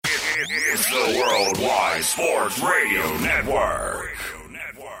It's the Worldwide Sports Radio Network.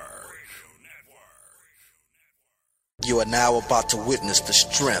 You are now about to witness the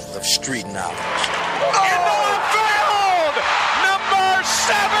strength of street knowledge. Field! Number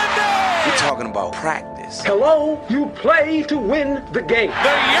 70! We're talking about practice. Hello, you play to win the game.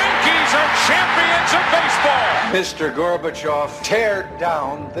 The Yankees are champions of baseball! Mr. Gorbachev, tear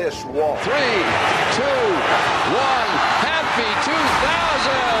down this wall. 3, 2, 1, happy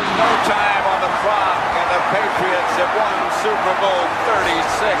 2000! No time on the clock, and the Patriots have won Super Bowl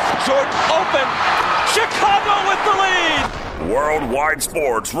 36. Jordan open! Chicago with the lead! Worldwide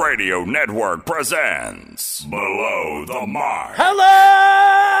Sports Radio Network presents Below the Mark.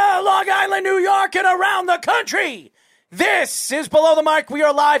 Hello, Long Island, New York, and around the country. This is Below the Mark. We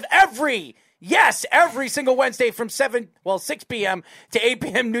are live every single Wednesday from 6 p.m. to 8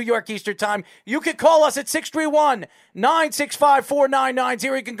 p.m. New York Eastern Time. You can call us at 631-965-4990.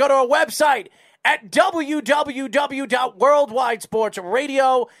 You can go to our website at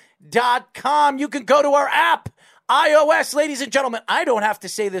www.worldwidesportsradio.com. You can go to our app, iOS. Ladies and gentlemen, I don't have to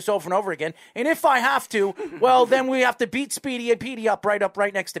say this over and over again. And if I have to, well, then we have to beat Speedy and Petey up right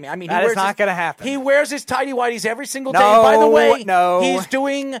next to me. I mean, that is not going to happen. He wears his tighty-whities every single day. By the way, no. He's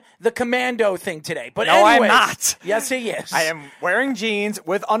doing the commando thing today. But no, anyways, I'm not. Yes, he is. I am wearing jeans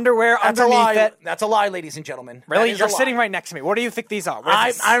with underwear That's underneath it. That's a lie, ladies and gentlemen. Really? You're sitting right next to me. What do you think these are?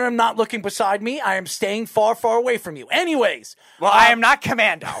 I am not looking beside me. I am staying far, far away from you. Anyways. Well, I am not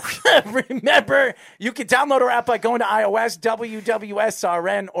commando. Remember, you can download our app by going to iOS,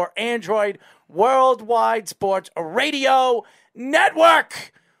 WWSRN, or Android, Worldwide Sports Radio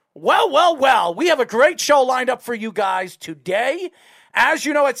Network. Well, we have a great show lined up for you guys today. As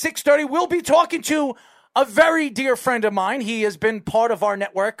you know, at 6:30, we'll be talking to a very dear friend of mine. He has been part of our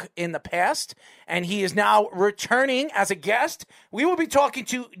network in the past, and he is now returning as a guest. We will be talking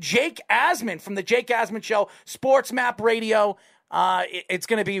to Jake Asman from the Jake Asman Show, Sports Map Radio. It's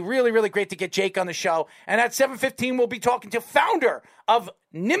going to be really, really great to get Jake on the show. And at 7:15, we'll be talking to founder of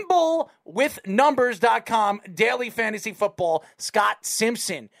NimbleWithNumbers.com, Daily Fantasy Football, Scott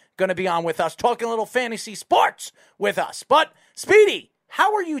Simpson, going to be on with us, talking a little fantasy sports with us. But, Speedy,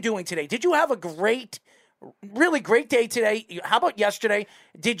 how are you doing today? Did you have a really great day today? How about yesterday?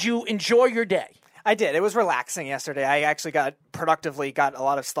 Did you enjoy your day? I did. It was relaxing yesterday. I actually got a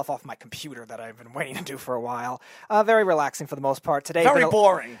lot of stuff off my computer that I've been waiting to do for a while. Very relaxing for the most part. Today, very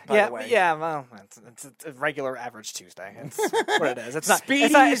boring, by the way. Yeah, well, it's a regular average Tuesday. It's what it is. It's not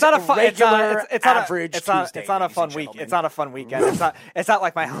a fun average Tuesday. It's not a fun week. It's not a fun weekend. It's not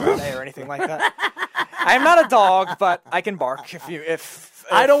like my holiday or anything like that. I am not a dog, but I can bark if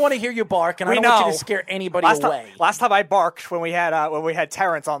I don't want to hear you bark, and I don't want you to scare anybody away. Last time I barked when we had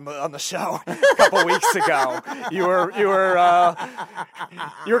Terrence on the show a couple weeks ago, you were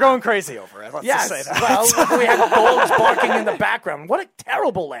going crazy over it. Let's just say that. Well, we had dogs barking in the background. What a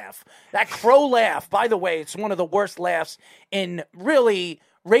terrible laugh! That crow laugh. By the way, it's one of the worst laughs in really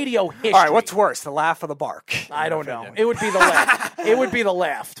radio history. All right, what's worse, the laugh or the bark? I don't know. It would be the laugh. It would be the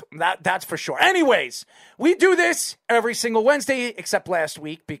laugh. That's for sure. Anyways, we do this every single Wednesday, except last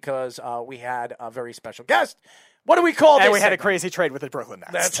week because we had a very special guest. What do we call this? And we had a crazy trade with the Brooklyn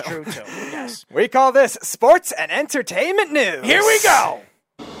Nets. That's true, too. Yes. We call this Sports and Entertainment News. Here we go.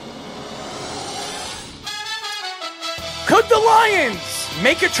 Could the Lions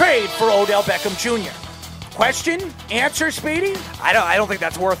make a trade for Odell Beckham Jr.? Question? Answer, Speedy? I don't think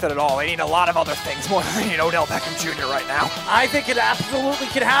that's worth it at all. They need a lot of other things more than they need Odell Beckham Jr. right now. I think it absolutely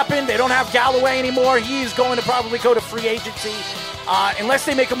could happen. They don't have Galloway anymore. He's going to probably go to free agency. Unless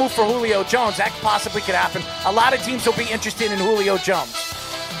they make a move for Julio Jones, that possibly could happen. A lot of teams will be interested in Julio Jones.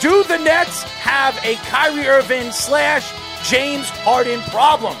 Do the Nets have a Kyrie Irving / James Harden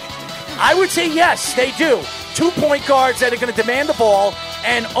problem? I would say yes, they do. 2 point guards that are going to demand the ball,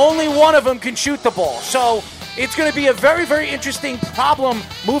 and only one of them can shoot the ball. So it's going to be a very, very interesting problem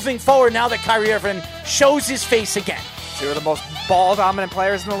moving forward now that Kyrie Irving shows his face again. Two of the most ball-dominant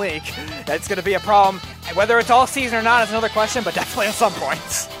players in the league. That's going to be a problem. Whether it's all season or not is another question, but definitely at some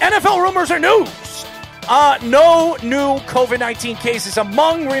points. NFL rumors are news. No new COVID-19 cases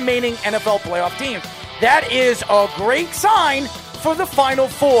among remaining NFL playoff teams. That is a great sign for the Final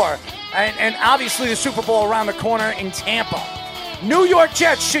Four. And obviously the Super Bowl around the corner in Tampa. New York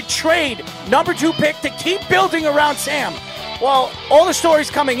Jets should trade number 2 pick to keep building around Sam. Well, all the stories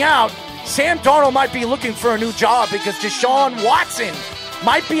coming out, Sam Darnold might be looking for a new job because Deshaun Watson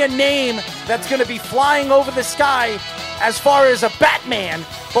might be a name that's going to be flying over the sky as far as a Batman,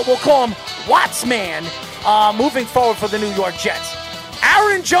 but we'll call him Wattsman moving forward for the New York Jets.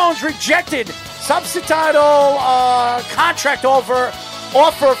 Aaron Jones rejected substantial contract offer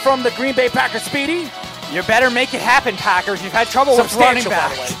offer from the Green Bay Packers. Speedy? You better make it happen, Packers. You've had trouble with running Substantial, by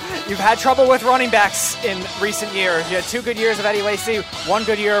the backs. You've had trouble with running backs in recent years. You had 2 good years of Eddie Lacy, 1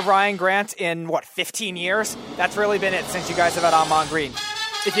 good year of Ryan Grant in, 15 years? That's really been it since you guys have had Ahman Green.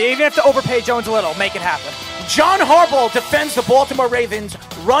 If you even have to overpay Jones a little, make it happen. John Harbaugh defends the Baltimore Ravens'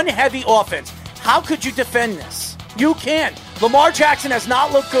 run-heavy offense. How could you defend this? You can't. Lamar Jackson has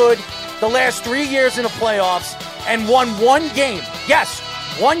not looked good the last 3 years in the playoffs and won 1 game. Yes,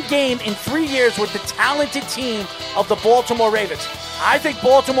 1 game in 3 years with the talented team of the Baltimore Ravens. I think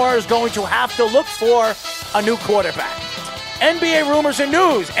Baltimore is going to have to look for a new quarterback. NBA rumors and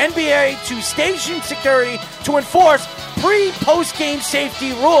news. NBA to station security to enforce pre-post-game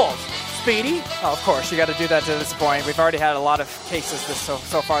safety rules. Speedy? Oh, of course, you got to do that to this point. We've already had a lot of cases so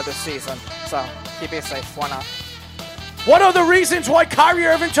far this season, so keep it safe. Why not? What are the reasons why Kyrie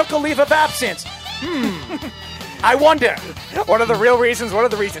Irving took a leave of absence? I wonder. What are the real reasons? What are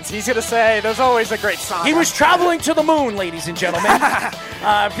the reasons? He's going to say there's always a great song. He was traveling to the moon, ladies and gentlemen,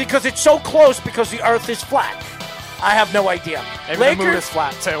 because it's so close because the earth is flat. I have no idea. Maybe the moon is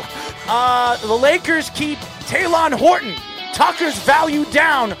flat, too. The Lakers keep Taylon Horton. Tucker's value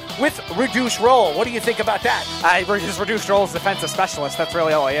down with reduced role. What do you think about that? His reduced role as defensive specialist. That's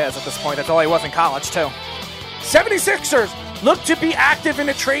really all he is at this point. That's all he was in college, too. 76ers look to be active in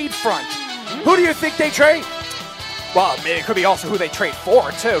a trade front. Who do you think they trade? Well, it could be also who they trade for,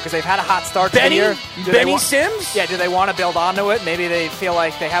 too, because they've had a hot start to the year. Benny Sims? Yeah, do they want to build onto it? Maybe they feel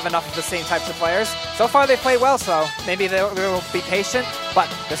like they have enough of the same types of players. So far, they've played well, so maybe they'll be patient, but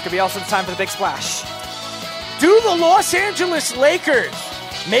this could be also the time for the big splash. Do the Los Angeles Lakers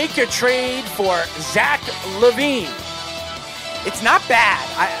make a trade for Zach LaVine? It's not bad.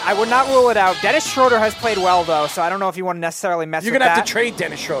 I would not rule it out. Dennis Schroeder has played well, though, so I don't know if you want to necessarily mess with that. You're going to have to trade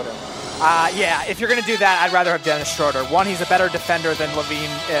Dennis Schroeder. Yeah, if you're going to do that, I'd rather have Dennis Schroeder. 1, he's a better defender than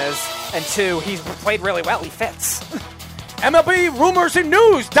LaVine is, and 2, he's played really well. He fits. MLB rumors and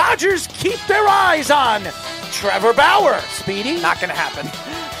news. Dodgers keep their eyes on Trevor Bauer. Speedy? Not going to happen.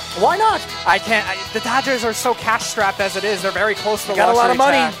 Why not? I can't. The Dodgers are so cash-strapped as it is. They're very close to the got luxury a lot of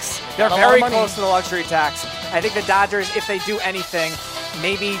money. tax. They're very close to the luxury tax. I think the Dodgers, if they do anything,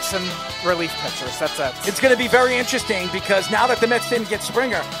 maybe some relief pitchers. That's it. It's going to be very interesting because now that the Mets didn't get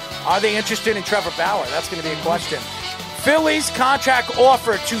Springer, are they interested in Trevor Bauer? That's going to be a question. Phillies contract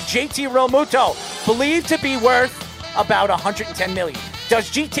offer to JT Realmuto, believed to be worth about $110 million. Does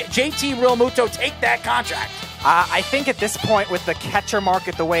JT Realmuto take that contract? I think at this point, with the catcher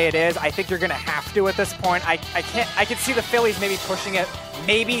market the way it is, I think you're going to have to at this point. I could see the Phillies maybe pushing it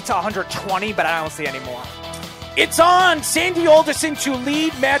maybe to 120, but I don't see any more. It's on Sandy Alderson to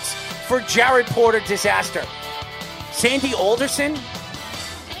lead Mets for Jared Porter disaster. Sandy Alderson?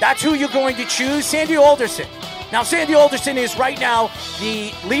 That's who you're going to choose? Sandy Alderson. Now, Sandy Alderson is right now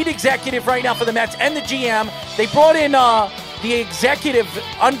the lead executive right now for the Mets and the GM. They brought in the executive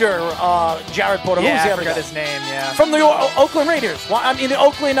under Jared Porter. Yeah, Who's the I other forgot guy? his name, yeah. From the Oakland Raiders. The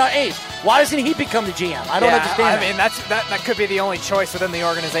Oakland A's. Why doesn't he become the GM? I don't understand. I mean, that could be the only choice within the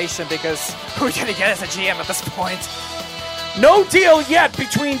organization because who are you going to get as a GM at this point? No deal yet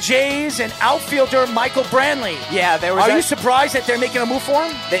between Jays and outfielder Michael Brantley. Yeah, there was. Are you surprised that they're making a move for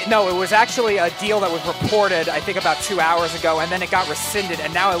him? No, it was actually a deal that was reported, I think, about 2 hours ago, and then it got rescinded,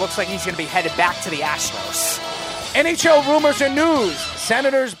 and now it looks like he's going to be headed back to the Astros. NHL rumors and news.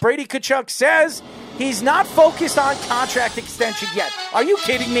 Senators Brady Tkachuk says he's not focused on contract extension yet. Are you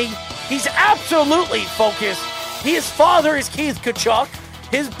kidding me? He's absolutely focused. His father is Keith Tkachuk.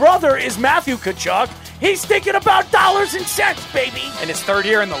 His brother is Matthew Tkachuk. He's thinking about dollars and cents, baby. In his 3rd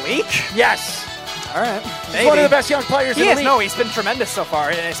year in the league? Yes. All right. He's one of the best young players in the league. No, he's been tremendous so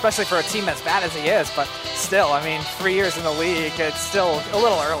far, and especially for a team as bad as he is. But still, I mean, 3 years in the league, it's still a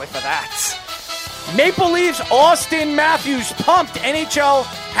little early for that. Maple Leafs Austin Matthews pumped. NHL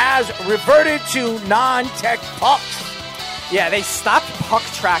has reverted to non-tech pucks. Yeah, they stopped puck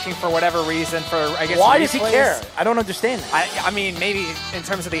tracking for whatever reason. Why does he care? I don't understand that. I mean, maybe in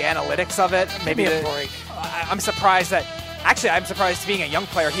terms of the analytics of it, maybe a break. I'm surprised that. Actually, I'm surprised being a young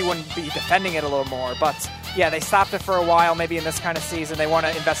player, he wouldn't be defending it a little more. But yeah, they stopped it for a while. Maybe in this kind of season, they want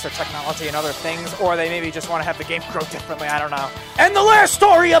to invest their technology in other things, or they maybe just want to have the game grow differently. I don't know. And the last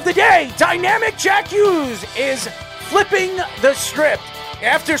story of the day: dynamic Jack Hughes is flipping the script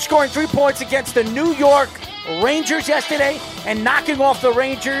after scoring 3 points against the New York Rangers yesterday and knocking off the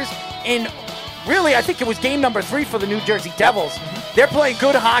Rangers in, really, I think it was game number 3 for the New Jersey Devils. They're playing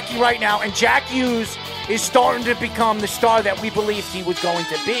good hockey right now, and Jack Hughes is starting to become the star that we believed he was going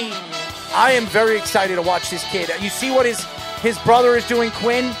to be. I am very excited to watch this kid. You see what his brother is doing,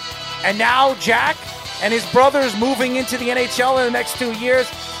 Quinn, and now Jack, and his brother's moving into the NHL in the next 2 years,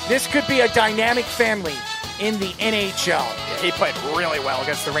 this could be a dynamic family in the NHL. Yeah, he played really well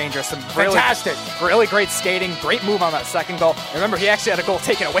against the Rangers. Some fantastic. Really great skating. Great move on that second goal. Remember, he actually had a goal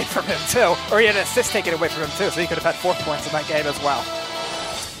taken away from him, too. Or he had an assist taken away from him, too. So he could have had 4 points in that game as well.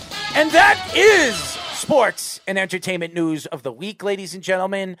 And that is sports and entertainment news of the week, ladies and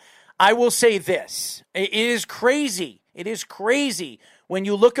gentlemen. I will say this. It is crazy. It is crazy when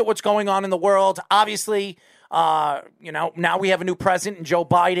you look at what's going on in the world. Obviously, now we have a new president in Joe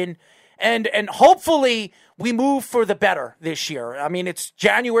Biden. And hopefully we move for the better this year. I mean, it's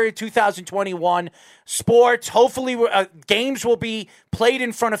January 2021. Sports, hopefully games will be played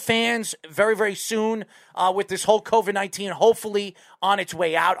in front of fans very, very soon with this whole COVID-19 hopefully on its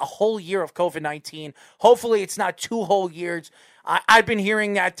way out. A whole year of COVID-19. Hopefully it's not 2 whole years. I've been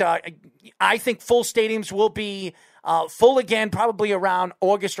hearing that I think full stadiums will be full again probably around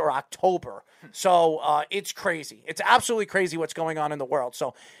August or October. So it's crazy. It's absolutely crazy what's going on in the world.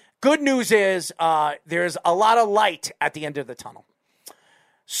 So good news is there's a lot of light at the end of the tunnel.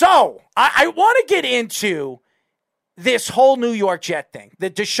 So I want to get into this whole New York Jet thing, the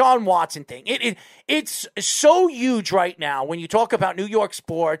Deshaun Watson thing. It's so huge right now when you talk about New York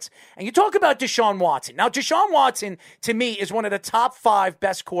sports and you talk about Deshaun Watson. Now, Deshaun Watson, to me, is one of the top 5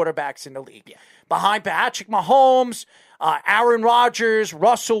 best quarterbacks in the league. Yeah. Behind Patrick Mahomes, Aaron Rodgers,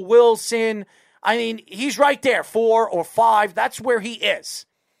 Russell Wilson. I mean, he's right there, 4 or 5. That's where he is.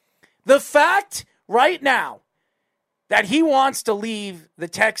 The fact right now that he wants to leave the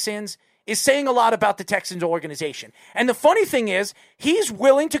Texans is saying a lot about the Texans organization. And the funny thing is, he's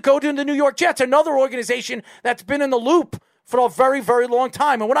willing to go to the New York Jets, another organization that's been in the loop for a very, very long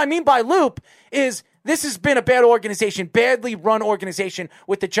time. And what I mean by loop is this has been a bad organization, badly run organization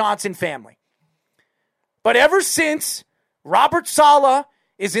with the Johnson family. But ever since Robert Saleh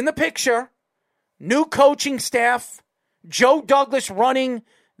is in the picture, new coaching staff, Joe Douglas running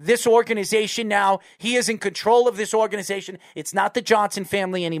this organization now. He is in control of this organization. It's not the Johnson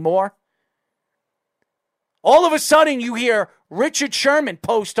family anymore. All of a sudden, you hear Richard Sherman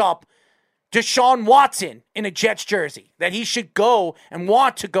post up Deshaun Watson in a Jets jersey, that he should go and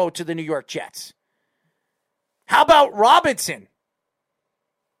want to go to the New York Jets. How about Robinson?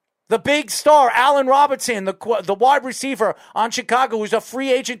 The big star, Allen Robinson, the wide receiver on Chicago, who's a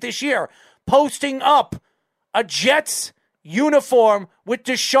free agent this year, posting up a Jets uniform with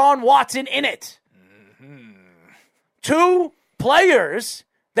Deshaun Watson in it. Mm-hmm. 2 players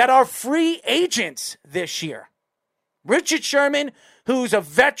that are free agents this year. Richard Sherman, who's a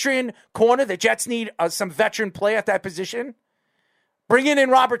veteran corner. The Jets need some veteran play at that position. Bringing in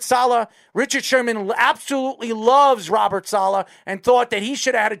Robert Saleh. Richard Sherman absolutely loves Robert Saleh and thought that he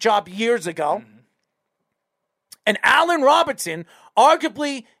should have had a job years ago. Mm-hmm. And Allen Robinson,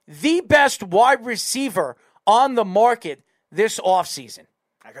 arguably the best wide receiver on the market this offseason.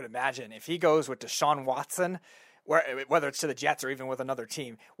 I could imagine if he goes with Deshaun Watson, whether it's to the Jets or even with another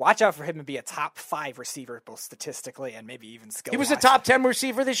team, watch out for him to be a top 5 receiver, both statistically and maybe even skill-wise. He was a top 10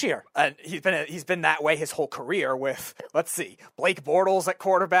 receiver this year. And he's been that way his whole career with, let's see, Blake Bortles at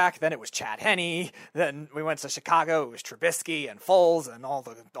quarterback, then it was Chad Henne, then we went to Chicago, it was Trubisky and Foles and all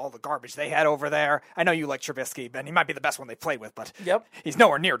the garbage they had over there. I know you like Trubisky, Ben. He might be the best one they played with, but he's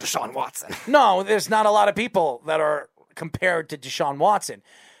nowhere near Deshaun Watson. No, there's not a lot of people that are compared to Deshaun Watson.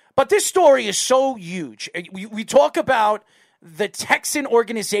 But this story is so huge. We talk about the Texan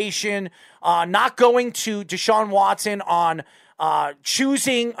organization not going to Deshaun Watson on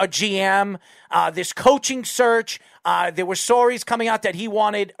choosing a GM, this coaching search. There were stories coming out that he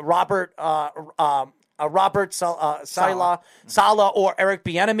wanted Robert Saleh or Eric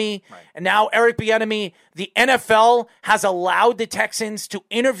Bieniemy. Right. And now Eric Bieniemy, the NFL has allowed the Texans to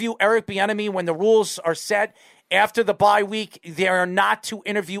interview Eric Bieniemy when the rules are set. After the bye week, they are not to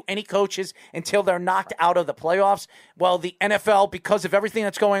interview any coaches until they're knocked out of the playoffs. Well, the NFL, because of everything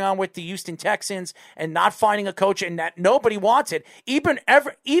that's going on with the Houston Texans and not finding a coach and that nobody wants it, even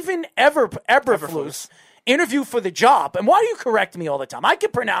Eberflus interview for the job. And why do you correct me all the time? I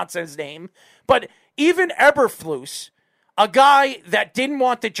can pronounce his name, but even Eberflus, a guy that didn't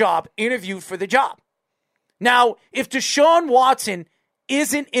want the job, interviewed for the job. Now, if Deshaun Watson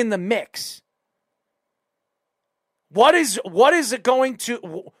isn't in the mix, what are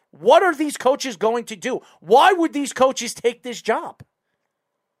these coaches going to do? Why would these coaches take this job?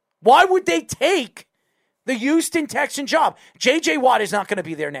 Why would they take the Houston Texan job? J.J. Watt is not going to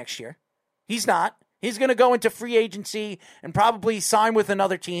be there next year. He's not. He's going to go into free agency and probably sign with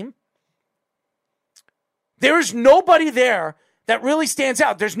another team. There is nobody there that really stands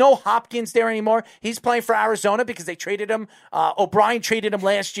out. There's no Hopkins there anymore. He's playing for Arizona because they traded him. O'Brien traded him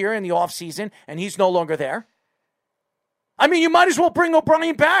last year in the offseason, and he's no longer there. I mean, you might as well bring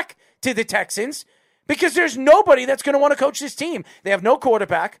O'Brien back to the Texans because there's nobody that's going to want to coach this team. They have no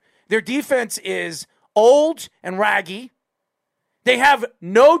quarterback. Their defense is old and raggy. They have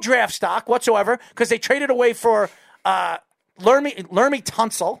no draft stock whatsoever because they traded away for Lermy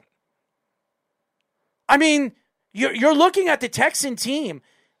Tunsil. I mean, you're looking at the Texan team.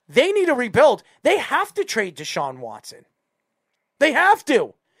 They need to rebuild. They have to trade Deshaun Watson. They have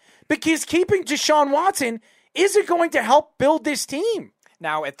to. Because keeping Deshaun Watson isn't going to help build this team.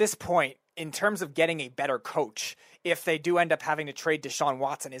 Now, at this point, in terms of getting a better coach, if they do end up having to trade Deshaun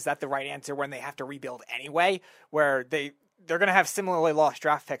Watson, is that the right answer when they have to rebuild anyway, where they're going to have similarly lost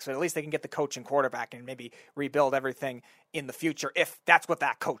draft picks, but at least they can get the coach and quarterback and maybe rebuild everything in the future if that's what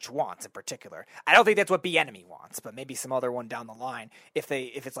that coach wants in particular. I don't think that's what Bieniemy wants, but maybe some other one down the line. If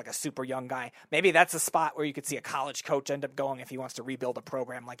it's like a super young guy, maybe that's a spot where you could see a college coach end up going if he wants to rebuild a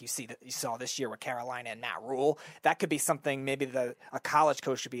program like you saw this year with Carolina and Matt Rule. That could be something maybe a college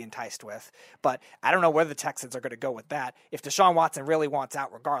coach should be enticed with. But I don't know where the Texans are going to go with that. If Deshaun Watson really wants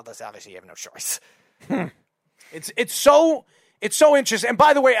out regardless, obviously you have no choice. It's so interesting. And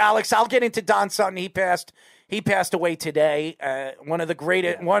by the way, Alex, I'll get into Don Sutton. He passed away today. One of the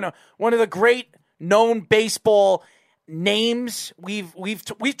great one of the great known baseball names. We've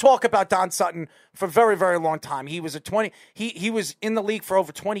talked about Don Sutton for a very, very long time. He was he was in the league for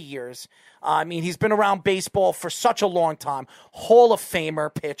over 20 years. I mean, he's been around baseball for such a long time. Hall of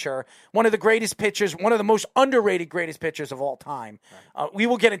Famer pitcher, one of the greatest pitchers, one of the most underrated greatest pitchers of all time. Right. We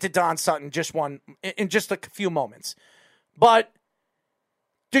will get into Don Sutton in just a few moments. But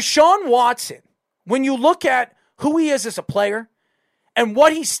Deshaun Watson, when you look at who he is as a player and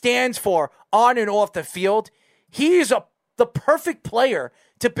what he stands for on and off the field, he is the perfect player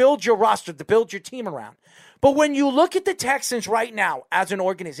to build your roster, to build your team around. But when you look at the Texans right now as an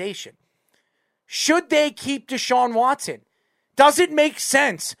organization, should they keep Deshaun Watson? Does it make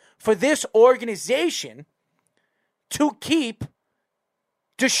sense for this organization to keep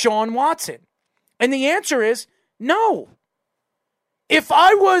Deshaun Watson? And the answer is no. If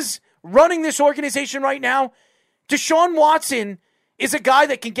I was running this organization right now, Deshaun Watson is a guy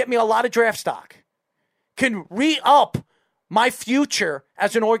that can get me a lot of draft stock, can re-up my future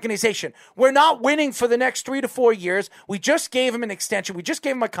as an organization. We're not winning for the next 3 to 4 years. We just gave him an extension. We just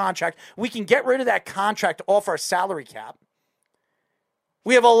gave him a contract. We can get rid of that contract off our salary cap.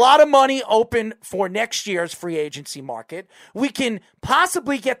 We have a lot of money open for next year's free agency market. We can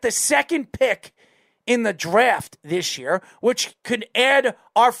possibly get the second pick in the draft this year, which could add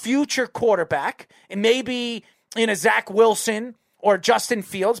our future quarterback, and maybe in a Zach Wilson or Justin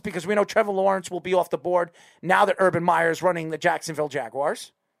Fields, because we know Trevor Lawrence will be off the board now that Urban Meyer is running the Jacksonville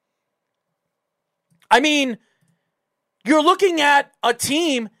Jaguars. I mean, you're looking at a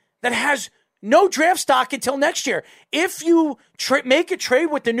team that has no draft stock until next year. If you make a trade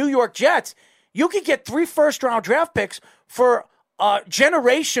with the New York Jets, you could get 3 first-round draft picks for a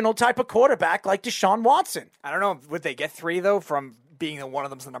generational type of quarterback like Deshaun Watson. I don't know. Would they get 3, though, from being that one of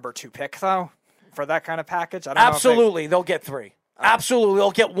them's the number 2 pick, though, for that kind of package? I don't Absolutely. They'll get 3. Absolutely.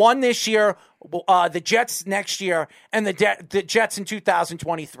 They'll get 1 this year, the Jets next year, and the Jets in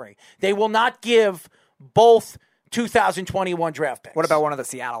 2023. They will not give both 2021 draft picks. What about one of the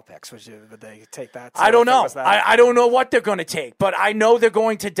Seattle picks? Would they take that? I don't know. I don't know what they're going to take, but I know they're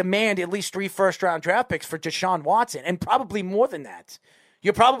going to demand at least 3 first-round draft picks for Deshaun Watson, and probably more than that.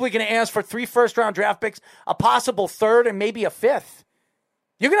 You're probably going to ask for 3 first-round draft picks, a possible 3rd, and maybe a 5th.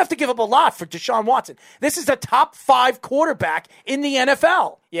 You're going to have to give up a lot for Deshaun Watson. This is a top 5 quarterback in the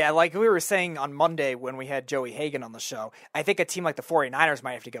NFL. Yeah, like we were saying on Monday when we had Joey Hagan on the show, I think a team like the 49ers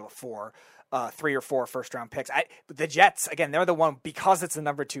might have to give up 3 or 4 first-round picks. The Jets, again, they're the one, because it's the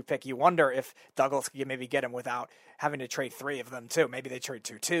number 2 pick, you wonder if Douglas could maybe get him without having to trade 3 of them, too. Maybe they trade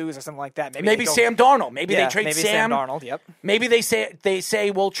 2 twos or something like that. Maybe Sam Darnold. Maybe they trade Sam Darnold, yep. Maybe they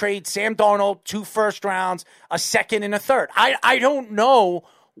say we'll trade Sam Darnold, 2 first rounds, a 2nd, and a 3rd. I don't know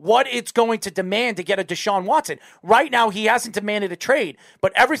what it's going to demand to get a Deshaun Watson. Right now, he hasn't demanded a trade,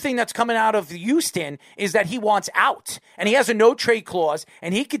 but everything that's coming out of Houston is that he wants out, and he has a no-trade clause,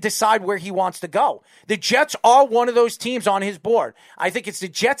 and he could decide where he wants to go. The Jets are one of those teams on his board. I think it's the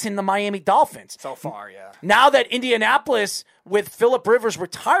Jets and the Miami Dolphins. So far, yeah. Now that Indianapolis with Phillip Rivers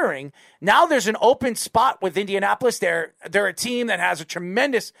retiring, now there's an open spot with Indianapolis. They're a team that has a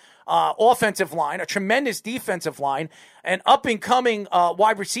tremendous offensive line, a tremendous defensive line, and up-and-coming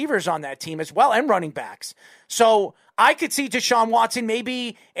wide receivers on that team as well, and running backs. So I could see Deshaun Watson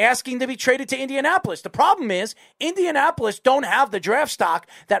maybe asking to be traded to Indianapolis. The problem is Indianapolis don't have the draft stock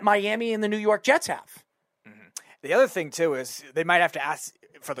that Miami and the New York Jets have. Mm-hmm. The other thing, too, is they might have to ask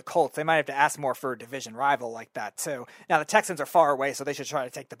for the Colts. They might have to ask more for a division rival like that, too. Now, the Texans are far away, so they should try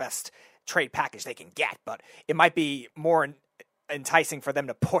to take the best trade package they can get, but it might be more enticing for them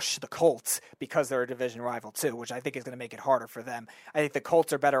to push the Colts because they're a division rival, too, which I think is going to make it harder for them. I think the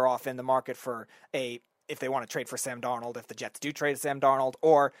Colts are better off in the market for if they want to trade for Sam Darnold, if the Jets do trade Sam Darnold,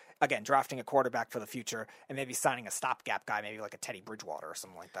 or, again, drafting a quarterback for the future and maybe signing a stopgap guy, maybe like a Teddy Bridgewater or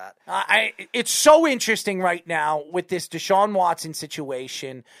something like that. It's so interesting right now with this Deshaun Watson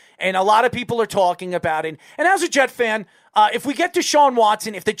situation, and a lot of people are talking about it. And as a Jet fan, if we get Deshaun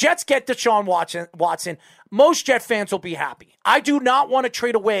Watson, if the Jets get Deshaun Watson, most Jet fans will be happy. I do not want to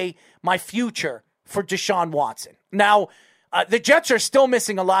trade away my future for Deshaun Watson. Now, the Jets are still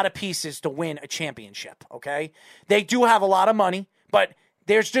missing a lot of pieces to win a championship, okay? They do have a lot of money, but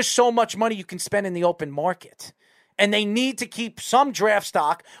there's just so much money you can spend in the open market. And they need to keep some draft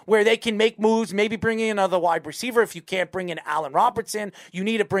stock where they can make moves, maybe bring in another wide receiver. If you can't bring in Allen Robertson, you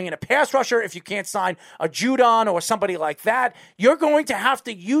need to bring in a pass rusher. If you can't sign a Judon or somebody like that, you're going to have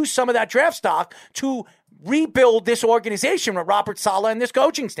to use some of that draft stock to rebuild this organization with Robert Saleh and this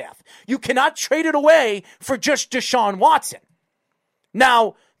coaching staff. You cannot trade it away for just Deshaun Watson.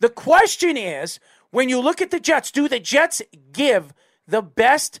 Now, the question is, when you look at the Jets, do the Jets give the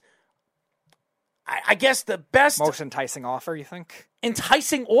best, I guess the best... most enticing offer, you think?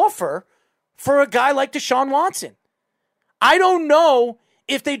 Enticing offer for a guy like Deshaun Watson? I don't know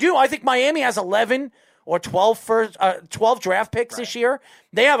if they do. I think Miami has 11 or 12 draft picks this year.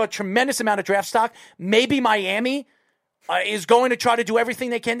 They have a tremendous amount of draft stock. Maybe Miami is going to try to do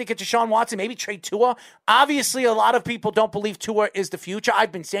everything they can to get Deshaun Watson, maybe trade Tua. Obviously, a lot of people don't believe Tua is the future.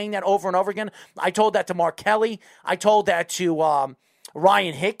 I've been saying that over and over again. I told that to Mark Kelly. I told that to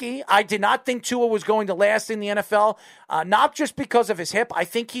Ryan Hickey. I did not think Tua was going to last in the NFL, not just because of his hip. I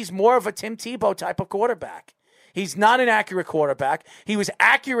think he's more of a Tim Tebow type of quarterback. He's not an accurate quarterback. He was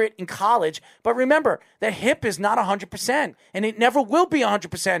accurate in college, but remember, the hip is not 100%, and it never will be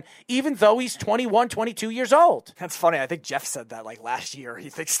 100%, even though he's 21, 22 years old. That's funny. I think Jeff said that like last year. He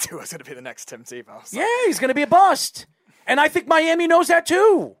thinks Tua's going to be the next Tim Tebow. So. Yeah, he's going to be a bust. And I think Miami knows that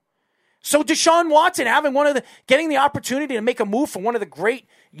too. So Deshaun Watson getting the opportunity to make a move for one of the great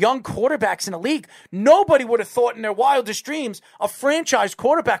young quarterbacks in the league, nobody would have thought in their wildest dreams a franchise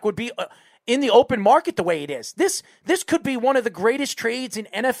quarterback would be in the open market the way it is. This could be one of the greatest trades in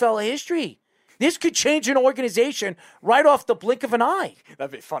NFL history. This could change an organization right off the blink of an eye.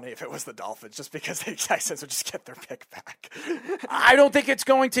 That'd be funny if it was the Dolphins, just because the Texans would just get their pick back. I don't think it's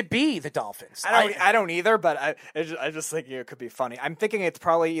going to be the Dolphins. I don't either, but I just think it could be funny. I'm thinking it's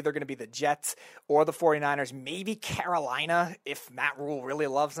probably either going to be the Jets or the 49ers, maybe Carolina if Matt Rule really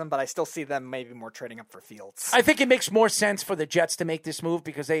loves them, but I still see them maybe more trading up for Fields. I think it makes more sense for the Jets to make this move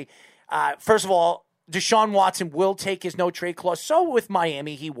because they, first of all, Deshaun Watson will take his no-trade clause. So with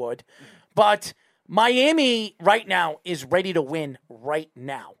Miami, he would. But Miami right now is ready to win right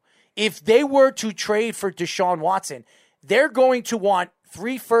now. If they were to trade for Deshaun Watson, they're going to want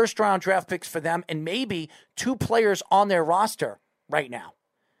 3 first-round draft picks for them and maybe 2 players on their roster right now.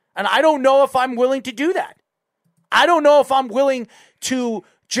 And I don't know if I'm willing to do that. I don't know if I'm willing to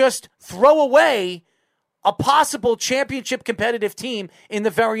just throw away a possible championship competitive team in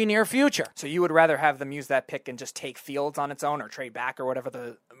the very near future. So you would rather have them use that pick and just take Fields on its own or trade back or whatever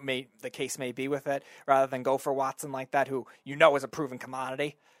the case may be with it, rather than go for Watson like that, who you know is a proven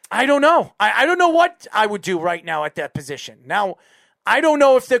commodity? I don't know. I don't know what I would do right now at that position. Now, I don't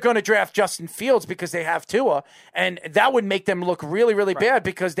know if they're going to draft Justin Fields because they have Tua, and that would make them look really, really bad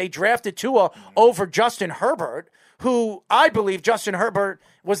because they drafted Tua over Justin Herbert, who I believe Justin Herbert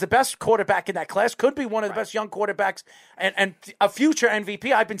was the best quarterback in that class, could be one of the best young quarterbacks and a future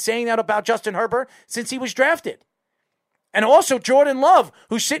MVP. I've been saying that about Justin Herbert since he was drafted. And also Jordan Love,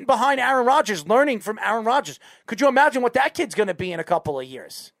 who's sitting behind Aaron Rodgers, learning from Aaron Rodgers. Could you imagine what that kid's going to be in a couple of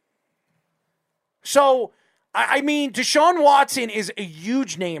years? So, I mean, Deshaun Watson is a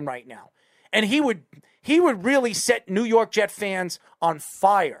huge name right now. And he would really set New York Jet fans on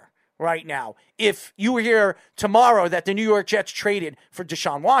fire right now if you were here tomorrow that the New York Jets traded for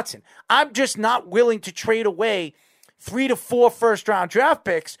Deshaun Watson. I'm just not willing to trade away 3 to 4 first-round draft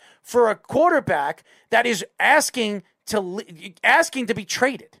picks for a quarterback that is asking to be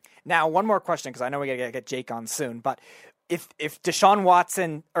traded. Now, one more question, because I know we got to get Jake on soon, but if Deshaun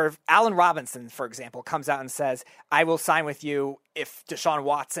Watson or if Allen Robinson, for example, comes out and says, "I will sign with you if Deshaun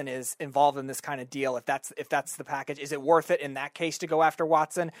Watson is involved in this kind of deal," if that's the package, is it worth it in that case to go after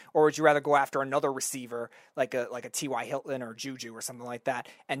Watson, or would you rather go after another receiver like a T.Y. Hilton or Juju or something like that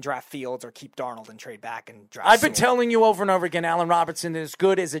and draft Fields or keep Darnold and trade back and draft? I've been telling you over and over again, Allen Robinson is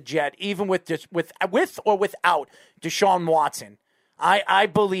good as a Jet, even with or without Deshaun Watson. I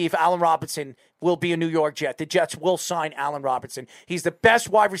believe Allen Robinson will be a New York Jet. The Jets will sign Allen Robinson. He's the best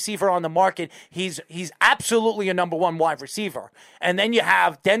wide receiver on the market. He's absolutely a number one wide receiver. And then you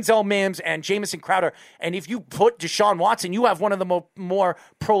have Denzel Mims and Jamison Crowder. And if you put Deshaun Watson, you have one of the more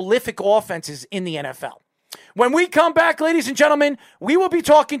prolific offenses in the NFL. When we come back, ladies and gentlemen, we will be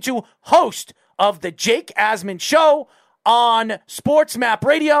talking to host of the Jake Asman Show on Sports Map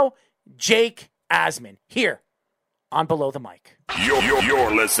Radio, Jake Asman, here on Below the Mic.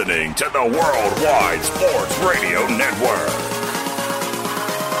 You're listening to the Worldwide Sports Radio Network.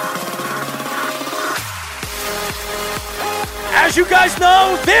 As you guys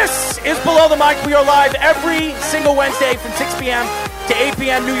know, this is Below the Mic. We are live every single Wednesday from 6 p.m. to 8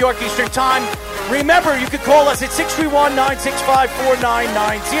 p.m. New York Eastern Time. Remember, you can call us at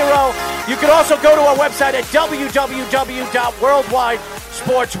 631-965-4990. You can also go to our website at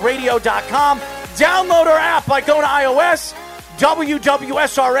www.worldwidesportsradio.com. Download our app by going to iOS,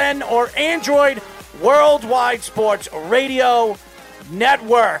 WWSRN, or Android, Worldwide Sports Radio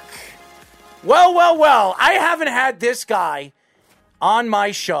Network. Well, I haven't had this guy on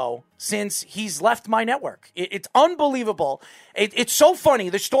my show since he's left my network. It's unbelievable. It's so funny.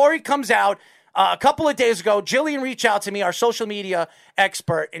 The story comes out a couple of days ago. Jillian reached out to me, our social media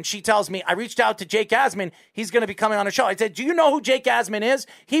expert, and she tells me, I reached out to Jake Asman. He's going to be coming on the show. I said, do you know who Jake Asman is?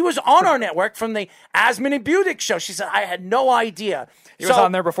 He was on our network from the Asman and Budick show. She said, I had no idea. He was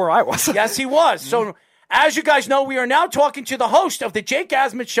on there before I was. Yes, he was. So as you guys know, we are now talking to the host of the Jake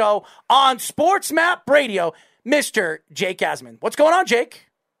Asman Show on Sports Map Radio, Mr. Jake Asman. What's going on, Jake?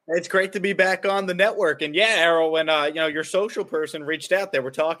 It's great to be back on the network. And yeah, Errol, when your social person reached out, they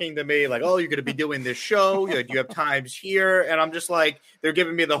were talking to me like, oh, you're going to be doing this show. You have times here. And I'm just like, they're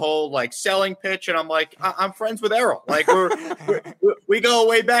giving me the whole like selling pitch. And I'm like, I'm friends with Errol. Like we go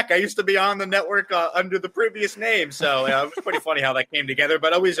way back. I used to be on the network under the previous name. So it was pretty funny how that came together.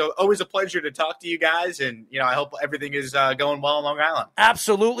 But always a pleasure to talk to you guys. And, I hope everything is going well on Long Island.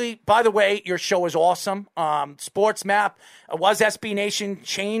 Absolutely. By the way, your show is awesome. Sports Map was SB Nation,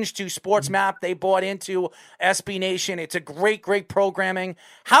 changed to Sports Map. They bought into SB Nation. It's a great programming.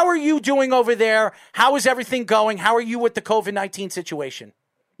 How are you doing over there? How is everything going? How are you with the COVID-19 situation?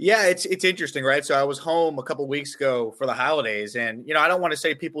 Yeah, it's interesting, right? So I was home a couple weeks ago for the holidays, and I don't want to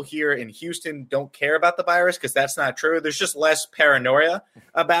say people here in Houston don't care about the virus because that's not true. There's just less paranoia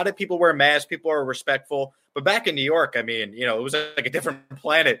about it. People wear masks, people are respectful. But back in New York, I mean, it was like a different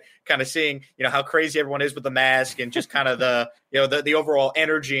planet, kind of seeing, how crazy everyone is with the mask and just kind of the overall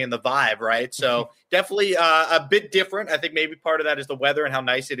energy and the vibe, right? So definitely a bit different. I think maybe part of that is the weather and how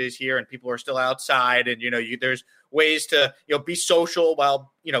nice it is here, and people are still outside, and there's ways to be social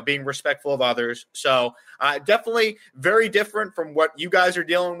while being respectful of others. So definitely very different from what you guys are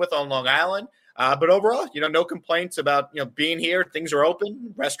dealing with on Long Island. But overall, no complaints about, being here. Things are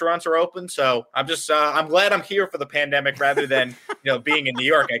open. Restaurants are open. So I'm just I'm glad I'm here for the pandemic rather than, being in New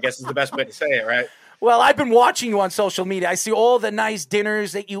York, I guess is the best way to say it. Right. Well, I've been watching you on social media. I see all the nice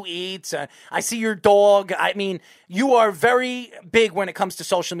dinners that you eat. I see your dog. I mean, you are very big when it comes to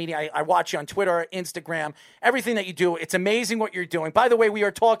social media. I watch you on Twitter, Instagram, everything that you do. It's amazing what you're doing. By the way, we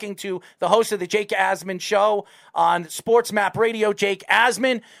are talking to the host of the Jake Asman Show on Sports Map Radio, Jake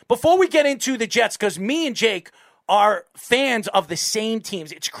Asman. Before we get into the Jets, because me and Jake are fans of the same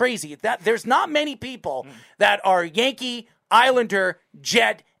teams. It's crazy. There's not many people that are Yankee, Islander,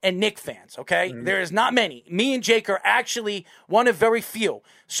 Jet, and Knicks fans, okay? Mm-hmm. There is not many. Me and Jake are actually one of very few.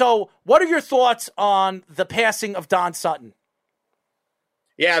 So what are your thoughts on the passing of Don Sutton?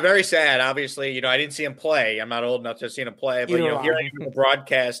 Yeah, very sad. Obviously, I didn't see him play. I'm not old enough to have seen him play. But, hearing from the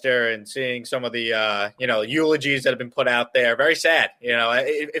broadcaster and seeing some of the, eulogies that have been put out there, very sad.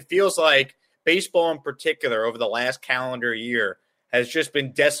 It feels like baseball in particular over the last calendar year has just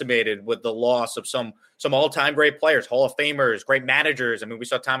been decimated with the loss of some all-time great players, Hall of Famers, great managers. I mean, we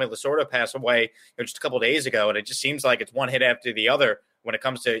saw Tommy Lasorda pass away just a couple of days ago, and it just seems like it's one hit after the other when it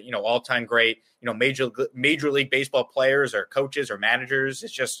comes to, all-time great, Major League Baseball players or coaches or managers.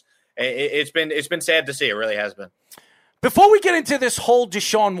 It's just it's been sad to see. It really has been. Before we get into this whole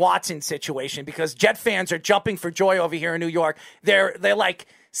Deshaun Watson situation, because Jet fans are jumping for joy over here in New York, they're like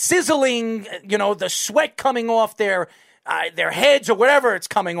sizzling, the sweat coming off their their heads or whatever it's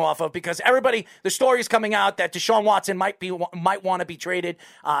coming off of, because the story is coming out that Deshaun Watson might want to be traded.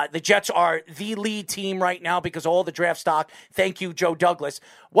 The Jets are the lead team right now because of all the draft stock. Thank you, Joe Douglas.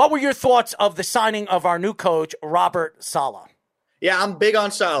 What were your thoughts of the signing of our new coach, Robert Saleh? Yeah, I'm big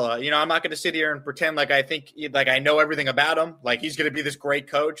on Saleh. I'm not going to sit here and pretend like I know everything about him, like he's going to be this great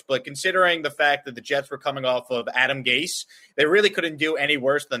coach. But considering the fact that the Jets were coming off of Adam Gase, they really couldn't do any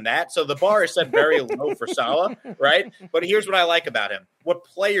worse than that. So the bar is set very low for Saleh, right? But here's what I like about him. What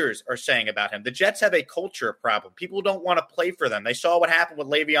players are saying about him. The Jets have a culture problem. People don't want to play for them. They saw what happened with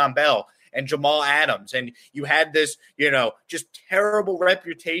Le'Veon Bell and Jamal Adams, and you had this, just terrible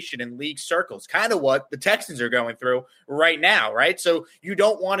reputation in league circles, kind of what the Texans are going through right now, right? So you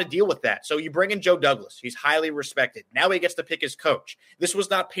don't want to deal with that. So you bring in Joe Douglas. He's highly respected. Now he gets to pick his coach. This was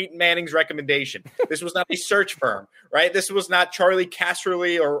not Peyton Manning's recommendation. This was not a search firm, right? This was not Charlie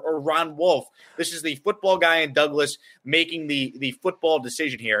Casserly or Ron Wolf. This is the football guy in Douglas making the football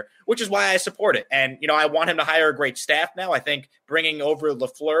decision here, which is why I support it. And, I want him to hire a great staff now. I think bringing over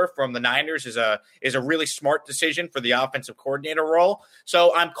LaFleur from the Niners is a really smart decision for the offensive coordinator role.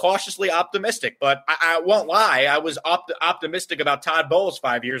 So I'm cautiously optimistic, but I won't lie. I was optimistic about Todd Bowles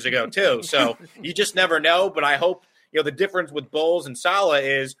 5 years ago too. So you just never know. But I hope, the difference with Bowles and Saleh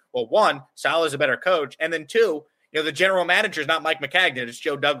is, well, one, Saleh is a better coach. And then two, the general manager is not Mike McCagnon. It's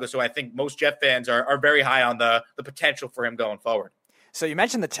Joe Douglas, who I think most Jet fans are very high on the potential for him going forward. So you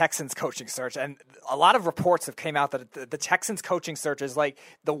mentioned the Texans coaching search, and a lot of reports have came out that the Texans coaching search is like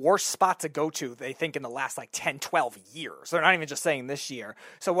the worst spot to go to, they think, in the last 10, 12 years. They're not even just saying this year.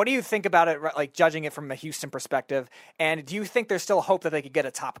 So what do you think about it, like judging it from a Houston perspective? And do you think there's still hope that they could get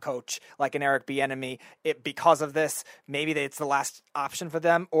a top coach like an Eric Bieniemy because of this? Maybe it's the last option for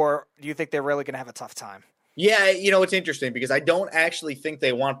them, or do you think they're really going to have a tough time? Yeah, it's interesting because I don't actually think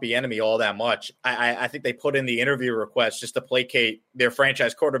they want Bieniemy all that much. I think they put in the interview request just to placate their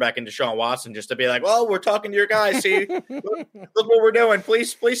franchise quarterback in Deshaun Watson, just to be like, well, we're talking to your guys. See, look what we're doing.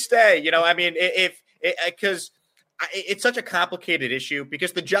 Please stay. Because it's such a complicated issue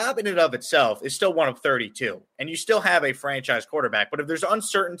because the job in and of itself is still one of 32, and you still have a franchise quarterback. But if there's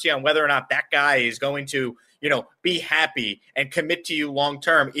uncertainty on whether or not that guy is going to be happy and commit to you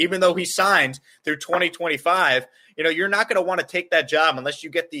long-term, even though he signed through 2025, you're not going to want to take that job unless you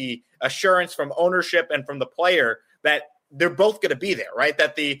get the assurance from ownership and from the player that they're both going to be there, right?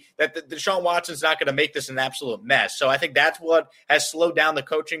 That the Deshaun Watson's not going to make this an absolute mess. So I think that's what has slowed down the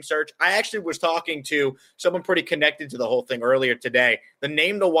coaching search. I actually was talking to someone pretty connected to the whole thing earlier today. The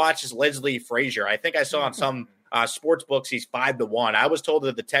name to watch is Leslie Frazier. I think I saw on some sports books he's 5-1. I was told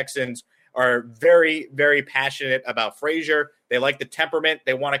that the Texans are very, very passionate about Frazier. They like the temperament.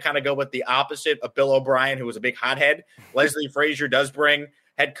 They want to kind of go with the opposite of Bill O'Brien, who was a big hothead. Leslie Frazier does bring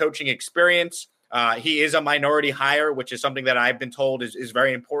head coaching experience. He is a minority hire, which is something that I've been told is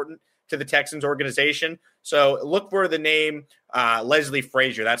very important to the Texans organization. So look for the name Leslie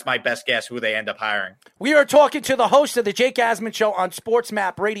Frazier. That's my best guess who they end up hiring. We are talking to the host of the Jake Asman Show on Sports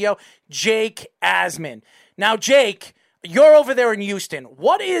Map Radio, Jake Asman. Now, Jake, you're over there in Houston.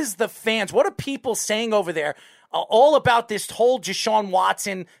 What are people saying over there all about this whole Deshaun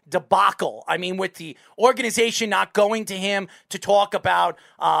Watson debacle? I mean, with the organization not going to him to talk about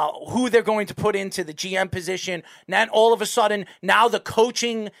who they're going to put into the GM position. And then all of a sudden, now the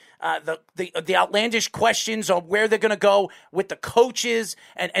coaching, the outlandish questions on where they're going to go with the coaches.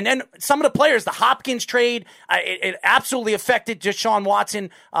 And then some of the players, the Hopkins trade, it absolutely affected Deshaun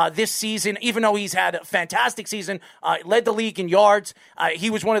Watson this season, even though he's had a fantastic season, led the league in yards. He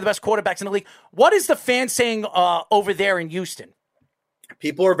was one of the best quarterbacks in the league. What is the fan saying over there in Houston?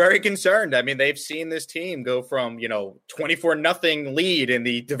 People are very concerned. I mean, they've seen this team go from, 24-0 lead in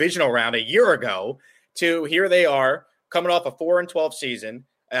the divisional round a year ago to here they are coming off a 4-12 season,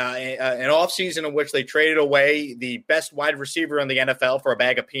 an offseason in which they traded away the best wide receiver in the NFL for a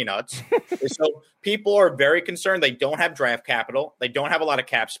bag of peanuts. So people are very concerned. They don't have draft capital. They don't have a lot of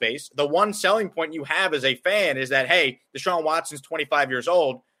cap space. The one selling point you have as a fan is that, hey, Deshaun Watson's 25 years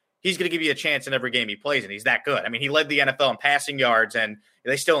old. He's going to give you a chance in every game he plays, and he's that good. I mean, he led the NFL in passing yards, and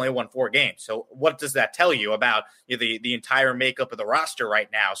they still only won 4 games. So what does that tell you about the entire makeup of the roster right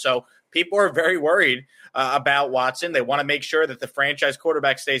now? So people are very worried about Watson. They want to make sure that the franchise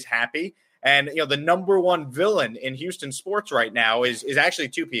quarterback stays happy. And, the number one villain in Houston sports right now is actually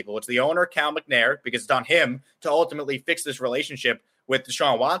 2 people. It's the owner, Cal McNair, because it's on him to ultimately fix this relationship with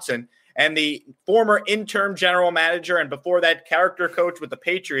Deshaun Watson. And the former interim general manager and before that character coach with the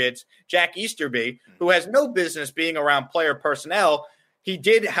Patriots, Jack Easterby, who has no business being around player personnel, he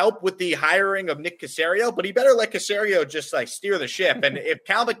did help with the hiring of Nick Caserio, but he better let Caserio just like steer the ship. And if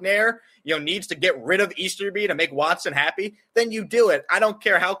Cal McNair, needs to get rid of Easterby to make Watson happy, then you do it. I don't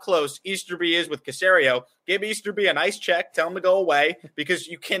care how close Easterby is with Caserio. Give Easterby a nice check, tell him to go away, because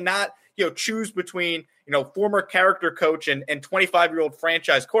you cannot, choose between, former character coach and 25-year-old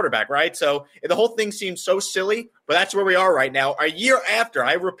franchise quarterback, right? So the whole thing seems so silly, but that's where we are right now. A year after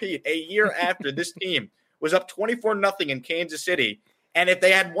this team was up 24-0 in Kansas City. And if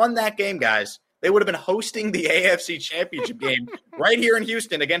they had won that game, guys, they would have been hosting the AFC Championship game right here in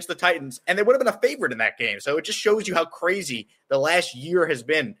Houston against the Titans, and they would have been a favorite in that game. So it just shows you how crazy the last year has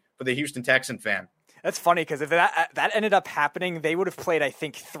been for the Houston Texan fan. That's funny because if that ended up happening, they would have played, I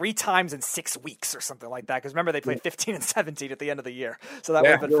think, 3 times in 6 weeks or something like that. Because remember, they played 15 and 17 at the end of the year. So that would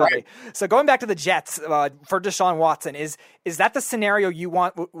have been funny. Right. So going back to the Jets for Deshaun Watson, is that the scenario you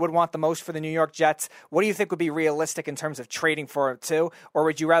would want the most for the New York Jets? What do you think would be realistic in terms of trading for him too? Or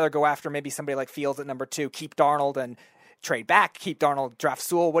would you rather go after maybe somebody like Fields at number 2, keep Darnold and trade back, keep Darnold, draft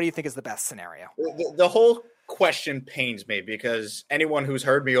Sewell? What do you think is the best scenario? The whole question pains me because anyone who's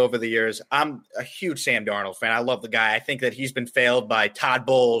heard me over the years, I'm a huge Sam Darnold fan. I love the guy. I think that he's been failed by Todd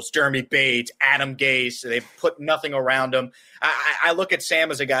Bowles, Jeremy Bates, Adam Gase. They've put nothing around him. I look at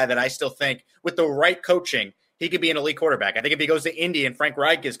Sam as a guy that I still think with the right coaching, he could be an elite quarterback. I think if he goes to Indy and Frank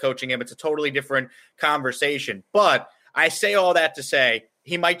Reich is coaching him, it's a totally different conversation. But I say all that to say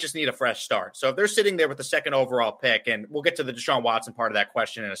he might just need a fresh start. So if they're sitting there with the 2nd overall pick, and we'll get to the Deshaun Watson part of that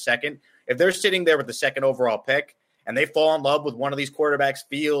question in a second, if they're sitting there with the 2nd overall pick and they fall in love with one of these quarterbacks,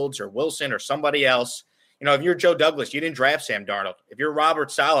 Fields or Wilson or somebody else, if you're Joe Douglas, you didn't draft Sam Darnold. If you're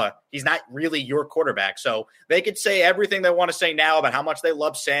Robert Saleh, he's not really your quarterback. So they could say everything they want to say now about how much they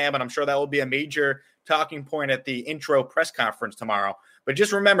love Sam, and I'm sure that will be a major talking point at the intro press conference tomorrow. But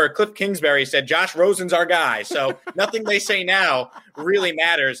just remember, Cliff Kingsbury said Josh Rosen's our guy. So nothing they say now really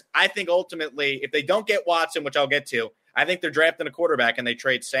matters. I think ultimately, if they don't get Watson, which I'll get to, I think they're drafting a quarterback and they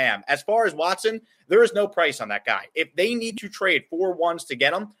trade Sam. As far as Watson, there is no price on that guy. If they need to trade 4 ones to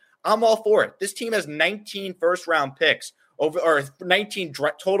get him, I'm all for it. This team has 19 first-round picks or 19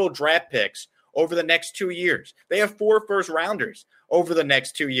 total draft picks over the next 2 years. They have 4 first-rounders over the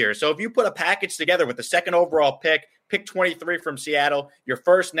next 2 years. So if you put a package together with the 2nd overall pick 23 from Seattle, your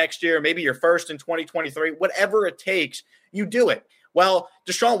first next year, maybe your first in 2023, whatever it takes, you do it. Well,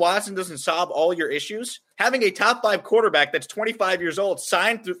 Deshaun Watson doesn't solve all your issues. Having a top 5 quarterback that's 25 years old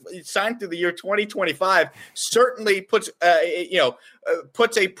signed through the year 2025 certainly puts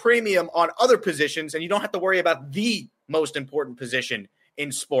a premium on other positions, and you don't have to worry about the most important position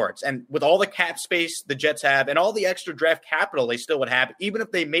in sports. And with all the cap space the Jets have and all the extra draft capital they still would have, even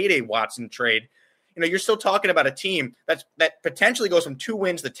if they made a Watson trade, you're still talking about a team that potentially goes from 2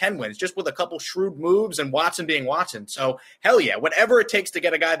 wins to 10 wins just with a couple shrewd moves and Watson being Watson. So, hell yeah, whatever it takes to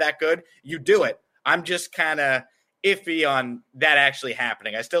get a guy that good, you do it. I'm just kind of iffy on that actually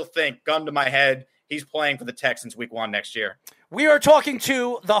happening. I still think, gun to my head, he's playing for the Texans week 1 next year. We are talking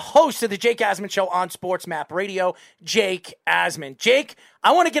to the host of the Jake Asman Show on Sports Map Radio, Jake Asman. Jake,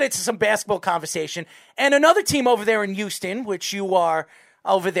 I want to get into some basketball conversation. And another team over there in Houston, which you are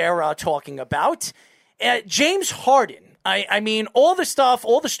over there talking about, James Harden. I mean, all the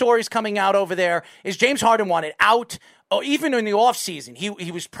stories coming out over there is James Harden wanted out. Oh, even in the offseason,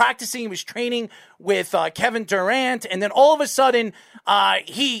 he was practicing, he was training with Kevin Durant, and then all of a sudden,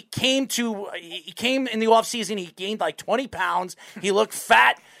 he came in the offseason, he gained like 20 pounds, he looked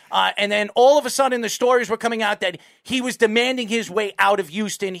fat, and then all of a sudden the stories were coming out that he was demanding his way out of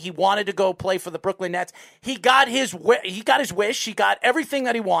Houston. He wanted to go play for the Brooklyn Nets. He got his wish, he got everything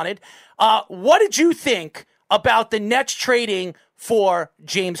that he wanted. What did you think about the Nets trading for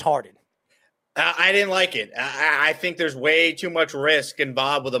James Harden? I didn't like it. I think there's way too much risk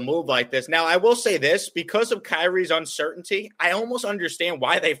involved with a move like this. Now, I will say this, because of Kyrie's uncertainty, I almost understand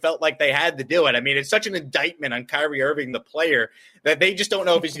why they felt like they had to do it. I mean, it's such an indictment on Kyrie Irving, the player, that they just don't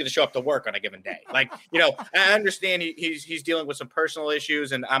know if he's going to show up to work on a given day. Like, I understand he's dealing with some personal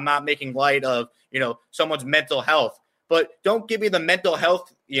issues, and I'm not making light of, someone's mental health. But don't give me the mental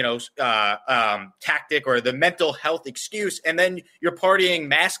health, tactic or the mental health excuse, and then you're partying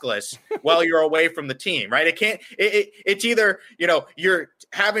maskless while you're away from the team, right? It's either, you're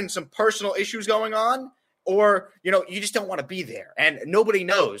having some personal issues going on, or, you just don't want to be there. And nobody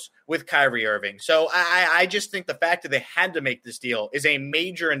knows with Kyrie Irving. So I just think the fact that they had to make this deal is a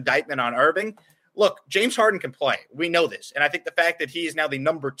major indictment on Irving. Look, James Harden can play. We know this. And I think the fact that he is now the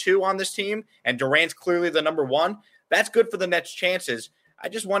number 2 on this team and Durant's clearly the number 1, that's good for the Nets' chances. I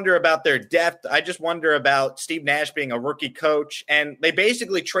just wonder about their depth. I just wonder about Steve Nash being a rookie coach. And they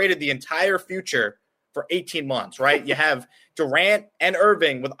basically traded the entire future for 18 months, right? You have Durant and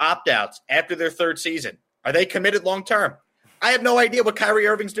Irving with opt-outs after their third season. Are they committed long-term? I have no idea what Kyrie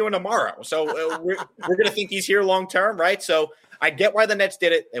Irving's doing tomorrow. So we're going to think he's here long-term, right? So I get why the Nets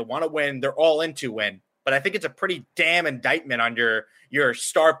did it. They want to win. They're all in to win. But I think it's a pretty damn indictment on your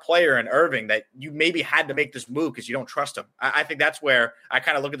star player in Irving that you maybe had to make this move because you don't trust him. I think that's where I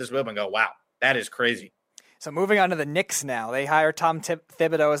kind of look at this move and go, wow, that is crazy. So moving on to the Knicks now. They hired Tom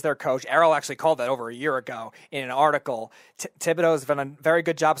Thibodeau as their coach. Errol actually called that over a year ago in an article. Thibodeau has done a very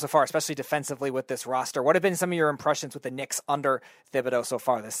good job so far, especially defensively with this roster. What have been some of your impressions with the Knicks under Thibodeau so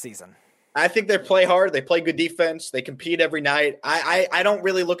far this season? I think they play hard. They play good defense. They compete every night. I don't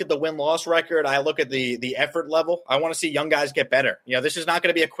really look at the win-loss record. I look at the effort level. I want to see young guys get better. This is not going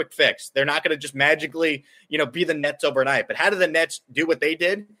to be a quick fix. They're not going to just magically, be the Nets overnight. But how did the Nets do what they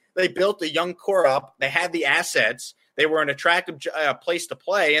did? They built a young core up. They had the assets. They were an attractive place to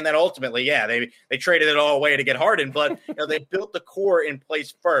play. And then ultimately, they traded it all away to get Harden. But they built the core in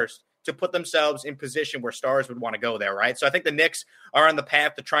place first to put themselves in position where stars would want to go there, right? So I think the Knicks are on the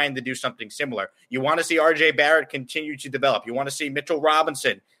path to trying to do something similar. You want to see RJ Barrett continue to develop. You want to see Mitchell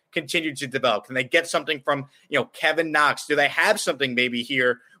Robinson continue to develop. Can they get something from, Kevin Knox? Do they have something maybe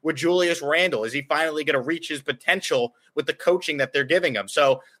here with Julius Randle? Is he finally going to reach his potential with the coaching that they're giving him?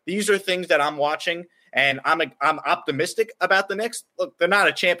 So these are things that I'm watching, and I'm optimistic about the Knicks. Look, they're not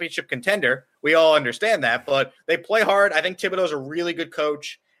a championship contender. We all understand that, but they play hard. I think Thibodeau's a really good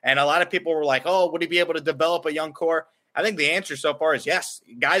coach, and a lot of people were like, oh, would he be able to develop a young core? I think the answer so far is yes.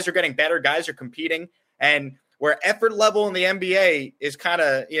 Guys are getting better. Guys are competing, and where effort level in the NBA is kind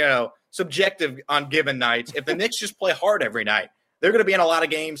of, subjective on given nights, if the Knicks just play hard every night, they're going to be in a lot of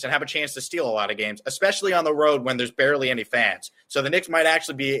games and have a chance to steal a lot of games, especially on the road when there's barely any fans. So the Knicks might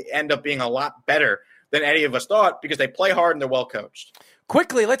actually end up being a lot better than any of us thought because they play hard and they're well coached.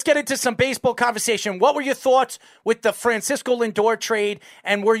 Quickly, let's get into some baseball conversation. What were your thoughts with the Francisco Lindor trade?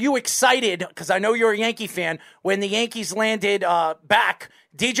 And were you excited, because I know you're a Yankee fan, when the Yankees landed back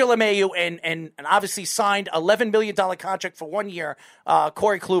DJ LeMahieu and obviously signed $11 million contract for 1 year,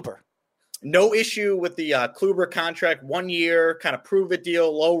 Corey Kluber? No issue with the Kluber contract, 1 year, kind of prove-it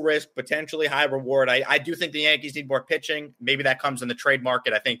deal, low risk, potentially high reward. I do think the Yankees need more pitching. Maybe that comes in the trade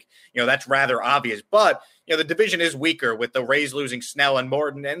market. I think, that's rather obvious. But, the division is weaker with the Rays losing Snell and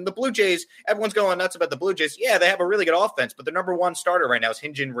Morton. And the Blue Jays, everyone's going nuts about the Blue Jays. Yeah, they have a really good offense, but their number one starter right now is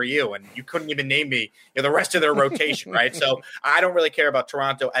Hyun-Jin Ryu, and you couldn't even name me the rest of their rotation, right? So I don't really care about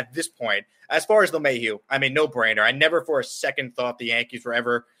Toronto at this point. As far as LeMahieu, no-brainer. I never for a second thought the Yankees were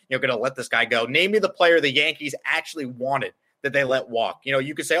ever going to let this guy go. Name me the player the Yankees actually wanted that they let walk.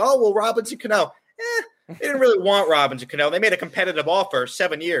 You could say, oh, well, Robinson Cano. They didn't really want Robinson Cano. They made a competitive offer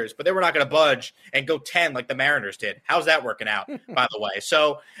 7 years, but they were not going to budge and go 10 like the Mariners did. How's that working out, by the way?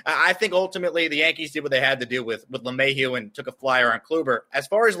 So I think ultimately the Yankees did what they had to do with LeMahieu and took a flyer on Kluber. As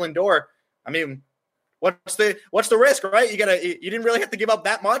far as Lindor, what's the risk, right? You didn't really have to give up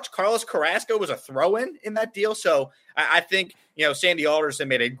that much. Carlos Carrasco was a throw-in that deal. So I think, Sandy Alderson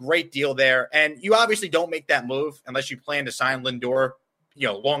made a great deal there. And you obviously don't make that move unless you plan to sign Lindor,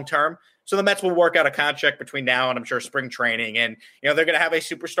 long-term. So the Mets will work out a contract between now and I'm sure spring training. And, they're going to have a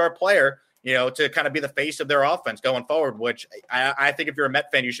superstar player, to kind of be the face of their offense going forward, which I think if you're a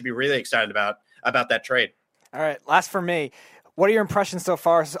Met fan, you should be really excited about that trade. All right. Last for me. What are your impressions so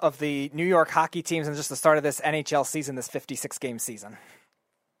far of the New York hockey teams and just the start of this NHL season, this 56-game season?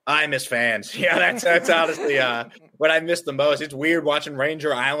 I miss fans. Yeah, that's honestly what I miss the most. It's weird watching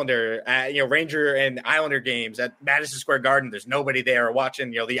Ranger and Islander games at Madison Square Garden. There's nobody there. Or watching,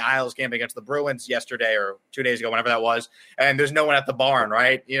 the Isles game against the Bruins yesterday or 2 days ago, whenever that was, and there's no one at the barn,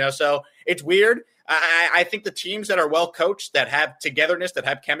 right? So it's weird. I think the teams that are well coached, that have togetherness, that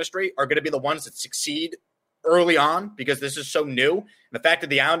have chemistry, are going to be the ones that succeed early on because this is so new. And the fact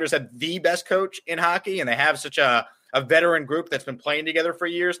that the Islanders have the best coach in hockey and they have such a veteran group that's been playing together for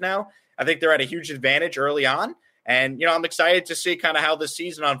years now, I think they're at a huge advantage early on. And, I'm excited to see kind of how this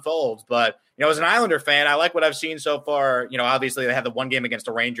season unfolds. But, as an Islander fan, I like what I've seen so far. Obviously they had the one game against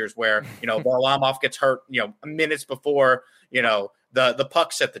the Rangers where, Varlamov gets hurt, minutes before, the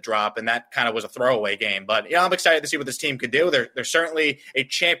puck set the drop, and that kind of was a throwaway game. But, I'm excited to see what this team could do. They're certainly a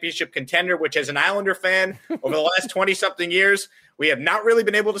championship contender, which as an Islander fan over the last 20-something years, we have not really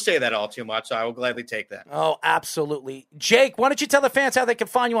been able to say that all too much, so I will gladly take that. Oh, absolutely. Jake, why don't you tell the fans how they can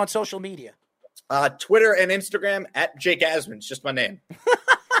find you on social media? Twitter and Instagram at Jake Asman. It's just my name.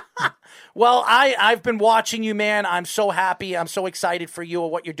 Well, I've been watching you, man. I'm so happy. I'm so excited for you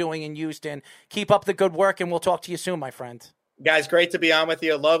and what you're doing in Houston. Keep up the good work, and we'll talk to you soon, my friend. Guys, great to be on with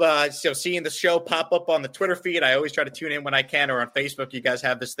you. Love seeing the show pop up on the Twitter feed. I always try to tune in when I can, or on Facebook. You guys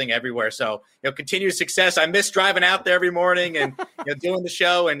have this thing everywhere. So, continued success. I miss driving out there every morning and doing the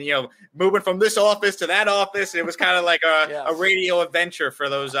show and moving from this office to that office. It was kind of like a radio adventure for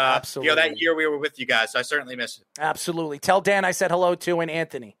those that year we were with you guys. So I certainly miss it. Absolutely. Tell Dan I said hello to, and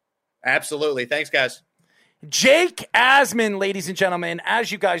Anthony. Absolutely. Thanks, guys. Jake Asman, ladies and gentlemen,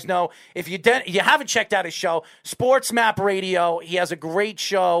 as you guys know, if you haven't checked out his show, Sports Map Radio, he has a great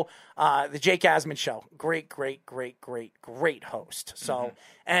show, the Jake Asman Show. Great host. So,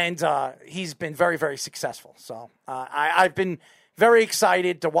 and he's been very, very successful. So, I've been very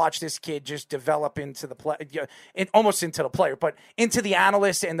excited to watch this kid just develop into the almost into the player, but into the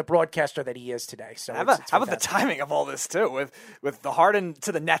analyst and the broadcaster that he is today. So how about the timing of all this too? With the Harden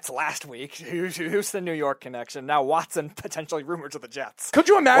to the Nets last week, Houston, New York connection. Now Watson potentially rumored to the Jets. Could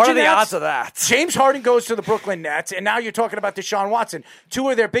you imagine? What are the odds of that? James Harden goes to the Brooklyn Nets, and now you're talking about Deshaun Watson, two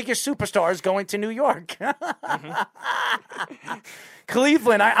of their biggest superstars going to New York.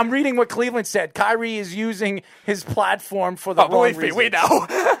 Cleveland, I'm reading what Cleveland said. Kyrie is using his platform for the wrong reasons. We know.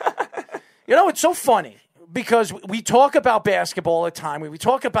 It's so funny because we talk about basketball all the time. We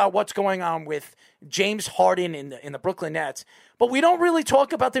talk about what's going on with James Harden in the Brooklyn Nets, but we don't really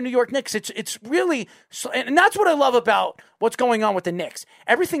talk about the New York Knicks. It's really, and that's what I love about what's going on with the Knicks.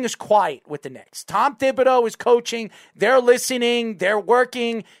 Everything is quiet with the Knicks. Tom Thibodeau is coaching. They're listening. They're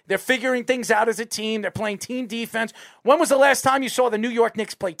working. They're figuring things out as a team. They're playing team defense. When was the last time you saw the New York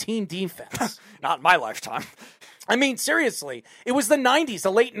Knicks play team defense? Not in my lifetime. I mean, seriously, it was the 90s,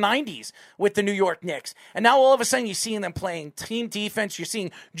 the late 90s with the New York Knicks. And now all of a sudden you're seeing them playing team defense. You're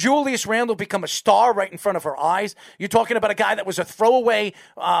seeing Julius Randle become a star right in front of our eyes. You're talking about a guy that was a throwaway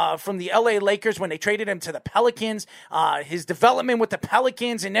from the LA Lakers when they traded him to the Pelicans, his development with the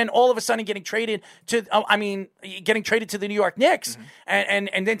Pelicans, and then all of a sudden getting traded to the New York Knicks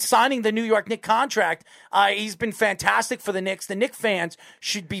and then signing the New York Knicks contract. He's been fantastic for the Knicks. The Knicks fans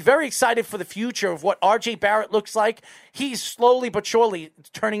should be very excited for the future of what RJ Barrett looks like. He's slowly but surely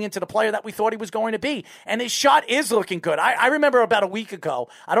turning into the player that we thought he was going to be. And his shot is looking good. I remember about a week ago,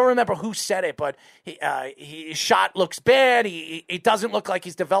 I don't remember who said it, but his shot looks bad. It doesn't look like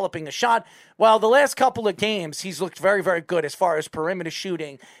he's developing a shot. Well, the last couple of games, he's looked very, very good as far as perimeter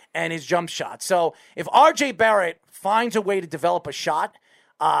shooting and his jump shot. So if RJ Barrett finds a way to develop a shot,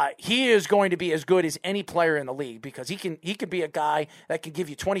 he is going to be as good as any player in the league because he could be a guy that can give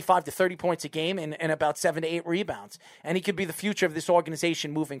you 25 to 30 points a game and about 7 to 8 rebounds. And he could be the future of this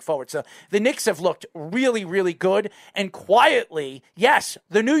organization moving forward. So the Knicks have looked really, really good. And quietly, yes,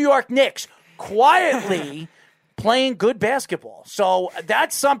 the New York Knicks quietly playing good basketball. So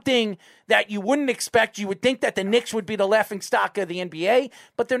that's something that you wouldn't expect. You would think that the Knicks would be the laughingstock of the NBA,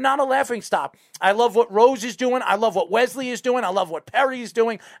 but they're not a laughingstock. I love what Rose is doing. I love what Wesley is doing. I love what Perry is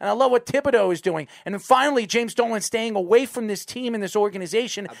doing. And I love what Thibodeau is doing. And then finally, James Dolan staying away from this team and this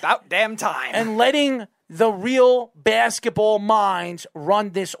organization. About damn time. And letting the real basketball minds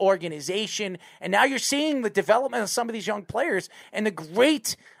run this organization. And now you're seeing the development of some of these young players and the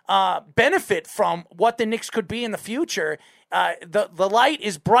great benefit from what the Knicks could be in the future. The light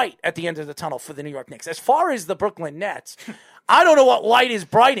is bright at the end of the tunnel for the New York Knicks. As far as the Brooklyn Nets, I don't know what light is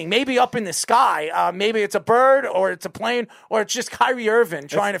brighting. Maybe up in the sky. Maybe it's a bird or it's a plane or it's just Kyrie Irving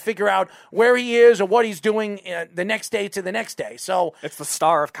trying to figure out where he is or what he's doing the next day to the next day. So it's the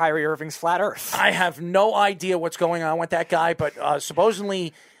star of Kyrie Irving's Flat Earth. I have no idea what's going on with that guy, but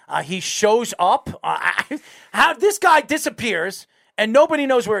supposedly he shows up. This guy disappears. And nobody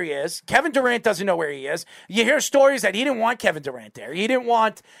knows where he is. Kevin Durant doesn't know where he is. You hear stories that he didn't want Kevin Durant there. He didn't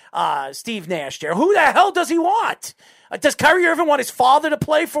want Steve Nash there. Who the hell does he want? Does Kyrie Irving want his father to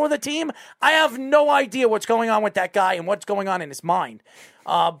play for the team? I have no idea what's going on with that guy and what's going on in his mind.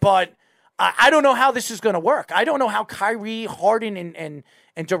 But I don't know how this is going to work. I don't know how Kyrie, Harden,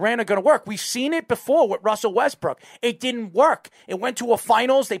 and Durant are going to work. We've seen it before with Russell Westbrook. It didn't work. It went to a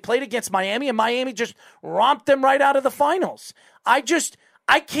finals. They played against Miami, and Miami just romped them right out of the finals. I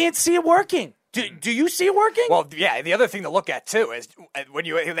can't see it working. Do you see it working? Well, yeah, the other thing to look at, too, is when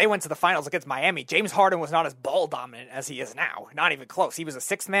they went to the finals against Miami, James Harden was not as ball-dominant as he is now. Not even close. He was a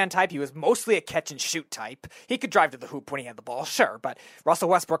sixth-man type. He was mostly a catch-and-shoot type. He could drive to the hoop when he had the ball, sure, but Russell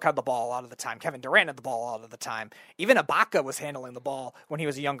Westbrook had the ball a lot of the time. Kevin Durant had the ball a lot of the time. Even Ibaka was handling the ball when he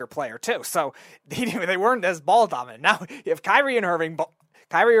was a younger player, too. So they weren't as ball-dominant. Now, if Kyrie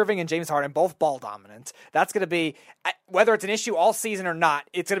Irving and James Harden, both ball dominant. That's going to be, whether it's an issue all season or not,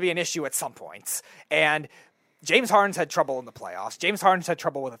 it's going to be an issue at some points. And James Harden's had trouble in the playoffs. James Harden's had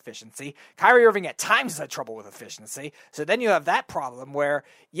trouble with efficiency. Kyrie Irving at times has had trouble with efficiency. So then you have that problem where,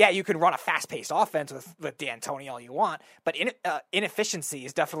 yeah, you can run a fast-paced offense with D'Antoni all you want, but inefficiency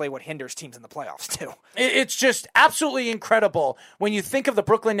is definitely what hinders teams in the playoffs too. It's just absolutely incredible when you think of the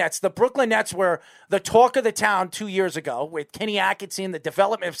Brooklyn Nets. The Brooklyn Nets were the talk of the town 2 years ago with Kenny Atkinson, the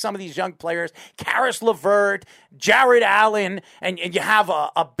development of some of these young players, Karis LeVert, Jared Allen, and you have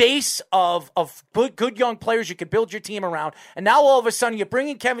a base of good young players you can build your team around. And now all of a sudden you're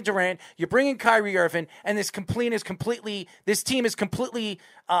bringing Kevin Durant, you're bringing Kyrie Irving, and this team is completely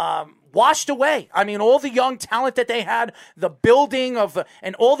washed away. I mean, all the young talent that they had, the building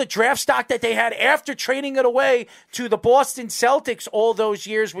and all the draft stock that they had after trading it away to the Boston Celtics all those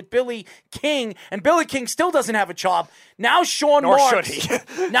years with Billy King, and Billy King still doesn't have a job. Now Sean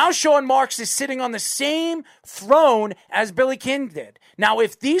Marks is sitting on the same throne as Billy King did. Now,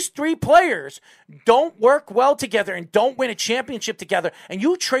 if these three players don't work well together and don't win a championship together, and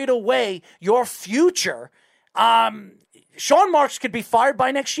you trade away your future, Sean Marks could be fired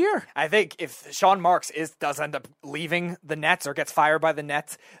by next year. I think if Sean Marks does end up leaving the Nets or gets fired by the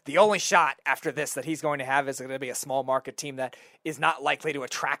Nets, the only shot after this that he's going to have is going to be a small market team that is not likely to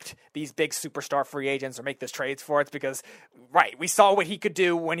attract these big superstar free agents or make those trades for it because, right, we saw what he could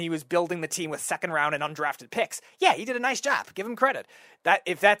do when he was building the team with second round and undrafted picks. Yeah, he did a nice job. Give him credit.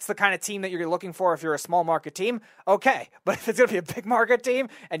 If that's the kind of team that you're looking for if you're a small market team, okay. But if it's going to be a big market team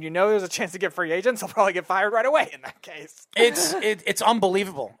and you know there's a chance to get free agents, he'll probably get fired right away in that case. It's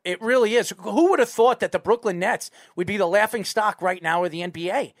unbelievable. It really is. Who would have thought that the Brooklyn Nets would be the laughing stock right now of the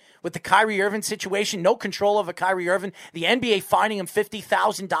NBA? With the Kyrie Irving situation, no control over Kyrie Irving, the NBA fining him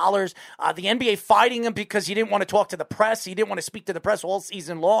 $50,000, the NBA fighting him because he didn't want to talk to the press, he didn't want to speak to the press all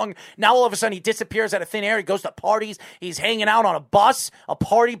season long. Now all of a sudden he disappears out of thin air, he goes to parties, he's hanging out on a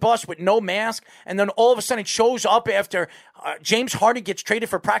party bus with no mask, and then all of a sudden it shows up after James Harden gets traded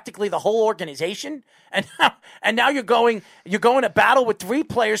for practically the whole organization, and now you're going to battle with three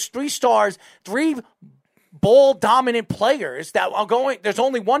players, three stars, three ball dominant players that are going. There's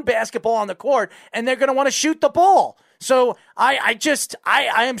only one basketball on the court, and they're going to want to shoot the ball. So I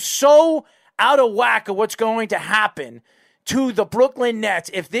am so out of whack of what's going to happen to the Brooklyn Nets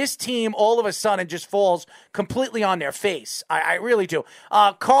if this team all of a sudden just falls completely on their face. I really do.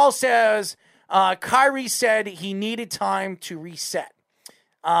 Carl says Kyrie said he needed time to reset.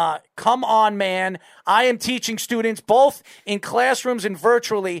 Come on, man. I am teaching students both in classrooms and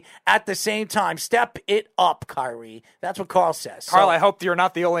virtually at the same time. Step it up, Kyrie. That's what Carl says. Carl, I hope you're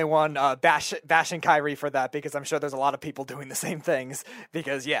not the only one bashing Kyrie for that, because I'm sure there's a lot of people doing the same things.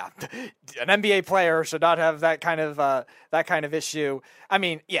 Because, yeah, an NBA player should not have that kind of issue. I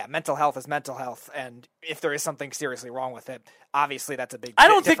mean, yeah, mental health is mental health, and if there is something seriously wrong with it, obviously that's a big. I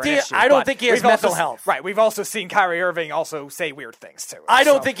don't think he has mental health. Right, we've also seen Kyrie Irving also say weird things too. I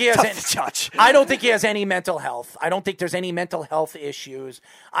don't think he has any mental health. I don't think there's any mental health issues.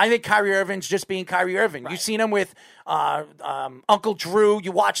 I think Kyrie Irving's just being Kyrie Irving. Right. You've seen him with Uncle Drew.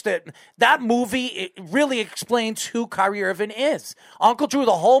 You watched that movie. It really explains who Kyrie Irving is. Uncle Drew,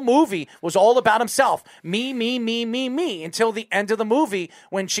 the whole movie was all about himself. Me, until the end of the movie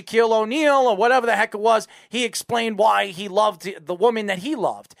when Shaquille O'Neal or whatever the heck it was, he explained why he loved the woman that he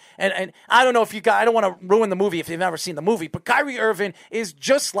loved. And I don't know if you guys, I don't want to ruin the movie if you've never seen the movie, but Kyrie Irving is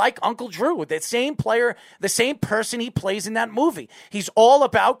just like Uncle Drew, the same player, the same person he plays in that movie. He's all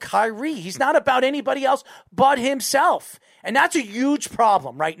about Kyrie. He's not about anybody else but himself. And that's a huge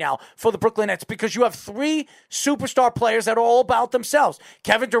problem right now for the Brooklyn Nets because you have three superstar players that are all about themselves.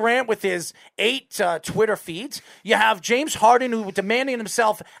 Kevin Durant with his 8 Twitter feeds. You have James Harden who was demanding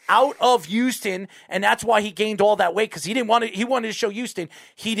himself out of Houston, and that's why he gained all that weight because he wanted to show Houston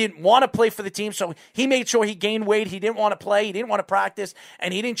he didn't want to play for the team, so he made sure he gained weight. He didn't want to play. He didn't want to practice,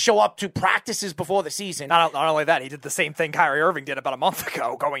 and he didn't show up to practices before the season. Not only that, he did the same thing Kyrie Irving did about a month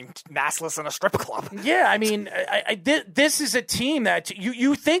ago, going maskless in a strip club. Yeah, I mean, this is a team that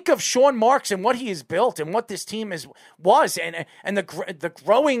you think of Sean Marks and what he has built and what this team was and the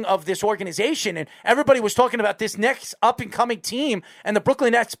growing of this organization, and everybody was talking about this next up and coming team and the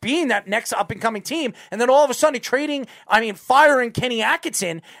Brooklyn Nets being that next up and coming team, and then all of a sudden firing Kenny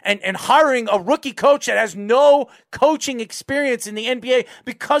Atkinson and hiring a rookie coach that has no coaching experience in the NBA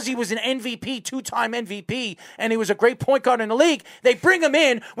because he was an MVP, 2-time MVP, and he was a great point guard in the league. They bring him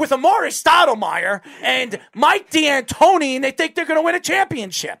in with Amari Stoudemire and Mike D'Antoni, and they think they're going to win a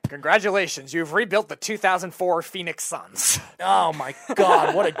championship. Congratulations. You've rebuilt the 2004 Phoenix Suns. Oh, my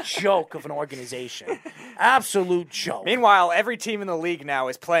God. What a joke of an organization. Absolute joke. Meanwhile, every team in the league now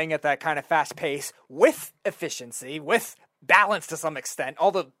is playing at that kind of fast pace with efficiency, with balance to some extent.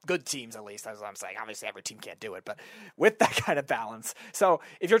 All the good teams, at least, as I'm saying. Obviously, every team can't do it, but with that kind of balance. So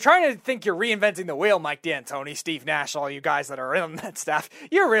if you're trying to think you're reinventing the wheel, Mike D'Antoni, Steve Nash, all you guys that are in that staff,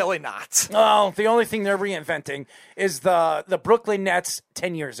 you're really not. Oh, the only thing they're reinventing is the Brooklyn Nets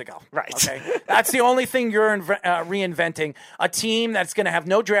 10 years ago. Right. Okay. That's the only thing you're reinventing. A team that's going to have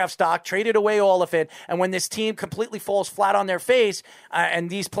no draft stock, traded away all of it, and when this team completely falls flat on their face, and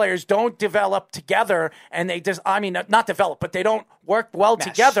these players don't develop together, and they just, not develop, but they don't work well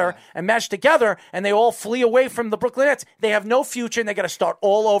together and mesh together, and they all flee away from the Brooklyn Nets. They have no future, and they got to start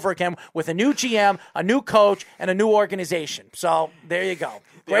all over again with a new GM, a new coach, and a new organization. So there you go.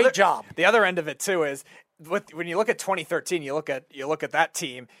 Great job. The other end of it too is when you look at 2013, you look at that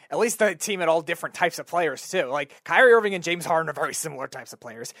team. At least the team had all different types of players too. Like Kyrie Irving and James Harden are very similar types of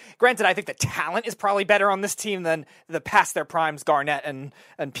players. Granted, I think the talent is probably better on this team than the past their primes, Garnett and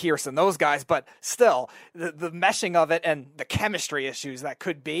Pierce and those guys. But still, the meshing of it and the chemistry issues that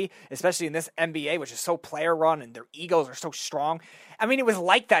could be, especially in this NBA, which is so player run and their egos are so strong. I mean, it was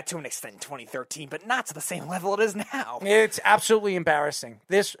like that to an extent in 2013, but not to the same level it is now. It's absolutely embarrassing.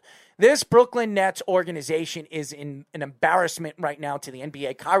 This Brooklyn Nets organization is an embarrassment right now to the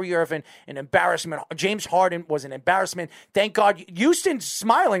NBA. Kyrie Irving, an embarrassment. James Harden was an embarrassment. Thank God Houston's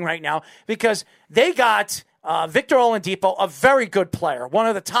smiling right now because they got Victor Oladipo, a very good player, one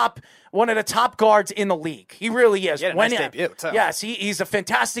of the top guards in the league. He really is. He had a nice debut, too. Yes, he's a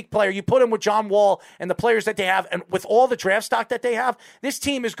fantastic player. You put him with John Wall and the players that they have, and with all the draft stock that they have, this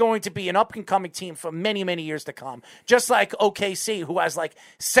team is going to be an up-and-coming team for many, many years to come. Just like OKC, who has like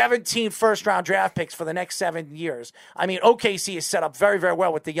 17 first-round draft picks for the next 7 years. I mean, OKC is set up very, very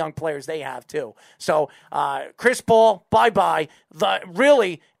well with the young players they have, too. So, Chris Paul, bye-bye.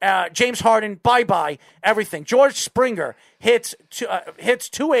 James Harden, bye-bye, everything. George Springer hits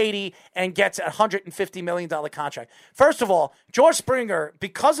 280 and gets a $150 million contract. First of all, George Springer,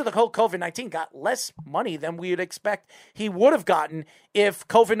 because of the whole COVID-19, got less money than we would expect he would have gotten if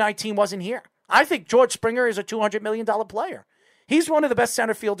COVID-19 wasn't here. I think George Springer is a $200 million player. He's one of the best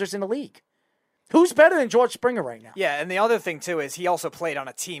center fielders in the league. Who's better than George Springer right now? Yeah, and the other thing, too, is he also played on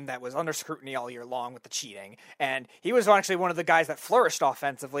a team that was under scrutiny all year long with the cheating. And he was actually one of the guys that flourished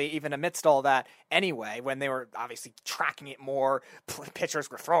offensively, even amidst all that anyway, when they were obviously tracking it more. Pitchers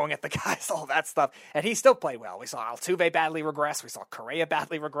were throwing at the guys, all that stuff. And he still played well. We saw Altuve badly regress. We saw Correa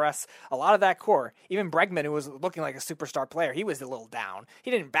badly regress. A lot of that core. Even Bregman, who was looking like a superstar player, he was a little down.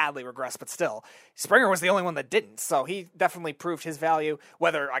 He didn't badly regress, but still. Springer was the only one that didn't. So he definitely proved his value,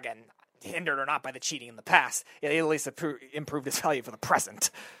 whether, again, hindered or not by the cheating in the past. It at least improved his value for the present.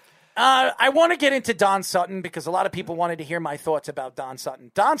 I want to get into Don Sutton because a lot of people wanted to hear my thoughts about Don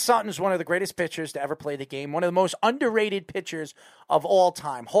Sutton. Don Sutton is one of the greatest pitchers to ever play the game, one of the most underrated pitchers of all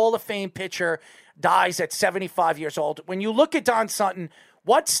time. Hall of Fame pitcher, dies at 75 years old. When you look at Don Sutton,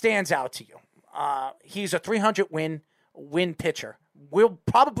 what stands out to you? He's a 300-win pitcher. We'll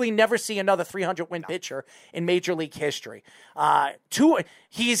probably never see another 300-win pitcher in Major League history.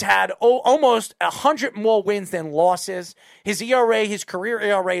 He's had almost 100 more wins than losses. His ERA, his career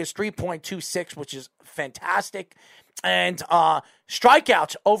ERA is 3.26, which is fantastic. And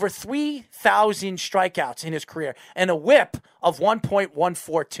strikeouts, over 3,000 strikeouts in his career, and a whip of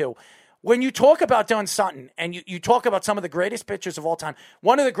 1.142. When you talk about Don Sutton and you talk about some of the greatest pitchers of all time,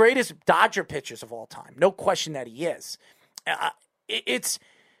 one of the greatest Dodger pitchers of all time, no question that he is. It's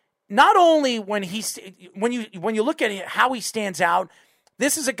not only when you look at how he stands out.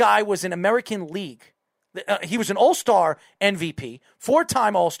 This is a guy who was in American League. He was an All-Star MVP,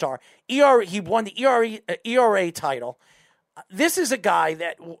 4-time All-Star. He won the ERA title. This is a guy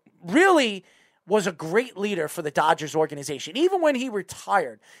that really was a great leader for the Dodgers organization. Even when he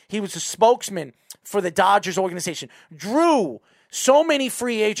retired, he was a spokesman for the Dodgers organization. Drew so many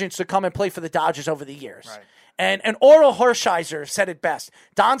free agents to come and play for the Dodgers over the years. Right. And Orel Hershiser said it best.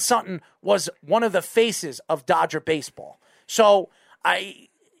 Don Sutton was one of the faces of Dodger baseball. So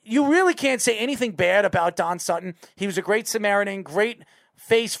you really can't say anything bad about Don Sutton. He was a great Samaritan, great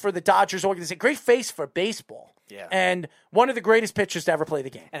face for the Dodgers organization, great face for baseball. Yeah. And one of the greatest pitchers to ever play the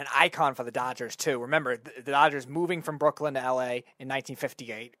game. And an icon for the Dodgers, too. Remember, the Dodgers moving from Brooklyn to L.A. in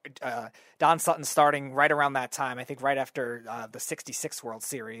 1958. Don Sutton starting right around that time, I think right after the 66 World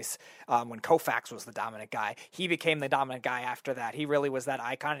Series, when Koufax was the dominant guy. He became the dominant guy after that. He really was that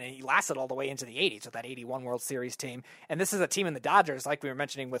icon, and he lasted all the way into the 80s with that 81 World Series team. And this is a team in the Dodgers, like we were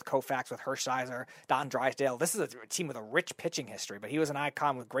mentioning with Koufax, with Hershiser, Don Drysdale. This is a team with a rich pitching history, but he was an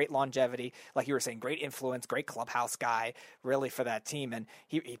icon with great longevity, like you were saying, great influence, great clubhouse guy, really, for that team. And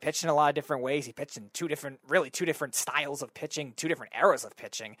he pitched in a lot of different ways. He pitched in two different styles of pitching, two different eras of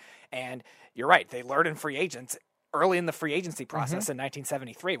pitching. And you're right, they lured in free agents. early in the free agency process in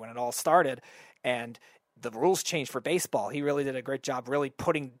 1973 when it all started, and the rules changed for baseball. He really did a great job really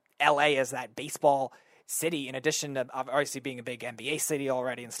putting LA as that baseball city, in addition to obviously being a big NBA city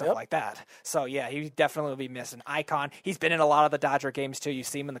already and stuff like that. So, yeah, he definitely will be missed. An icon. He's been in a lot of the Dodger games, too. You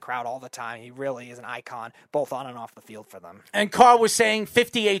see him in the crowd all the time. He really is an icon, both on and off the field for them. And Carl was saying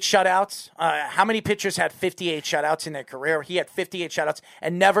 58 shutouts. How many pitchers had 58 shutouts in their career? He had 58 shutouts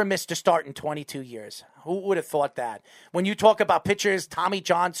and never missed a start in 22 years. Who would have thought that? When you talk about pitchers, Tommy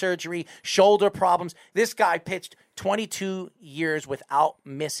John surgery, shoulder problems, this guy pitched 22 years without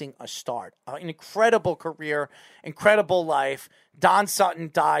missing a start. An incredible career, incredible life. Don Sutton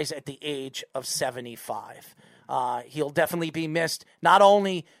dies at the age of 75. He'll definitely be missed, not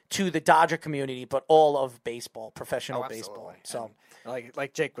only to the Dodger community, but all of baseball, professional baseball. So,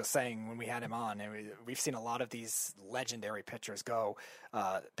 like Jake was saying when we had him on, and we've seen a lot of these legendary pitchers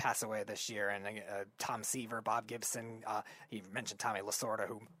pass away this year. And Tom Seaver, Bob Gibson, he mentioned Tommy Lasorda,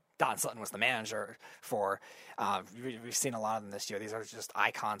 who Don Sutton was the manager for. We've seen a lot of them this year. These are just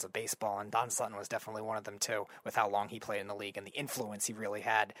icons of baseball, and Don Sutton was definitely one of them too, with how long he played in the league and the influence he really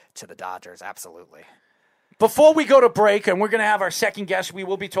had to the Dodgers. Absolutely. Before we go to break, and we're going to have our second guest, we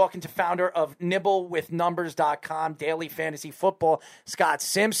will be talking to founder of NibbleWithNumbers.com, daily fantasy football, Scott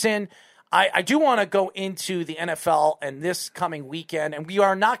Simpson. I do want to go into the NFL and this coming weekend, and we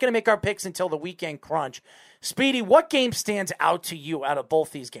are not going to make our picks until the weekend crunch. Speedy, what game stands out to you out of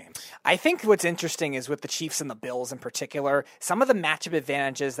both these games? I think what's interesting is with the Chiefs and the Bills in particular, some of the matchup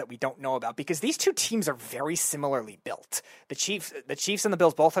advantages that we don't know about, because these two teams are very similarly built. The Chiefs and the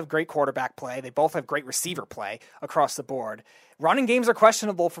Bills both have great quarterback play. They both have great receiver play across the board. Running games are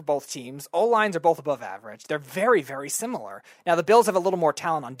questionable for both teams. O-lines are both above average. They're very, very similar. Now, the Bills have a little more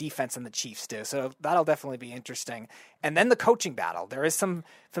talent on defense than the Chiefs do, so that'll definitely be interesting. And then the coaching battle. There is some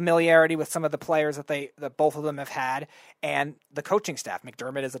familiarity with some of the players that both of them have had, and the coaching staff.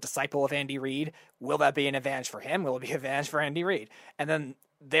 McDermott is a disciple of Andy Reid. Will that be an advantage for him? Will it be an advantage for Andy Reid? And then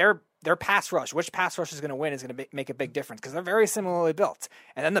their pass rush, which pass rush is going to win, is going to make a big difference because they're very similarly built.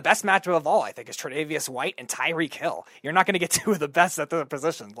 And then the best matchup of all, I think, is Tre'Davious White and Tyreek Hill. You're not going to get two of the best at the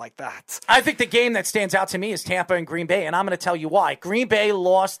positions like that. I think the game that stands out to me is Tampa and Green Bay, and I'm going to tell you why. Green Bay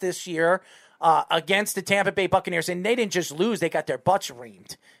lost this year against the Tampa Bay Buccaneers, and they didn't just lose, they got their butts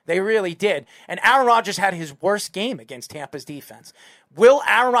reamed. They really did. And Aaron Rodgers had his worst game against Tampa's defense. Will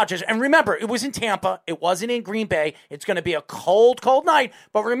Aaron Rodgers, and remember, it was in Tampa, it wasn't in Green Bay, it's going to be a cold, cold night,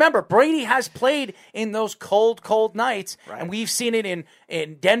 but remember, Brady has played in those cold, cold nights, and we've seen it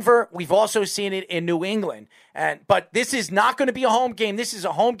in Denver, we've also seen it in New England. But this is not going to be a home game. This is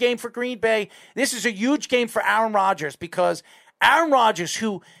a home game for Green Bay. This is a huge game for Aaron Rodgers, because Aaron Rodgers,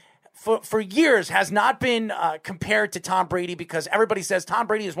 who for years has not been compared to Tom Brady, because everybody says Tom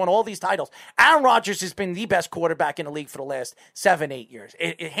Brady has won all these titles. Aaron Rodgers has been the best quarterback in the league for the last 7-8 years.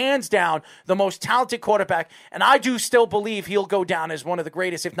 It hands down the most talented quarterback, and I do still believe he'll go down as one of the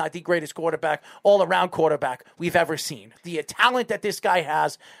greatest, if not the greatest quarterback, all-around quarterback we've ever seen. The talent that this guy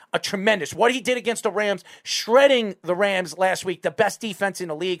has, a tremendous. What he did against the Rams, shredding the Rams last week, the best defense in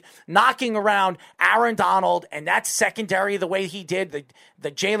the league, knocking around Aaron Donald, and that secondary the way he did,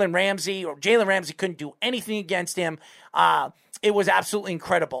 the Jalen Ramsey couldn't do anything against him. It was absolutely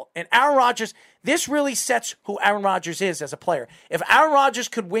incredible. And Aaron Rodgers, this really sets who Aaron Rodgers is as a player. If Aaron Rodgers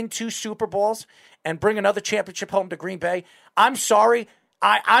could win 2 Super Bowls and bring another championship home to Green Bay, I'm sorry,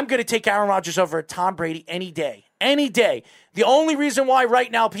 I'm going to take Aaron Rodgers over Tom Brady any day. Any day. The only reason why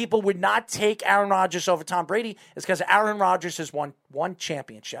right now people would not take Aaron Rodgers over Tom Brady is because Aaron Rodgers has won 1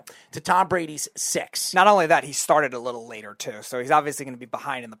 championship to Tom Brady's 6. Not only that, he started a little later too, so he's obviously going to be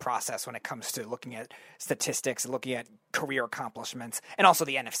behind in the process when it comes to looking at statistics, looking at career accomplishments, and also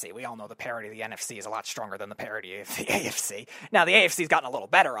the NFC. We all know the parity of the NFC is a lot stronger than the parity of the AFC. Now, the AFC's gotten a little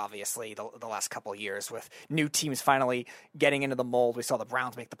better, obviously, the last couple of years with new teams finally getting into the mold. We saw the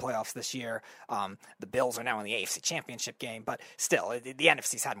Browns make the playoffs this year. The Bills are now in the AFC Championship game, but still, the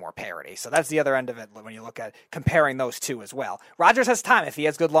NFC's had more parity. So that's the other end of it when you look at comparing those two as well. Rodgers has time if he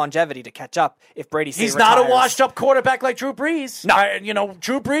has good longevity to catch up. If Brady he's retires. Not a washed-up quarterback like Drew Brees. No.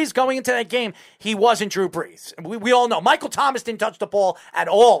 Drew Brees going into that game, he wasn't Drew Brees. We all know. Michael Thomas didn't touch the ball at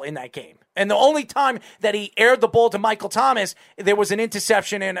all in that game. And the only time that he aired the ball to Michael Thomas, there was an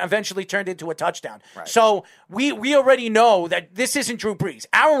interception and eventually turned into a touchdown. Right. So we already know that this isn't Drew Brees.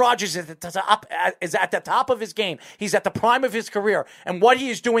 Aaron Rodgers is at the top of his game. He's at the prime of his career. And what he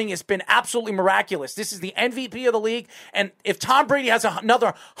is doing has been absolutely miraculous. This is the MVP of the league. And if Tom Brady has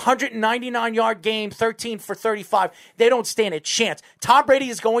another 199-yard game, 13 for 35, they don't stand a chance. Tom Brady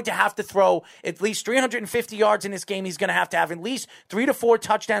is going to have to throw at least 350 yards in this game. He's going to have at least 3 to 4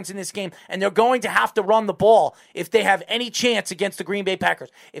 touchdowns in this game. and they're going to have to run the ball if they have any chance against the Green Bay Packers.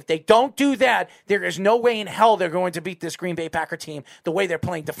 If they don't do that, there is no way in hell they're going to beat this Green Bay Packer team the way they're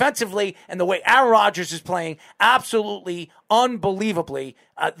playing defensively and the way Aaron Rodgers is playing absolutely unbelievably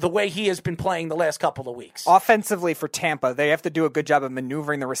the way he has been playing the last couple of weeks. Offensively for Tampa, they have to do a good job of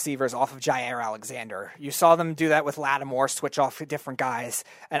maneuvering the receivers off of Jair Alexander. You saw them do that with Lattimore, switch off to different guys.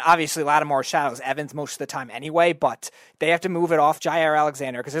 And obviously Lattimore shadows Evans most of the time anyway, but they have to move it off Jair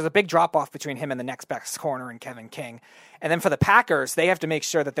Alexander because there's a big drop-off between him and the next best corner and Kevin King. And then for the Packers, they have to make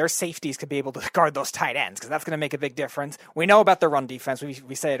sure that their safeties could be able to guard those tight ends because that's going to make a big difference. We know about the run defense.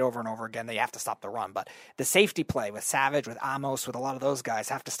 We say it over and over again. They have to stop the run. But the safety play with Savage, with Amos, with a lot of those guys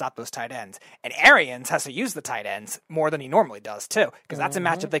have to stop those tight ends. And Arians has to use the tight ends more than he normally does, too, because that's a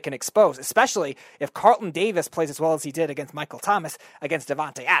matchup they can expose, especially if Carlton Davis plays as well as he did against Michael Thomas, against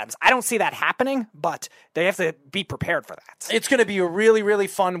Devontae Adams. I don't see that happening, but they have to be prepared for that. It's going to be a really, really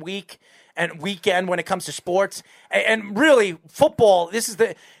fun week and weekend when it comes to sports. And really, football, this is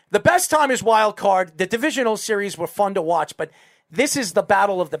the best time is wild card. The divisional series were fun to watch, but this is the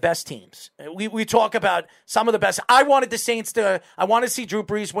battle of the best teams. We talk about some of the best. I wanted the Saints I want to see Drew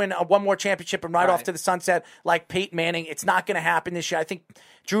Brees win one more championship and ride off to the sunset like Peyton Manning. It's not going to happen this year. I think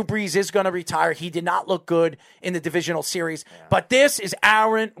Drew Brees is going to retire. He did not look good in the divisional series. Yeah. But this is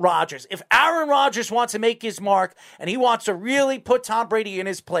Aaron Rodgers. If Aaron Rodgers wants to make his mark and he wants to really put Tom Brady in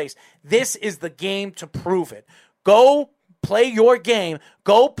his place, this is the game to prove it. Go play your game.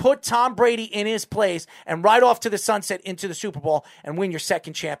 Go put Tom Brady in his place and ride off to the sunset into the Super Bowl and win your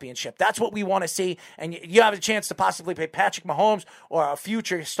second championship. That's what we want to see. And you have a chance to possibly play Patrick Mahomes or a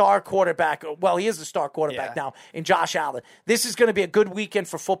future star quarterback. Well, he is a star quarterback now in Josh Allen. This is going to be a good weekend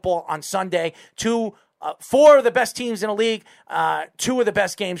for football on Sunday. Four of the best teams in the league, two of the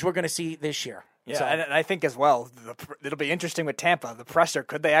best games we're going to see this year. Yeah, so. And I think as well, it'll be interesting with Tampa. The pressure,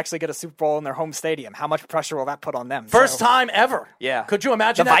 could they actually get a Super Bowl in their home stadium? How much pressure will that put on them? First time ever. Yeah. Could you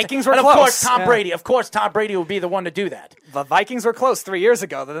imagine the that? Vikings were and close. Of course, Tom Brady. Of course, Tom Brady would be the one to do that. The Vikings were close 3 years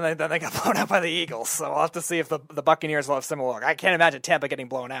ago. Then they got blown out by the Eagles. So I'll have to see if the Buccaneers will have similar luck. I can't imagine Tampa getting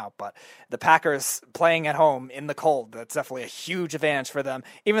blown out, but the Packers playing at home in the cold, that's definitely a huge advantage for them.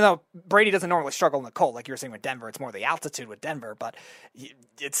 Even though Brady doesn't normally struggle in the cold, like you were saying with Denver, it's more the altitude with Denver, but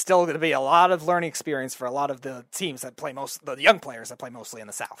it's still going to be a lot of learning experience for a lot of the teams that play the young players that play mostly in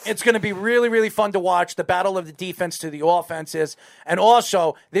the South. It's going to be really, really fun to watch the battle of the defense to the offenses. And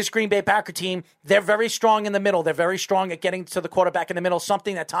also, this Green Bay Packer team, they're very strong in the middle. They're very strong at getting to the quarterback in the middle,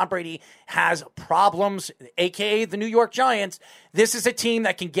 something that Tom Brady has problems, a.k.a. the New York Giants. This is a team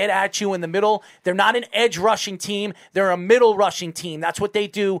that can get at you in the middle. They're not an edge rushing team. They're a middle rushing team. That's what they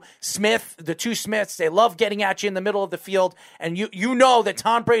do. The two Smiths, they love getting at you in the middle of the field. And you know that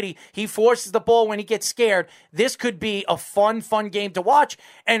Tom Brady, he forces the ball when he gets scared. This could be a fun game to watch.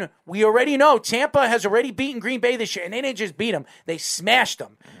 And we already know Tampa has already beaten Green Bay this year. And they didn't just beat them. They smashed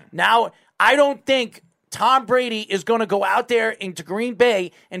them. Now, I don't think Tom Brady is going to go out there into Green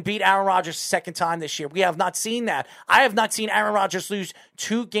Bay and beat Aaron Rodgers a second time this year. We have not seen that. I have not seen Aaron Rodgers lose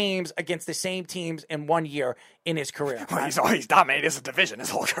 2 games against the same teams in 1 year in his career. Well, he's dominated his division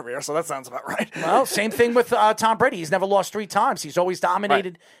his whole career, so that sounds about right. Well, same thing with Tom Brady. He's never lost 3 times. He's always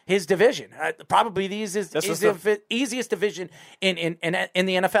dominated his division. Probably the easiest division in the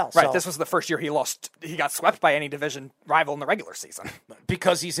NFL. Right. So. This was the first year he got swept by any division rival in the regular season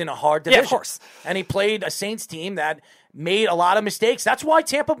because he's in a hard division. Yeah, of course. And he played a Saints team that made a lot of mistakes. That's why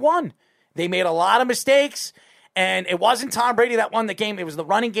Tampa won. They made a lot of mistakes. And it wasn't Tom Brady that won the game. It was the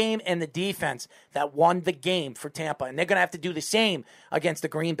running game and the defense that won the game for Tampa. And they're going to have to do the same against the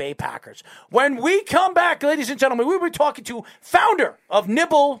Green Bay Packers. When we come back, ladies and gentlemen, we'll be talking to founder of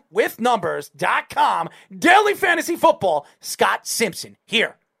NibbleWithNumbers.com, Daily Fantasy Football, Scott Simpson,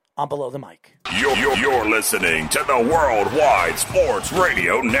 here on Below the Mic. You're listening to the Worldwide Sports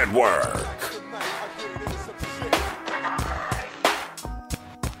Radio Network.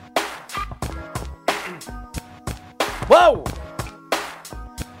 Whoa!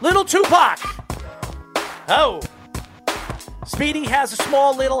 Little Tupac. Oh. Speedy has a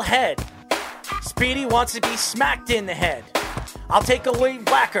small little head. Speedy wants to be smacked in the head. I'll take a weed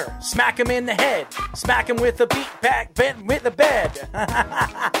whacker, smack him in the head, smack him with a beat back bent with the bed.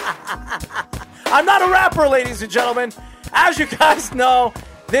 I'm not a rapper, ladies and gentlemen. As you guys know,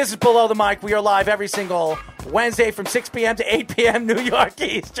 this is Below the Mic. We are live every single Wednesday from 6 p.m. to 8 p.m. New York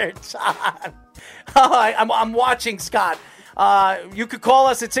Eastern Time. I'm watching Scott. You could call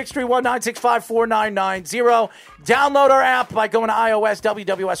us at 631-965-4990. Download our app by going to iOS,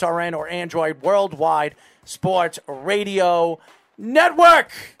 WWSRN, or Android, Worldwide Sports Radio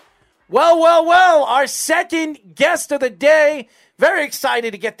Network. Well, our second guest of the day, Very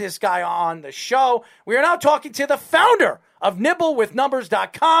excited to get this guy on the show. We are now talking to the founder of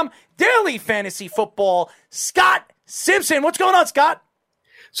NibbleWithNumbers.com, daily fantasy football, Scott Simpson. What's going on, Scott?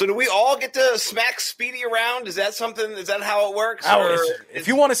 So do we all get to smack Speedy around? Is that something? Is that how it works? If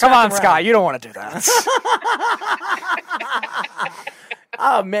you want to come on, Scott, you don't want to do that.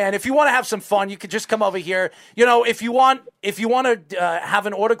 Oh man, if you want to have some fun, you could just come over here. You know, if you want to have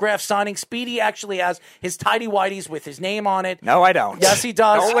an autograph signing, Speedy actually has his tidy whities with his name on it. No, I don't. Yes, he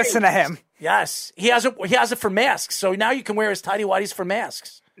does. Don't listen to him. Yes, he has it for masks. So now you can wear his tidy whities for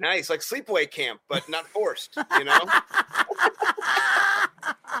masks. Nice, like sleepaway camp, but not forced. You know.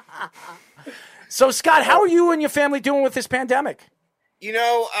 So Scott, how are you and your family doing with this pandemic? You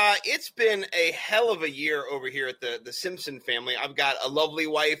know, it's been a hell of a year over here at the Simpson family. I've got a lovely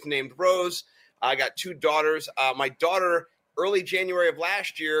wife named Rose. I got 2 daughters. My daughter, early January of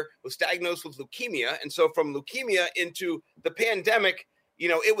last year, was diagnosed with leukemia. And so from leukemia into the pandemic, you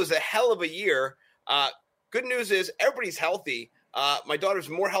know, it was a hell of a year. Good news is everybody's healthy. My daughter's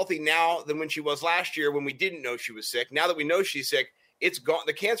more healthy now than when she was last year when we didn't know she was sick. Now that we know she's sick, it's gone.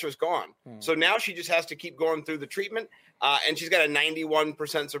 The cancer is gone. So now she just has to keep going through the treatment. And she's got a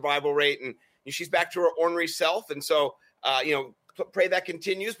 91% survival rate, and she's back to her ornery self. And so, pray that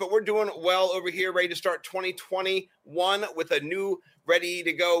continues. But we're doing well over here, ready to start 2021 with a new,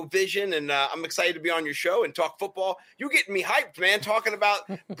 ready-to-go vision. And I'm excited to be on your show and talk football. You're getting me hyped, man, talking about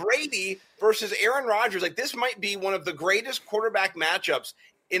Brady versus Aaron Rodgers. Like, this might be one of the greatest quarterback matchups.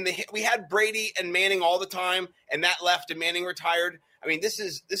 We had Brady and Manning all the time, and that left, and Manning retired. I mean, this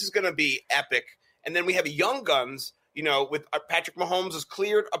is going to be epic. And then we have young guns. You know, with Patrick Mahomes is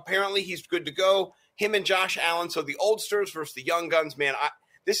cleared. Apparently, he's good to go. Him and Josh Allen. So the oldsters versus the young guns, man.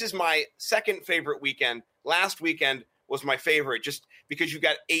 This is my second favorite weekend. Last weekend was my favorite, just because you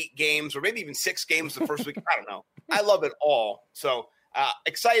got 8 games or maybe even 6 games the first week. I don't know. I love it all. So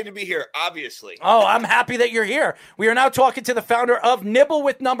excited to be here, obviously. Oh, I'm happy that you're here. We are now talking to the founder of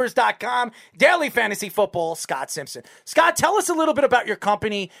NibbleWithNumbers.com, daily fantasy football, Scott Simpson. Scott, tell us a little bit about your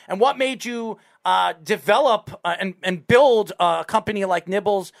company and what made you develop and build a company like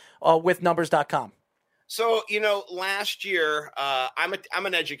Nibbles with Numbers.com. So, you know, last year, I'm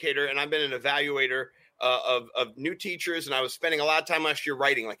an educator, and I've been an evaluator of new teachers, and I was spending a lot of time last year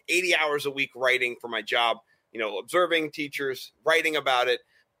writing, like 80 hours a week writing for my job, you know, observing teachers, writing about it,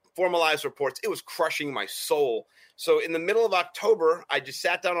 formalized reports. It was crushing my soul. So in the middle of October, I just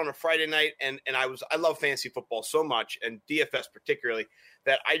sat down on a Friday night, and I love fantasy football so much, and DFS particularly,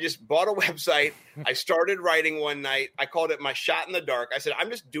 that I just bought a website. I started writing one night. I called it my shot in the dark. I said,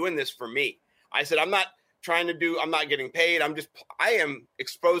 I'm just doing this for me. I said, I'm not getting paid. I am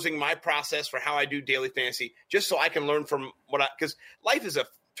exposing my process for how I do daily fantasy, just so I can learn from because life is a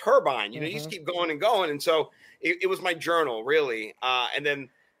turbine, you know, you just keep going and going. And so it was my journal, really. And then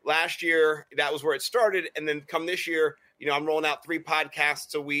last year, that was where it started. And then come this year, you know, I'm rolling out 3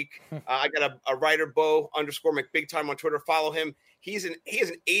 podcasts a week. I got a writer, Bo_McBigtime on Twitter. Follow him. He has an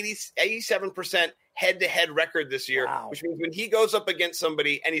 87% head-to-head record this year, wow. Which means when he goes up against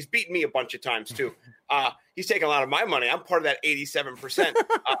somebody, and he's beaten me a bunch of times too, he's taking a lot of my money. I'm part of that 87%.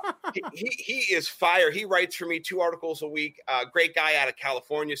 He is fire. He writes for me 2 articles a week. Great guy out of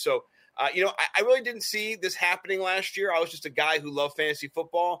California. So, you know, I really didn't see this happening last year. I was just a guy who loved fantasy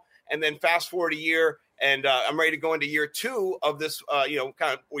football. And then fast forward a year, and I'm ready to go into year 2 of this,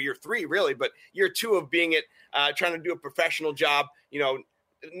 year 3 really, but year 2 of being trying to do a professional job, you know,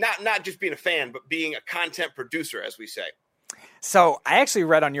 not just being a fan, but being a content producer, as we say. So I actually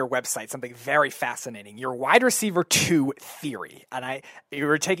read on your website something very fascinating, your wide receiver 2 theory. And you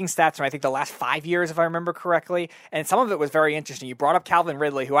were taking stats from, I think, the last 5 years, if I remember correctly. And some of it was very interesting. You brought up Calvin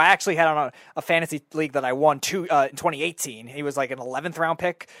Ridley, who I actually had on a fantasy league that I won in 2018. He was like an 11th round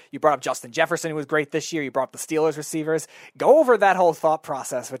pick. You brought up Justin Jefferson, who was great this year. You brought up the Steelers receivers. Go over that whole thought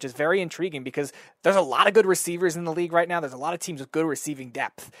process, which is very intriguing because there's a lot of good receivers in the league right now. There's a lot of teams with good receiving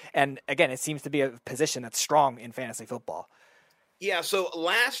depth. And again, it seems to be a position that's strong in fantasy football. Yeah, so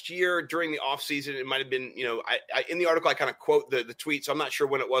last year during the offseason, it might have been, you know, I in the article, I kind of quote the tweet, so I'm not sure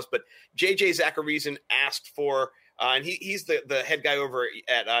when it was, but JJ Zacharyson asked for, and he's the head guy over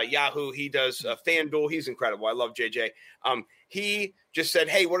at Yahoo. He does FanDuel. He's incredible. I love JJ. He just said,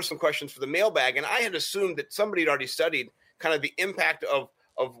 hey, what are some questions for the mailbag? And I had assumed that somebody had already studied kind of the impact of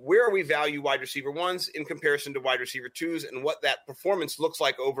where we value wide receiver 1s in comparison to wide receiver 2s and what that performance looks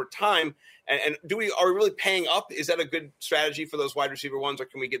like over time. And are we really paying up? Is that a good strategy for those wide receiver 1s, or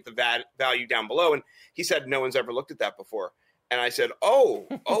can we get the value down below? And he said, no one's ever looked at that before. And I said, oh,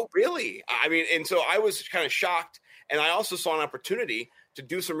 really? I mean, and so I was kind of shocked. And I also saw an opportunity to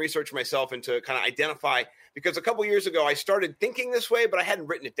do some research myself and to kind of identify, because a couple years ago I started thinking this way, but I hadn't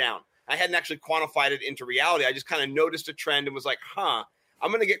written it down. I hadn't actually quantified it into reality. I just kind of noticed a trend and was like, I'm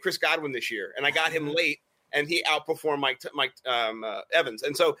going to get Chris Godwin this year. And I got him late, and he outperformed Mike Evans.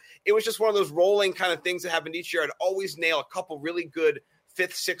 And so it was just one of those rolling kind of things that happened each year. I'd always nail a couple really good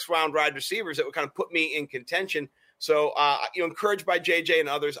 5th, 6th round wide receivers that would kind of put me in contention. So, encouraged by JJ and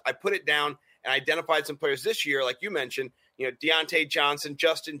others, I put it down and identified some players this year, like you mentioned, Deontay Johnson,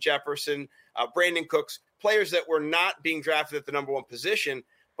 Justin Jefferson, Brandon Cooks, players that were not being drafted at the number 1 position,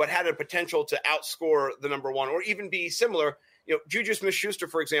 but had a potential to outscore the number 1 or even be similar. Juju Smith-Schuster,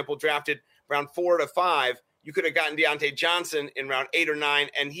 for example, drafted round 4 to 5. You could have gotten Deontay Johnson in round 8 or 9,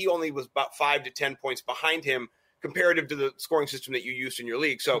 and he only was about 5 to 10 points behind him comparative to the scoring system that you used in your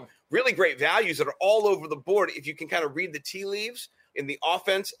league. So really great values that are all over the board if you can kind of read the tea leaves in the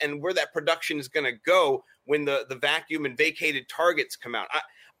offense and where that production is going to go when the vacuum and vacated targets come out.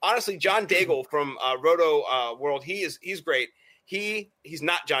 Honestly, John Daigle from Roto World, he's great. He's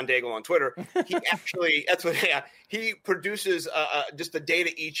not John Daigle on Twitter. He actually, he produces just the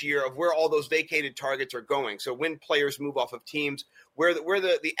data each year of where all those vacated targets are going. So when players move off of teams, where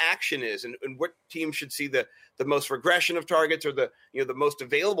the action is, and what team should see the most regression of targets or the most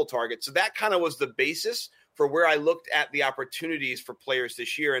available targets. So that kind of was the basis for where I looked at the opportunities for players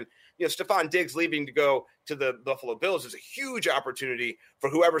this year. And Stephon Diggs leaving to go to the Buffalo Bills is a huge opportunity for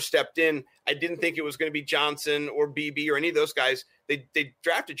whoever stepped in. I didn't think it was going to be Johnson or BB or any of those guys. They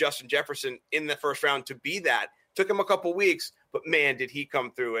drafted Justin Jefferson in the first round to be that. Took him a couple weeks, but man, did he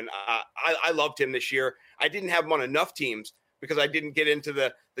come through. And I loved him this year. I didn't have him on enough teams because I didn't get into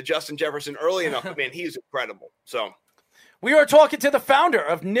the Justin Jefferson early enough. But man, he's incredible. So we are talking to the founder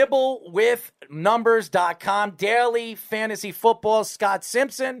of NibbleWithNumbers.com, daily fantasy football, Scott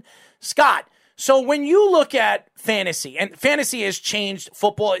Simpson. Scott, so when you look at fantasy, and fantasy has changed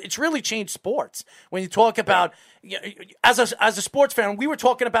football, it's really changed sports. When you talk about, as a sports fan, we were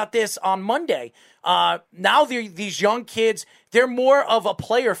talking about this on Monday. Now these young kids, they're more of a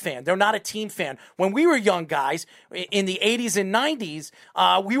player fan. They're not a team fan. When we were young guys in the 80s and 90s,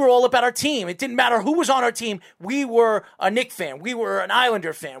 we were all about our team. It didn't matter who was on our team. We were a Knicks fan. We were an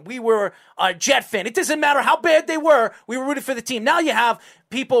Islander fan. We were a Jet fan. It doesn't matter how bad they were. We were rooting for the team. Now you have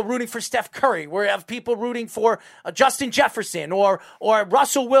people rooting for Steph Curry. We have people rooting for Justin Jefferson or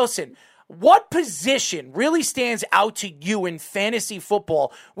Russell Wilson. What position really stands out to you in fantasy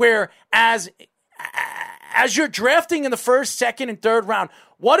football where as you're drafting in the first, second, and third round,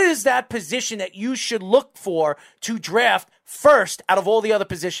 what is that position that you should look for to draft first out of all the other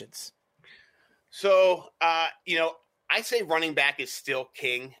positions? So, I say running back is still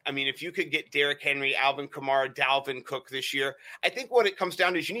king. I mean, if you could get Derrick Henry, Alvin Kamara, Dalvin Cook this year, I think what it comes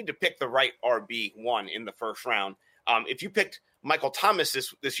down to is you need to pick the right RB1 in the first round. If you picked Michael Thomas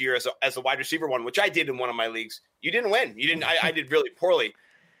this year as a wide receiver one, which I did in one of my leagues, you didn't win. You didn't. I did really poorly.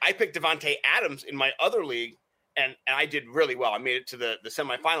 I picked Devontae Adams in my other league, and I did really well. I made it to the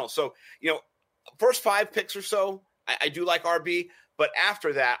semifinals. So, first 5 picks or so, I do like RB. But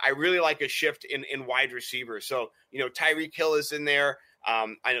after that, I really like a shift in wide receivers. So, Tyreek Hill is in there. I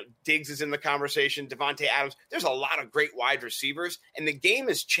know Diggs is in the conversation. Devontae Adams. There's a lot of great wide receivers, and the game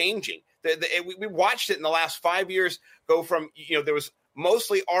is changing. We watched it in the last 5 years go from, there was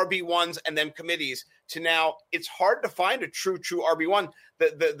mostly RB1s and then committees to now it's hard to find a true RB1.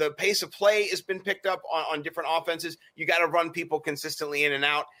 The pace of play has been picked up on different offenses. You got to run people consistently in and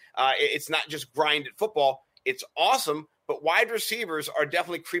out. It's not just grinded football. It's awesome, but wide receivers are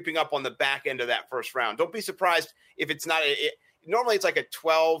definitely creeping up on the back end of that first round. Don't be surprised if it's not. Normally it's like a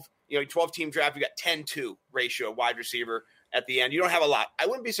 12 team draft. You got 10-2 ratio wide receiver at the end. You don't have a lot. I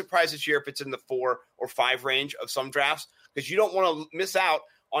wouldn't be surprised this year if it's in the 4 or 5 range of some drafts because you don't want to miss out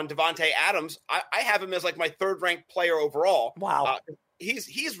on Devontae Adams. I have him as like my 3rd ranked player overall. Wow.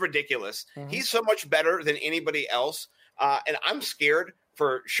 He's ridiculous. Mm-hmm. He's so much better than anybody else. And I'm scared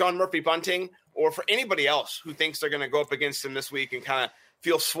for Sean Murphy-Bunting or for anybody else who thinks they're going to go up against him this week and kind of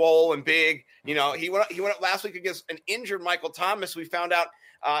feel swole and big. He went up last week against an injured Michael Thomas. We found out,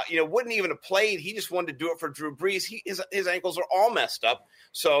 wouldn't even have played. He just wanted to do it for Drew Brees. His ankles are all messed up.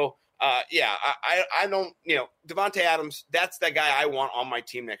 So, I don't, Devontae Adams, that's the guy I want on my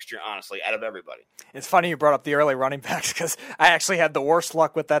team next year, honestly, out of everybody. It's funny you brought up the early running backs because I actually had the worst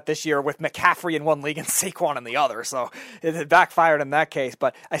luck with that this year with McCaffrey in one league and Saquon in the other. So it backfired in that case,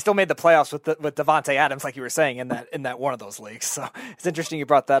 but I still made the playoffs with Devontae Adams, like you were saying, in that one of those leagues. So it's interesting you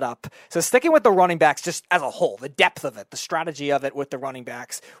brought that up. So sticking with the running backs just as a whole, the depth of it, the strategy of it with the running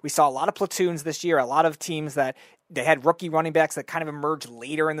backs, we saw a lot of platoons this year, a lot of teams that they had rookie running backs that kind of emerged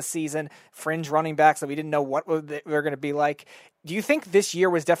later in the season, fringe running backs that we didn't know what they were going to be like. Do you think this year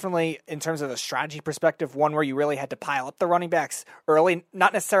was definitely, in terms of a strategy perspective, one where you really had to pile up the running backs early,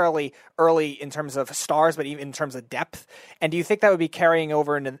 not necessarily early in terms of stars, but even in terms of depth? And do you think that would be carrying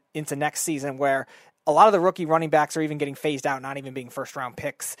over into next season where a lot of the rookie running backs are even getting phased out, not even being first-round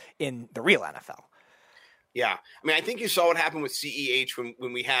picks in the real NFL? Yeah. I mean, I think you saw what happened with CEH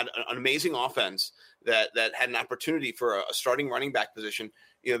when we had an amazing offense that had an opportunity for a starting running back position.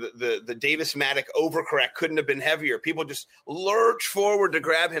 You know, the Davis Maddock overcorrect couldn't have been heavier. People just lurch forward to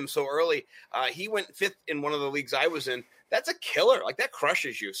grab him so early. He went 5th in one of the leagues I was in. That's a killer. Like, that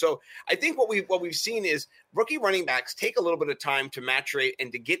crushes you. So I think what we've seen is rookie running backs take a little bit of time to maturate and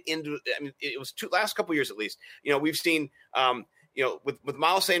to get into. I mean, it was last couple of years at least. You know, we've seen. With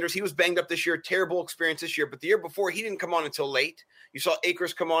Miles Sanders, he was banged up this year, terrible experience this year. But the year before, he didn't come on until late. You saw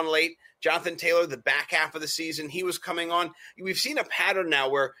Akers come on late. Jonathan Taylor, the back half of the season, he was coming on. We've seen a pattern now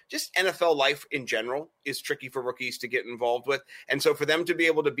where just NFL life in general is tricky for rookies to get involved with. And so for them to be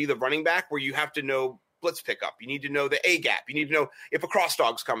able to be the running back where you have to know blitz pickup, you need to know the A gap, you need to know if a cross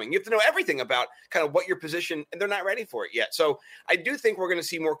dog's coming, you have to know everything about kind of what your position, and they're not ready for it yet. So I do think we're going to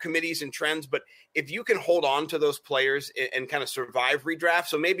see more committees and trends, but if you can hold on to those players and kind of survive redraft,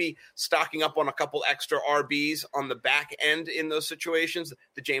 so maybe stocking up on a couple extra RBs on the back end in those situations,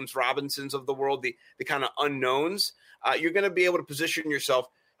 the James Robinsons of the world, the kind of unknowns, you're going to be able to position yourself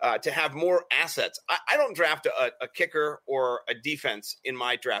to have more assets. I don't draft a kicker or a defense in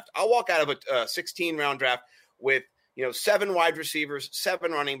my draft. I'll walk out of a 16-round draft with 7 wide receivers,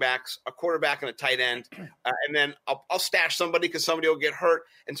 7 running backs, a quarterback, and a tight end, and then I'll stash somebody because somebody will get hurt.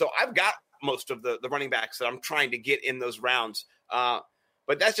 And so I've got most of the running backs that I'm trying to get in those rounds.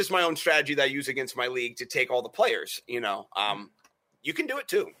 But that's just my own strategy that I use against my league to take all the players. You can do it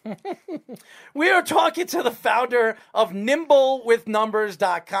too. We are talking to the founder of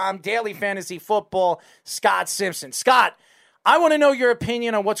NimbleWithNumbers.com, Daily Fantasy Football, Scott Simpson. Scott, I want to know your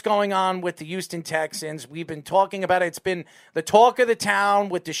opinion on what's going on with the Houston Texans. We've been talking about it. It's been the talk of the town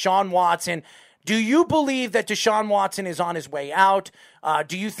with Deshaun Watson. Do you believe that Deshaun Watson is on his way out?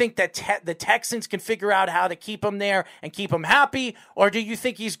 Do you think that the Texans can figure out how to keep him there and keep him happy? Or do you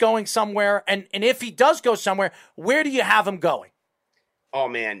think he's going somewhere? And if he does go somewhere, where do you have him going? Oh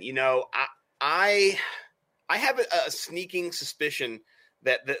man, I have a sneaking suspicion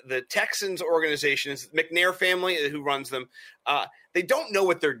that the Texans organization, is McNair family who runs them, they don't know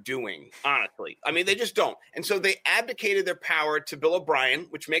what they're doing, honestly. I mean, they just don't. And so they abdicated their power to Bill O'Brien,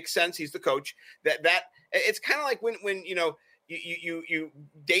 which makes sense. He's the coach. That it's kind of like when you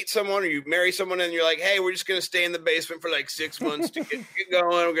date someone or you marry someone and you're like, hey, we're just going to stay in the basement for like 6 months to get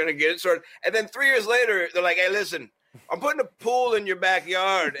going. We're going to get it started. And then 3 years later, they're like, hey, listen, I'm putting a pool in your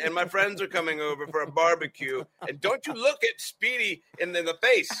backyard, and my friends are coming over for a barbecue. And don't you look at Speedy in the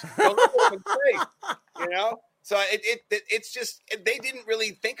face. Don't look at him in the face, So it's just they didn't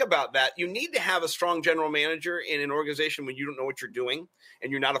really think about that. You need to have a strong general manager in an organization when you don't know what you're doing,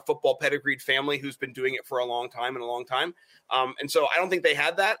 and you're not a football pedigreed family who's been doing it for a long time. And so I don't think they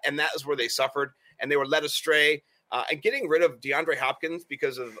had that, and that is where they suffered, and they were led astray. And getting rid of DeAndre Hopkins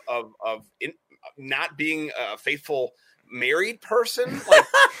because of not being a faithful married person, like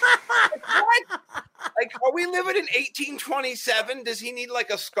what? Like, are we living in 1827? Does he need like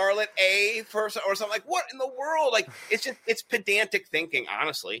a Scarlet A or something? Like, what in the world? Like, it's pedantic thinking,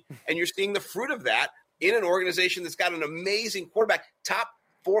 honestly. And you're seeing the fruit of that in an organization that's got an amazing quarterback, top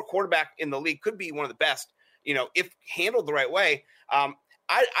 4 quarterback in the league, could be one of the best, if handled the right way.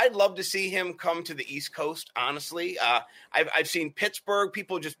 I'd love to see him come to the East Coast, honestly. I've seen Pittsburgh,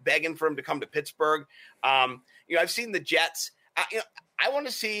 people just begging for him to come to Pittsburgh. I've seen the Jets. I want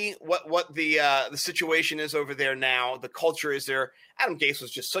to see what the situation is over there now. The culture is there. Adam Gase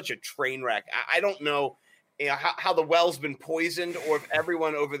was just such a train wreck. I don't know, how the well's been poisoned, or if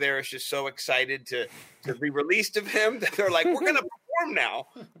everyone over there is just so excited to be released of him that they're like, we're going to perform now.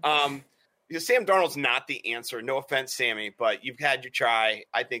 Because Sam Darnold's not the answer. No offense, Sammy, but you've had your try.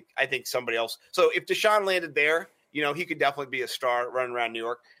 I think somebody else. So if Deshaun landed there, he could definitely be a star running around New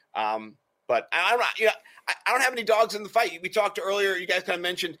York. But I don't have any dogs in the fight. We talked earlier. You guys kind of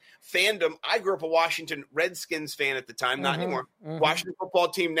mentioned fandom. I grew up a Washington Redskins fan at the time, not anymore. Washington football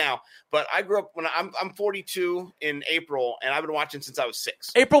team now. But I grew up when I'm 42 in April, and I've been watching since I was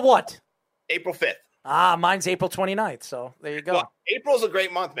 6. April what? April 5th. Mine's April 29th, so there you go. Well, April's a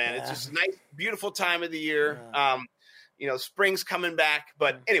great month, man. It's just a nice, beautiful time of the year. Spring's coming back.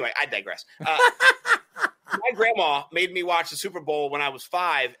 But anyway, I digress. My grandma made me watch the Super Bowl when I was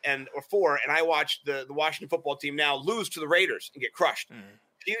 5 or 4, and I watched the Washington football team now lose to the Raiders and get crushed.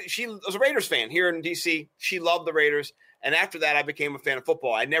 She was a Raiders fan here in D.C. She loved the Raiders. And after that, I became a fan of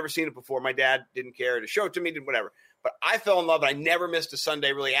football. I'd never seen it before. My dad didn't care to show it to me, did whatever. But I fell in love. I never missed a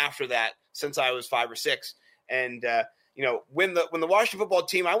Sunday really after that since I was 5 or 6. And, when the Washington football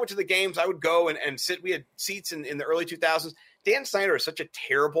team, I went to the games, I would go and sit. We had seats in the early 2000s. Dan Snyder is such a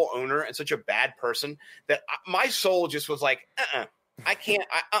terrible owner and such a bad person that my soul just was like, I can't.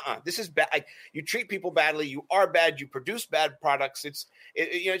 This is bad. You treat people badly. You are bad. You produce bad products.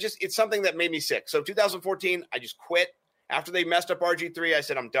 It's something that made me sick. So 2014, I just quit. After they messed up RG3, I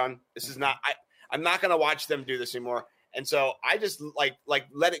said, I'm done. This is not. I'm not going to watch them do this anymore. And so I just like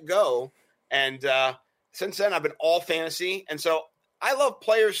let it go. And since then, I've been all fantasy. And so I love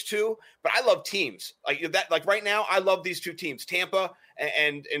players too, but I love teams like that. Like right now, I love these two teams, Tampa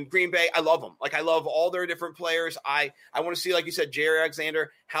and Green Bay. I love them. Like I love all their different players. I want to see, like you said, Jerry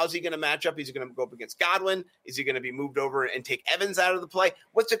Alexander. How's he going to match up? Is he going to go up against Godwin? Is he going to be moved over and take Evans out of the play?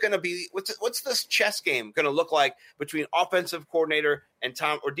 What's it going to be? What's this chess game going to look like between offensive coordinator and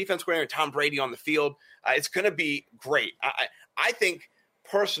defense coordinator Tom Brady on the field? It's going to be great. I think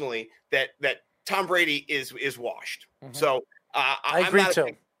personally that Tom Brady is washed. Mm-hmm. So. I agree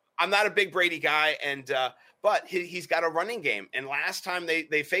too. I'm not a big Brady guy, but he's got a running game. And last time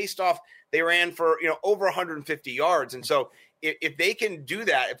they faced off, they ran for over 150 yards. And so if they can do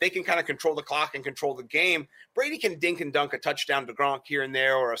that, if they can kind of control the clock and control the game, Brady can dink and dunk a touchdown to Gronk here and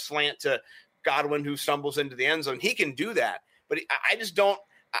there, or a slant to Godwin who stumbles into the end zone. He can do that, but I just don't.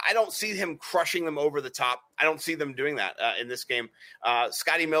 I don't see him crushing them over the top. I don't see them doing that in this game.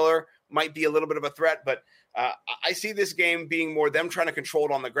 Scotty Miller might be a little bit of a threat, but I see this game being more them trying to control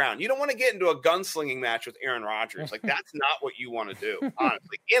it on the ground. You don't want to get into a gunslinging match with Aaron Rodgers. Like, that's not what you want to do,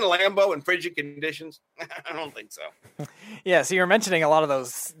 honestly. In Lambeau and frigid conditions, I don't think so. Yeah, so you're mentioning a lot of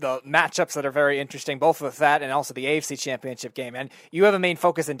the matchups that are very interesting, both with that and also the AFC Championship game. And you have a main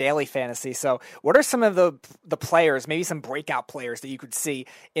focus in daily fantasy. So what are some of the players, maybe some breakout players that you could see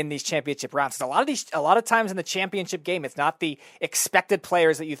in these championship rounds? Because a lot of times in the championship game, it's not the expected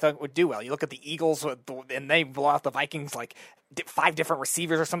players that you think would do well. You look at the Eagles and they blow out the Vikings like 5 different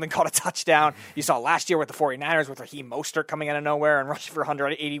receivers or something called a touchdown. You saw last year with the 49ers with Raheem Mostert coming out of nowhere and rushing for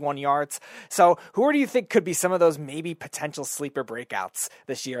 181 yards. So who do you think could be some of those maybe potential sleeper breakouts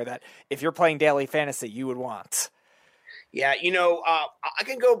this year that if you're playing daily fantasy, you would want? Yeah, I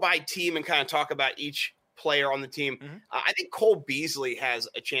can go by team and kind of talk about each player on the team. Mm-hmm. I think Cole Beasley has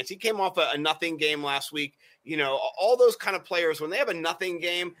a chance. He came off a nothing game last week. All those kind of players, when they have a nothing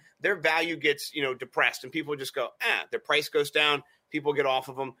game, their value gets, depressed and people just go, their price goes down. People get off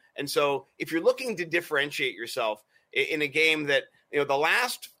of them. And so if you're looking to differentiate yourself in a game that, the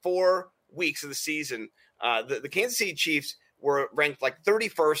last 4 weeks of the season, the Kansas City Chiefs were ranked like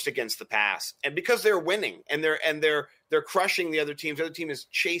 31st against the pass. And because they're winning and they're crushing the other teams, the other team is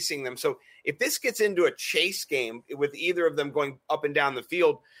chasing them. So if this gets into a chase game with either of them going up and down the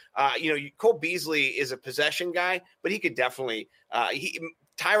field, Cole Beasley is a possession guy, but he could definitely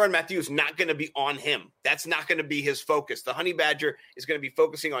Tyrann Mathieu is not going to be on him. That's not going to be his focus. The Honey Badger is going to be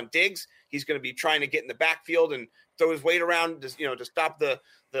focusing on Diggs. He's going to be trying to get in the backfield and throw his weight around to stop the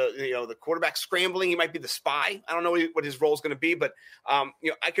quarterback scrambling. He might be the spy. I don't know what his role is going to be, but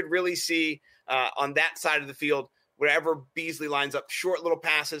I could really see on that side of the field, wherever Beasley lines up, short little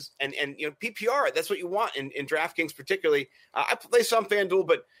passes and PPR. That's what you want in DraftKings, particularly. I play some FanDuel,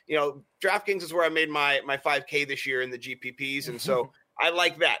 but DraftKings is where I made my 5K this year in the GPPs, and so I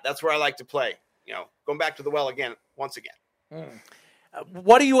like that. That's where I like to play. Going back to the well once again.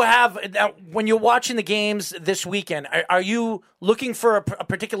 What do you have when you're watching the games this weekend? Are you looking for a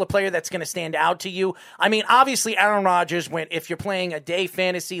particular player that's going to stand out to you? I mean, obviously, Aaron Rodgers, if you're playing a day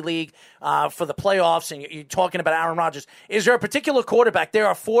fantasy league for the playoffs and you're talking about Aaron Rodgers, is there a particular quarterback? There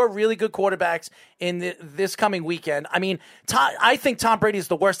are 4 really good quarterbacks in this coming weekend. I mean, I think Tom Brady is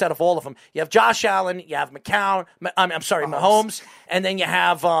the worst out of all of them. You have Josh Allen, you have Mahomes, and then you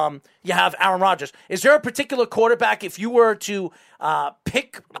have Aaron Rodgers. Is there a particular quarterback, if you were to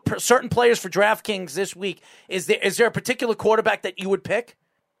pick certain players for DraftKings this week, is there a particular quarterback that you would pick?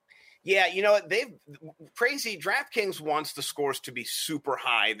 Yeah, they've crazy. DraftKings wants the scores to be super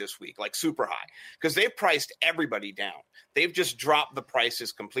high this week, like super high, because they've priced everybody down. They've just dropped the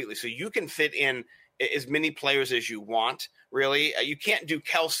prices completely. So you can fit in as many players as you want, really. You can't do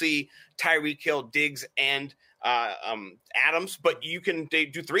Kelsey, Tyreek Hill, Diggs, and Adams, but they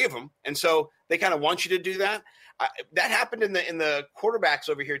do 3 of them. And so they kind of want you to do that. That happened in the quarterbacks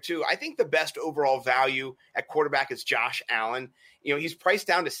over here too. I think the best overall value at quarterback is Josh Allen. He's priced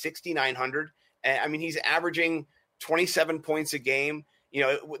down to 6,900. I mean, he's averaging 27 points a game. You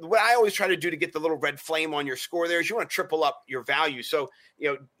know, what I always try to do to get the little red flame on your score there is you want to triple up your value. So, you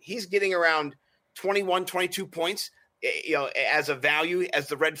know, he's getting around 21, 22 points, you know, as a value, as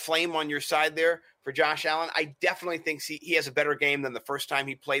the red flame on your side there for Josh Allen. I definitely think he has a better game than the first time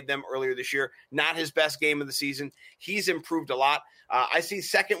he played them earlier this year. Not his best game of the season. He's improved a lot. I see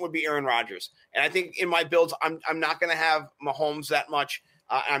second would be Aaron Rodgers. And I think in my builds, I'm not going to have Mahomes that much.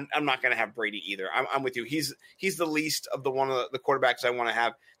 I'm not going to have Brady either. I'm with you. He's the least of the one of the quarterbacks I want to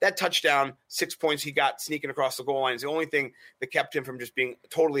have. That touchdown, 6 points he got sneaking across the goal line is the only thing that kept him from just being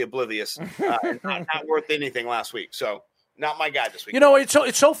totally oblivious and not worth anything last week. So not my guy this week. You know,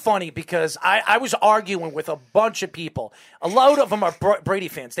 it's so funny because I was arguing with a bunch of people. A lot of them are Brady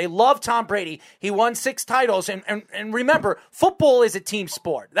fans. They love Tom Brady. He won 6 titles. And remember, football is a team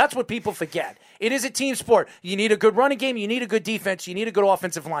sport. That's what people forget. It is a team sport. You need a good running game. You need a good defense. You need a good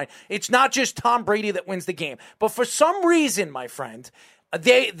offensive line. It's not just Tom Brady that wins the game. But for some reason, my friend,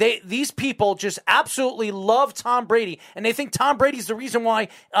 these people just absolutely love Tom Brady, and they think Tom Brady's the reason why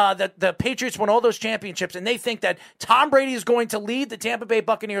the Patriots won all those championships, and they think that Tom Brady is going to lead the Tampa Bay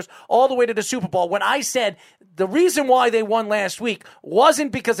Buccaneers all the way to the Super Bowl. When I said the reason why they won last week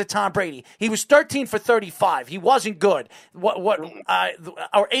wasn't because of Tom Brady. He was 13 for 35. He wasn't good.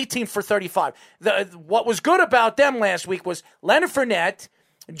 Or 18 for 35. What was good about them last week was Leonard Fournette,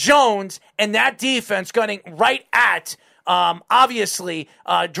 Jones, and that defense gunning right at obviously,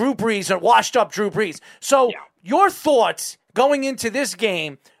 Drew Brees, and washed up Drew Brees. So your thoughts going into this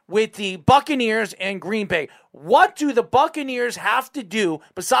game with the Buccaneers and Green Bay. What do the Buccaneers have to do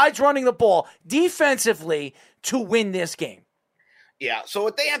besides running the ball defensively to win this game? Yeah, so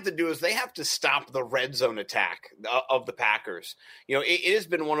what they have to do is they have to stop the red zone attack of the Packers. You know, it has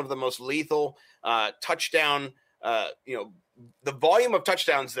been one of the most lethal touchdown, the volume of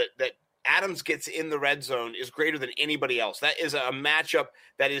touchdowns that Adams gets in the red zone is greater than anybody else. That is a matchup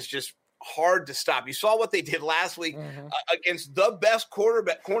that is just hard to stop. You saw what they did last week against the best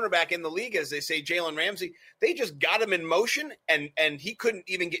cornerback in the league, as they say, Jalen Ramsey. They just got him in motion, and he couldn't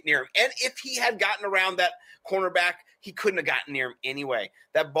even get near him. And if he had gotten around that cornerback, he couldn't have gotten near him anyway.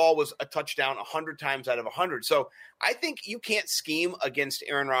 That ball was a touchdown 100 times out of 100. So I think you can't scheme against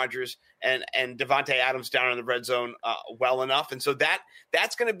Aaron Rodgers and Davante Adams down in the red zone well enough. And so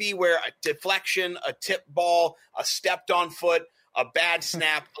that's going to be where a deflection, a tip ball, a stepped on foot, a bad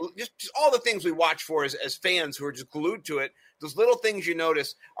snap, just all the things we watch for as fans who are just glued to it. Those little things you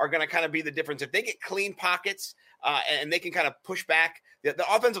notice are going to kind of be the difference. If they get clean pockets and they can kind of push back, the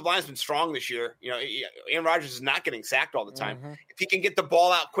offensive line has been strong this year. You know, Aaron Rodgers is not getting sacked all the time. If he can get the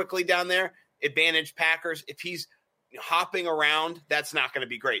ball out quickly down there, advantage Packers. If he's hopping around, that's not going to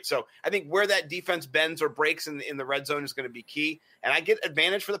be great. So I think where that defense bends or breaks in the red zone is going to be key. And I get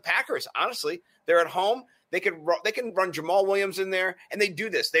advantage for the Packers. Honestly, they're at home. They can run Jamal Williams in there, and they do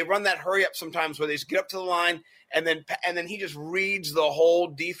this. They run that hurry up sometimes where they just get up to the line, and then he just reads the whole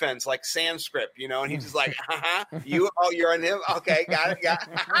defense like Sanskrit, you know, and he's just like, you're on him? Okay, got it.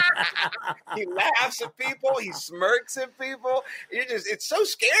 He laughs at people. He smirks at people. It's so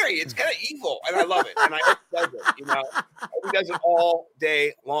scary. It's kind of evil, and I love it. And I hope he does it, you know. He does it all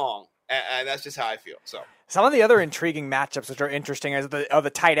day long, and that's just how I feel, so. Some of the other intriguing matchups which are interesting are the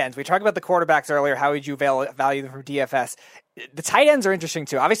tight ends. We talked about the quarterbacks earlier. How would you value them from DFS? The tight ends are interesting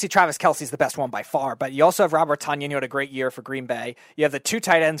too. Obviously, Travis Kelce's the best one by far, but you also have Robert Tonyan, who had a great year for Green Bay. You have the 2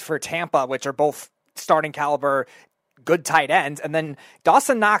 tight ends for Tampa, which are both starting caliber, good tight ends. And then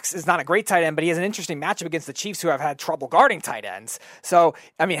Dawson Knox is not a great tight end, but he has an interesting matchup against the Chiefs, who have had trouble guarding tight ends. So,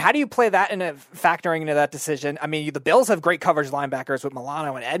 I mean, how do you play that factoring into that decision? I mean, the Bills have great coverage linebackers with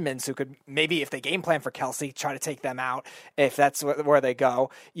Milano and Edmonds, who could maybe, if they game plan for Kelce, try to take them out if that's where they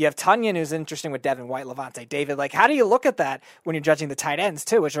go. You have Tonyan, who's interesting with Devin White, Levante David. Like, how do you look at that when you're judging the tight ends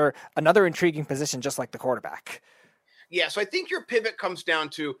too, which are another intriguing position, just like the quarterback? Yeah, so I think your pivot comes down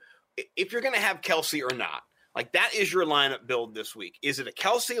to if you're going to have Kelce or not. Like, that is your lineup build this week. Is it a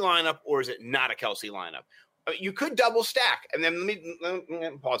Kelce lineup or is it not a Kelce lineup? You could double stack, and then let me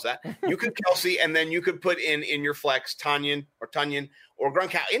pause that. You could Kelce, and then you could put in your flex Tonyan or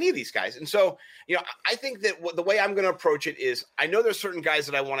Gronkowski, any of these guys. And so, you know, I think that the way I'm going to approach it is, I know there's certain guys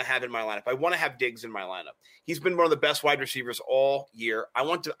that I want to have in my lineup. I want to have Diggs in my lineup. He's been one of the best wide receivers all year. I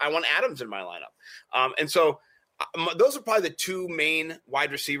want Adams in my lineup, and so. Those are probably the 2 main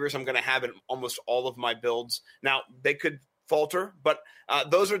wide receivers I'm going to have in almost all of my builds. Now, they could falter, but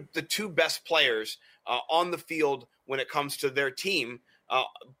those are the 2 best players on the field when it comes to their team.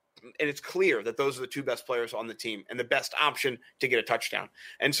 And it's clear that those are the 2 best players on the team and the best option to get a touchdown.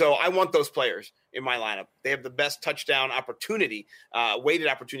 And so I want those players in my lineup. They have the best touchdown opportunity, weighted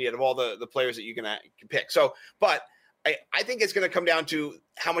opportunity out of all the players that you can pick. So, but I think it's going to come down to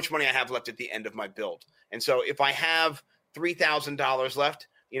how much money I have left at the end of my build. And so if I have $3,000 left,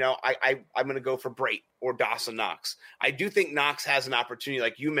 I'm going to go for Brate or Dawson Knox. I do think Knox has an opportunity,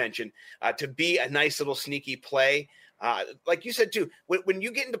 like you mentioned, to be a nice little sneaky play. Like you said, too, when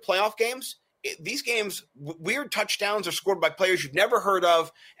you get into playoff games, these games, weird touchdowns are scored by players you've never heard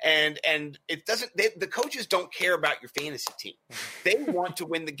of, and it doesn't. The coaches don't care about your fantasy team; they want to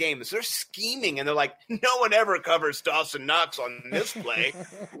win the game. So they're scheming, and they're like, "No one ever covers Dawson Knox on this play.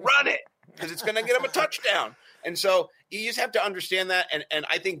 Run it because it's going to get him a touchdown." And so you just have to understand that. And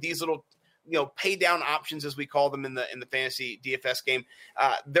I think these little, pay down options, as we call them in the fantasy DFS game,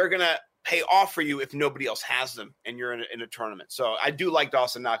 they're going to pay off for you if nobody else has them and you're in a tournament. So I do like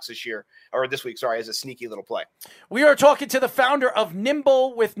Dawson Knox this week, as a sneaky little play. We are talking to the founder of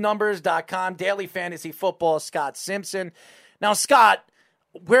NimbleWithNumbers.com, daily fantasy football, Scott Simpson. Now, Scott,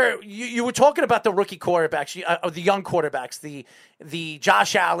 where you were talking about the rookie quarterbacks, the young quarterbacks, the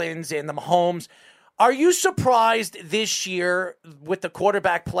Josh Allens and the Mahomes. Are you surprised this year with the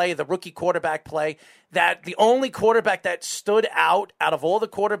quarterback play, the rookie quarterback play, that the only quarterback that stood out of all the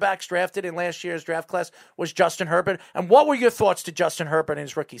quarterbacks drafted in last year's draft class was Justin Herbert? And what were your thoughts to Justin Herbert in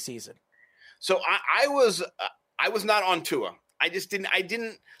his rookie season? So I was not on Tua. I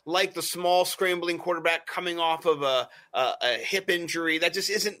didn't like the small scrambling quarterback coming off of a hip injury. That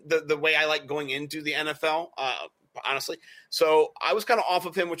just isn't the way I like going into the NFL, honestly. So I was kind of off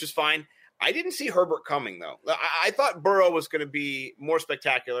of him, which is fine. I didn't see Herbert coming, though. I thought Burrow was going to be more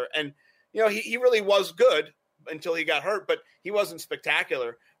spectacular. And, he really was good until he got hurt, but he wasn't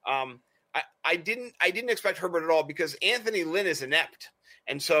spectacular. I didn't expect Herbert at all because Anthony Lynn is inept.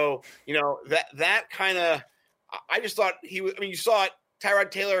 And so, that kind of – I just thought he was – you saw it. Tyrod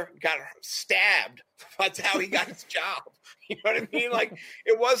Taylor got stabbed. That's how he got his job. You know what I mean? Like,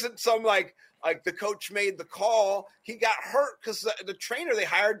 it wasn't some, like the coach made the call. He got hurt because the trainer they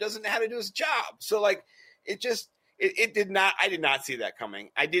hired doesn't know how to do his job. So, I did not see that coming.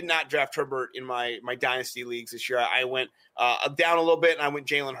 I did not draft Herbert in my dynasty leagues this year. I went down a little bit, and I went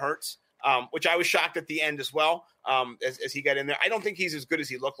Jalen Hurts, which I was shocked at the end as well as he got in there. I don't think he's as good as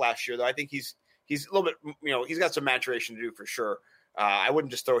he looked last year, though. I think he's a little bit, he's got some maturation to do for sure. I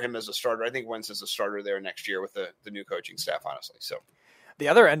wouldn't just throw him as a starter. I think Wentz is a starter there next year with the new coaching staff, honestly. So. The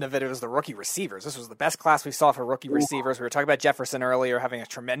other end of it was the rookie receivers. This was the best class we saw for rookie receivers. We were talking about Jefferson earlier having a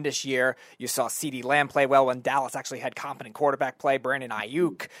tremendous year. You saw CeeDee Lamb play well when Dallas actually had competent quarterback play. Brandon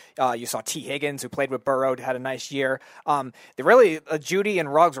Ayuk. You saw T. Higgins, who played with Burrow, had a nice year. Judy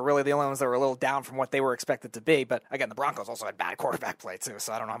and Ruggs were really the only ones that were a little down from what they were expected to be. But again, the Broncos also had bad quarterback play too,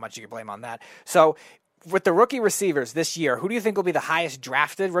 so I don't know how much you can blame on that. So with the rookie receivers this year, who do you think will be the highest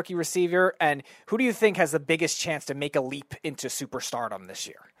drafted rookie receiver, and who do you think has the biggest chance to make a leap into superstardom this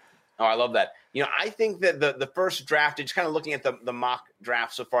year? Oh, I love that. I think that the first drafted, just kind of looking at the mock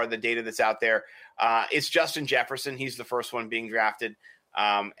draft so far, the data that's out there, it's Justin Jefferson. He's the first one being drafted,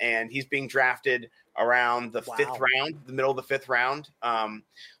 and he's being drafted around the fifth round, the middle of the fifth round.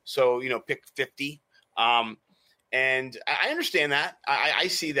 So, pick 50. And I understand that. I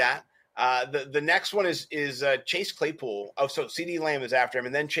see that. The next one is Chase Claypool. Oh, so CeeDee Lamb is after him,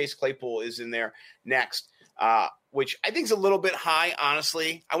 and then Chase Claypool is in there next, which I think is a little bit high,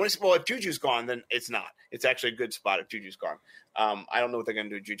 honestly. I want to say, well, if Juju's gone, then it's not. It's actually a good spot if Juju's gone. I don't know what they're going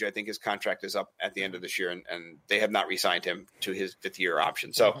to do with Juju. I think his contract is up at the end of this year, and they have not re-signed him to his fifth-year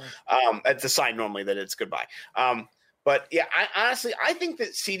option. So that's a sign normally that it's goodbye. But, yeah, I think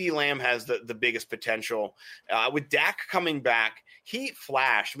that CeeDee Lamb has the biggest potential. With Dak coming back, he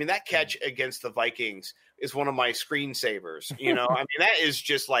flashed. That catch against the Vikings is one of my screensavers. That is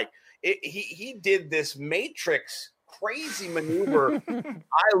just like he did this Matrix crazy maneuver.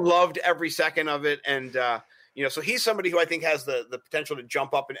 I loved every second of it. And, so he's somebody who I think has the potential to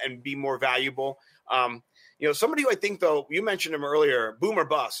jump up and be more valuable. Somebody who I think, though, you mentioned him earlier, boom or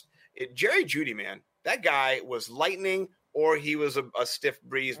bust. Jerry Jeudy, man. That guy was lightning, or he was a stiff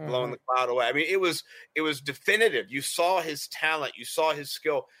breeze blowing the cloud away. It was definitive. You saw his talent, you saw his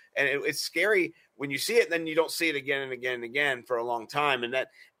skill, and it's scary when you see it. Then you don't see it again and again and again for a long time,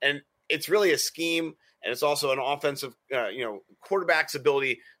 and it's really a scheme, and it's also an offensive, quarterback's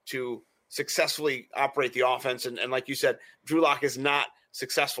ability to successfully operate the offense. And like you said, Drew Lock is not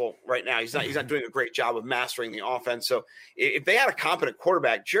successful right now. He's not doing a great job of mastering the offense. So if they had a competent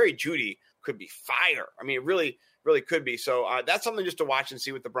quarterback, Jerry Jeudy could be fire. I mean, it really could be. So that's something just to watch and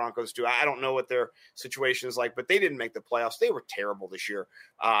see what the Broncos do. I don't know what their situation is like, but they didn't make the playoffs. They were terrible this year,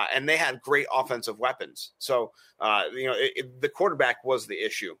 and they had great offensive weapons. So, the quarterback was the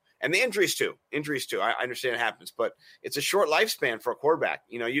issue. And the injuries too. I understand it happens, but it's a short lifespan for a quarterback.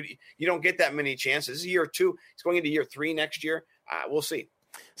 You don't get that many chances. This is year 2. He's going into year 3 next year. We'll see.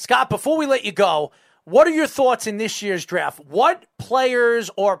 Scott, before we let you go, what are your thoughts in this year's draft? What players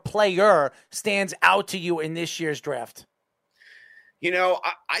or player stands out to you in this year's draft?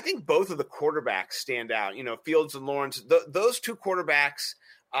 I think both of the quarterbacks stand out. Fields and Lawrence. Those two quarterbacks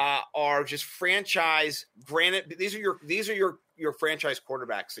are just franchise. Granted, these are your franchise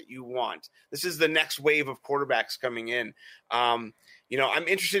quarterbacks that you want. This is the next wave of quarterbacks coming in. I'm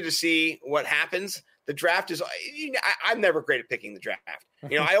interested to see what happens. The draft is. I'm never great at picking the draft.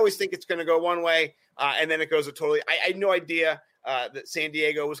 I always think it's going to go one way, and then it goes a totally. I had no idea that San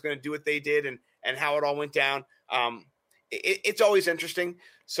Diego was going to do what they did and how it all went down. It's always interesting.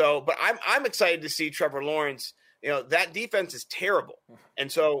 So, but I'm excited to see Trevor Lawrence. That defense is terrible.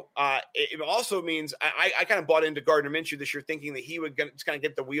 And so it also means I kind of bought into Gardner Minshew this year thinking that he would just kind of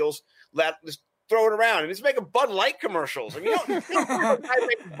get the wheels, just throw it around. And he's making Bud Light commercials. I mean, you don't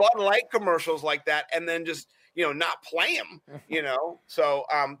make Bud Light commercials like that and then just, not play them, So,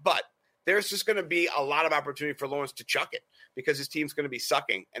 but there's just going to be a lot of opportunity for Lawrence to chuck it because his team's going to be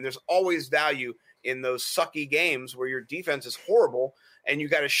sucking. And there's always value in those sucky games where your defense is horrible and you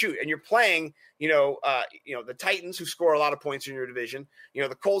got to shoot and you're playing, the Titans who score a lot of points in your division,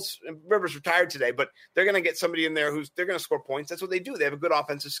 the Colts. Rivers retired today, but they're going to get somebody in there they're going to score points. That's what they do. They have a good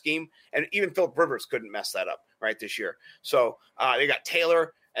offensive scheme. And even Phillip Rivers couldn't mess that up right this year. So they got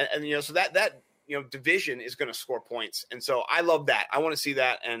Taylor and so that division is going to score points. And so I love that. I want to see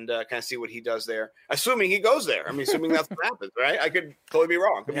that and kind of see what he does there, assuming he goes there. I mean, assuming that's what happens, right? I could totally be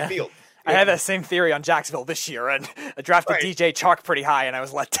wrong. Could be Field. I had that same theory on Jacksonville this year, and I drafted DJ Chark pretty high, and I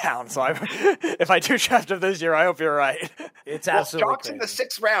was let down. So if I do draft him this year, I hope you're right. It's absolutely Chark's in the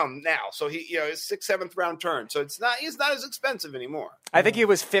 6th round now, so he, his 6th, 7th round turn. So he's not as expensive anymore. I think he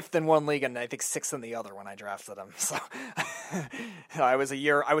was 5th in one league, and I think 6th in the other when I drafted him. So I was a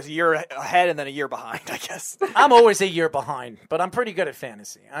year ahead, and then a year behind, I guess. I'm always a year behind, but I'm pretty good at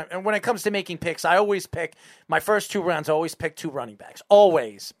fantasy. And when it comes to making picks, I always pick my first 2 rounds. I always pick 2 running backs.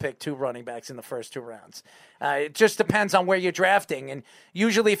 Always pick 2 running backs in the first 2 rounds. It just depends on where you're drafting, and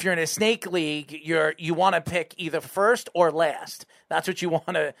usually if you're in a snake league, you want to pick either first or last. That's what you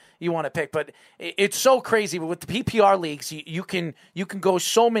want to pick. But it's so crazy with the PPR leagues. You can go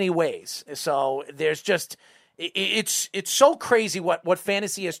so many ways. So there's just. It's so crazy what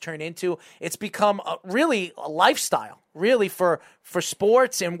fantasy has turned into. It's become really a lifestyle, really for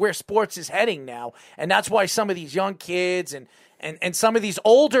sports and where sports is heading now. And that's why some of these young kids and some of these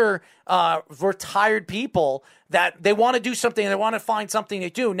older retired people that they want to do something, they want to find something to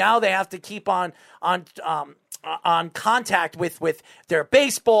do. Now they have to keep on contact with their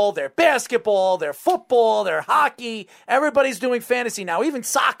baseball, their basketball, their football, their hockey. Everybody's doing fantasy now, even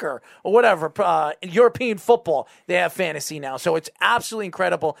soccer or whatever. European football, they have fantasy now. So it's absolutely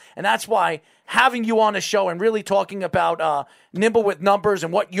incredible. And that's why having you on the show and really talking about Nimble with Numbers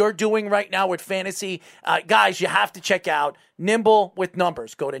and what you're doing right now with fantasy, guys, you have to check out Nimble with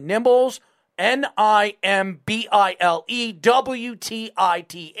Numbers. Go to Nimbles,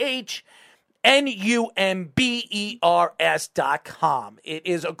 NIMBLEWTITH. NUMBERS.com. It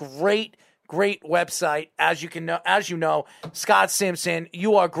is a great website. As you know, Scott Simpson,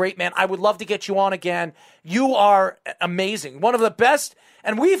 you are a great man. I would love to get you on again. You are amazing. One of the best,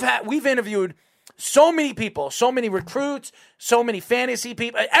 and we've interviewed so many people, so many recruits, so many fantasy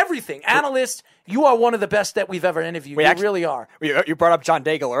people, everything, analysts. You are one of the best that we've ever interviewed. You really are. You brought up John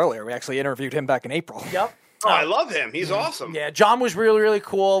Daigle earlier. We actually interviewed him back in April. Yep. Oh, I love him. He's awesome. Yeah, John was really, really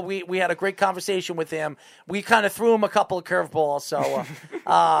cool. We had a great conversation with him. We kind of threw him a couple of curveballs, so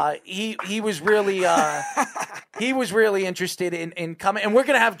he was really interested in coming. And we're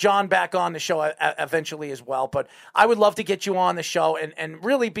going to have John back on the show eventually as well. But I would love to get you on the show and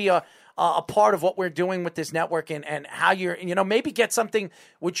really be a part of what we're doing with this network and how you're, maybe get something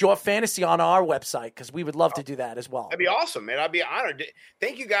with your fantasy on our website, because we would love to do that as well. That'd be awesome, man. I'd be honored.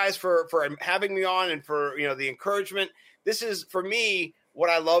 Thank you guys for having me on and for, the encouragement. This is, for me, what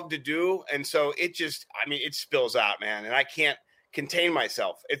I love to do. And so it spills out, man. And I can't contain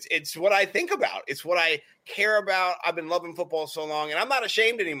myself. It's what I think about. It's what I care about. I've been loving football so long, and I'm not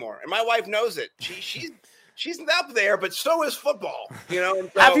ashamed anymore. And my wife knows it. She's up there, but so is football.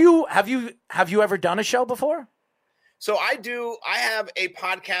 And so, have you ever done a show before? So I do. I have a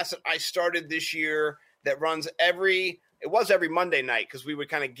podcast that I started this year that runs every It was every Monday night because we would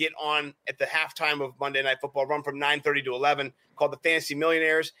kind of get on at the halftime of Monday Night Football, run from 9:30 to 11, called the Fantasy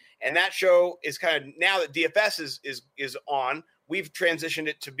Millionaires. And that show is kind of, now that DFS is on, we've transitioned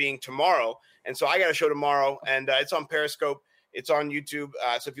it to being tomorrow. And so I got a show tomorrow, and it's on Periscope. It's on YouTube.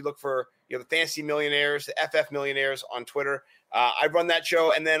 So if you look for the Fantasy Millionaires, the FF Millionaires on Twitter, I run that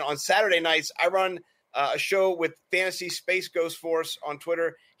show. And then on Saturday nights, I run a show with Fantasy Space Ghost Force on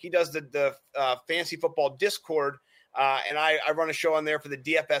Twitter. He does the Fantasy Football Discord. And I run a show on there for the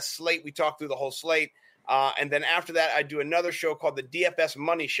DFS slate. We talk through the whole slate. And then after that, I do another show called the DFS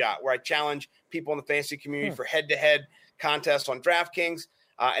Money Shot, where I challenge people in the fantasy community for head-to-head contests on DraftKings.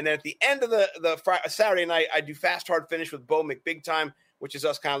 And then at the end of the Saturday night, I do Fast Hard Finish with Bo McBig Time, which is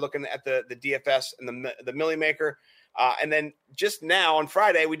us kind of looking at the DFS and the Millie Maker. And then just now on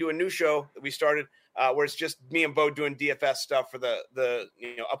Friday, we do a new show that we started where it's just me and Bo doing DFS stuff for the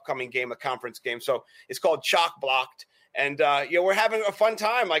upcoming game, a conference game. So it's called Chalk Blocked. And, we're having a fun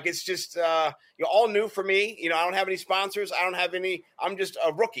time. Like, it's just, all new for me. I don't have any sponsors. I'm just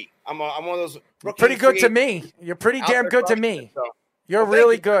a rookie. I'm one of those rookies. Pretty good to me. You're pretty damn good to me. You're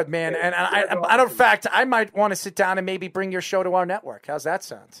really good, man. And in fact, I might want to sit down and maybe bring your show to our network. How's that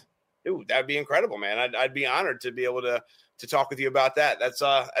sound? Dude, that'd be incredible, man. I'd be honored to be able to talk with you about that. That's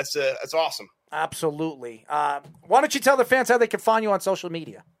awesome. Absolutely. Why don't you tell the fans how they can find you on social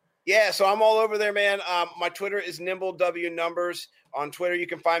media? Yeah, so I'm all over there, man. My Twitter is NimbleWNumbers. On Twitter, you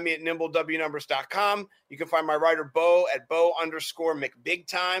can find me at NimbleWNumbers.com. You can find my writer, Bo, at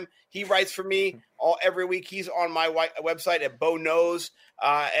Bo_McBigTime. He writes for me every week. He's on my website at Bo Knows.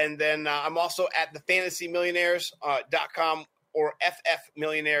 And then I'm also at thefantasymillionaires.com or FF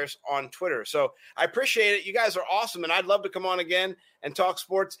Millionaires on Twitter. So I appreciate it. You guys are awesome, and I'd love to come on again and talk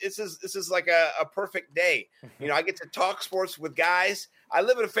sports. This is like a perfect day. I get to talk sports with guys. I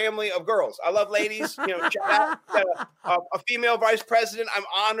live in a family of girls. I love ladies. Shout out a female vice president. I'm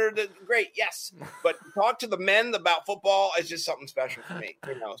honored. Great, yes. But talk to the men about football is just something special for me.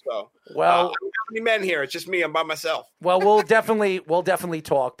 So I don't have any men here. It's just me. I'm by myself. Well, we'll definitely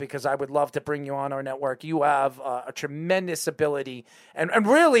talk, because I would love to bring you on our network. You have a tremendous ability, and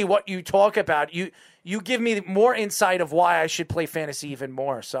really what you talk about, you give me more insight of why I should play fantasy even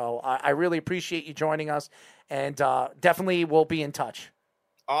more. So I really appreciate you joining us, and definitely we'll be in touch.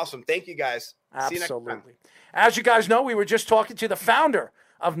 Awesome. Thank you, guys. Absolutely. See you next time. As you guys know, we were just talking to the founder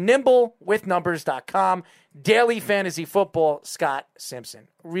of NimbleWithNumbers.com, Daily Fantasy Football, Scott Simpson.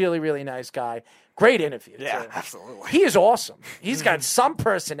 Really, really nice guy. Great interview. Yeah, absolutely. He is awesome. He's got some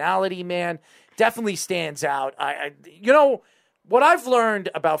personality, man. Definitely stands out. What I've learned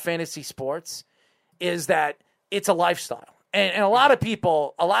about fantasy sports is that it's a lifestyle. And a lot of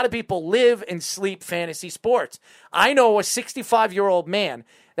people live and sleep fantasy sports. I know a 65-year-old man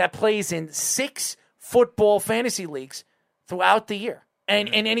that plays in 6 football fantasy leagues throughout the year. And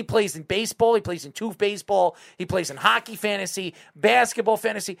he plays in baseball, he plays in tooth baseball, he plays in hockey fantasy, basketball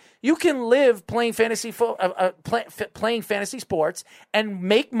fantasy. You can live playing fantasy playing fantasy sports and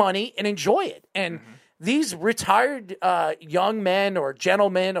make money and enjoy it. And these retired young men or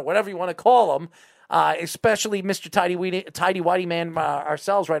gentlemen or whatever you want to call them, especially Mr. Tidy Whitey Man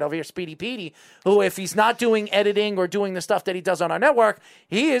ourselves right over here, Speedy Petey, who, if he's not doing editing or doing the stuff that he does on our network,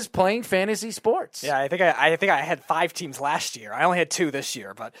 he is playing fantasy sports. Yeah, I think I had 5 teams last year. I only had 2 this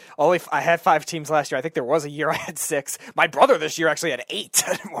year, but I had 5 teams last year. I think there was a year I had 6. My brother this year actually had 8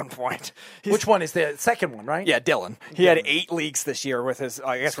 at one point. Which one is the second one, right? Yeah, Dylan. He had 8 leagues this year with his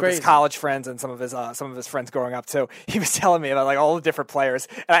his college friends and some of his friends growing up too. He was telling me about all the different players,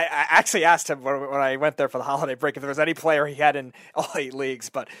 and I actually asked him when I went there for the holiday break if there was any player he had in all 8 leagues,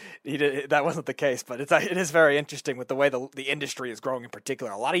 but that wasn't the case. But it is very interesting with the way the industry is growing in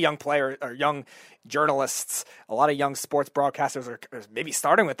particular. A lot of young players or young journalists, a lot of young sports broadcasters are maybe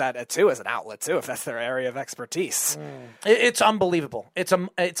starting with that too as an outlet too, if that's their area of expertise. It's unbelievable.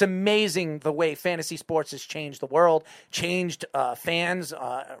 It's amazing the way fantasy sports has changed the world, changed fans,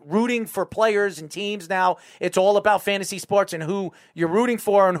 rooting for players and teams now. It's all about fantasy sports and who you're rooting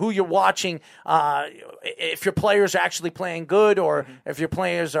for and who you're watching. If your players are actually playing good or if your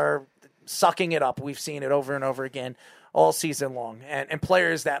players are sucking it up. We've seen it over and over again all season long. And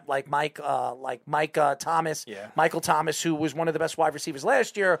players that like Michael Thomas, who was one of the best wide receivers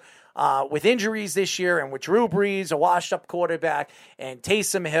last year, with injuries this year, and with Drew Brees, a washed-up quarterback, and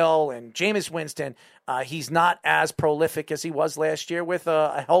Taysom Hill and Jameis Winston, he's not as prolific as he was last year with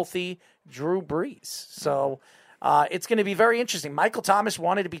a healthy Drew Brees. So it's going to be very interesting. Michael Thomas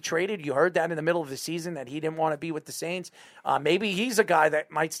wanted to be traded. You heard that in the middle of the season that he didn't want to be with the Saints. Maybe he's a guy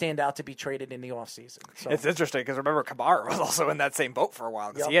that might stand out to be traded in the offseason. So. It's interesting because remember Kamara was also in that same boat for a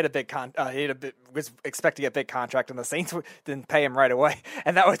while because he had a big was expecting a big contract and the Saints didn't pay him right away.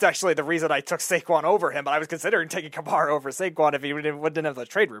 And that was actually the reason I took Saquon over him. But I was considering taking Kamara over Saquon if he didn't have the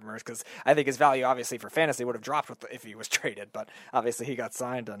trade rumors because I think his value obviously for fantasy would have dropped if he was traded. But obviously he got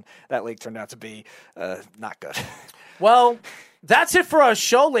signed and that league turned out to be not good. Well, that's it for our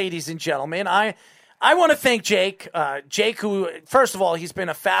show, ladies and gentlemen. I want to thank Jake. Jake, who, first of all, he's been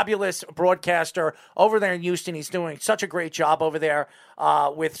a fabulous broadcaster over there in Houston. He's doing such a great job over there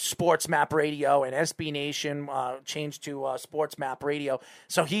with Sports Map Radio and SB Nation changed to Sports Map Radio.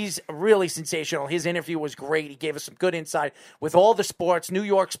 So he's really sensational. His interview was great. He gave us some good insight with all the sports, New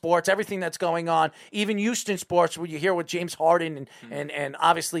York sports, everything that's going on, even Houston sports, where you hear with James Harden and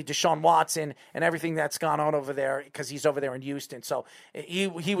obviously Deshaun Watson and everything that's gone on over there because he's over there in Houston. So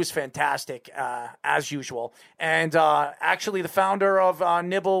he was fantastic as usual. And actually the founder of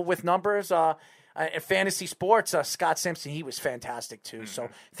Nibble with Numbers, Fantasy Sports, Scott Simpson, he was fantastic too. So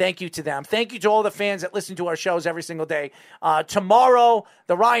thank you to them. Thank you to all the fans that listen to our shows every single day. Tomorrow,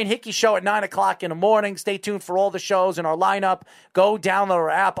 the Ryan Hickey Show at 9 o'clock in the morning. Stay tuned for all the shows in our lineup. Go download our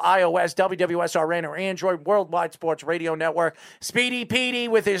app, iOS, WWSRN, or Android, Worldwide Sports Radio Network. Speedy Petey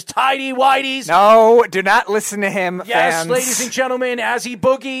with his tidy whities. No, do not listen to him, yes, fans. Ladies and gentlemen, as he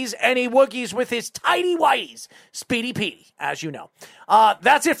boogies and he woogies with his tidy whities. Speedy Petey, as you know.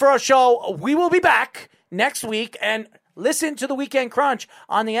 That's it for our show. We will be back next week and listen to the Weekend Crunch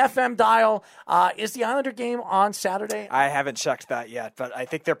on the FM dial. Is the Islander game on Saturday? I haven't checked that yet, but I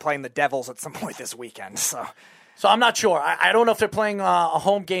think they're playing the Devils at some point this weekend. So I'm not sure. I don't know if they're playing a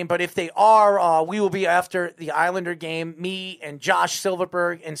home game, but if they are, we will be after the Islander game. Me and Josh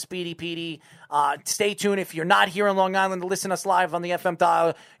Silverberg and Speedy Petey. Stay tuned. If you're not here in Long Island to listen to us live on the FM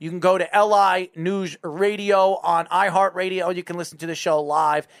dial, you can go to LI News Radio on iHeartRadio. You can listen to the show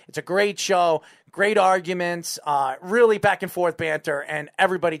live. It's a great show, great arguments, really back and forth banter, and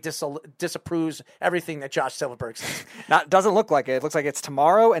everybody disapproves everything that Josh Silverberg says. Doesn't look like it. It looks like it's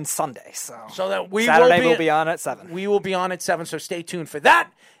tomorrow and Sunday. So that we Saturday will be on at 7. We will be on at 7, so stay tuned for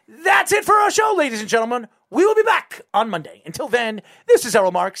that. That's it for our show, ladies and gentlemen. We will be back on Monday. Until then, this is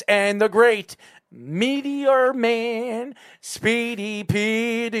Errol Marks and the great Meteor Man, Speedy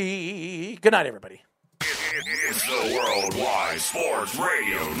Petey. Good night, everybody. It's the Worldwide Sports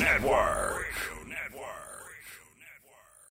Radio Network.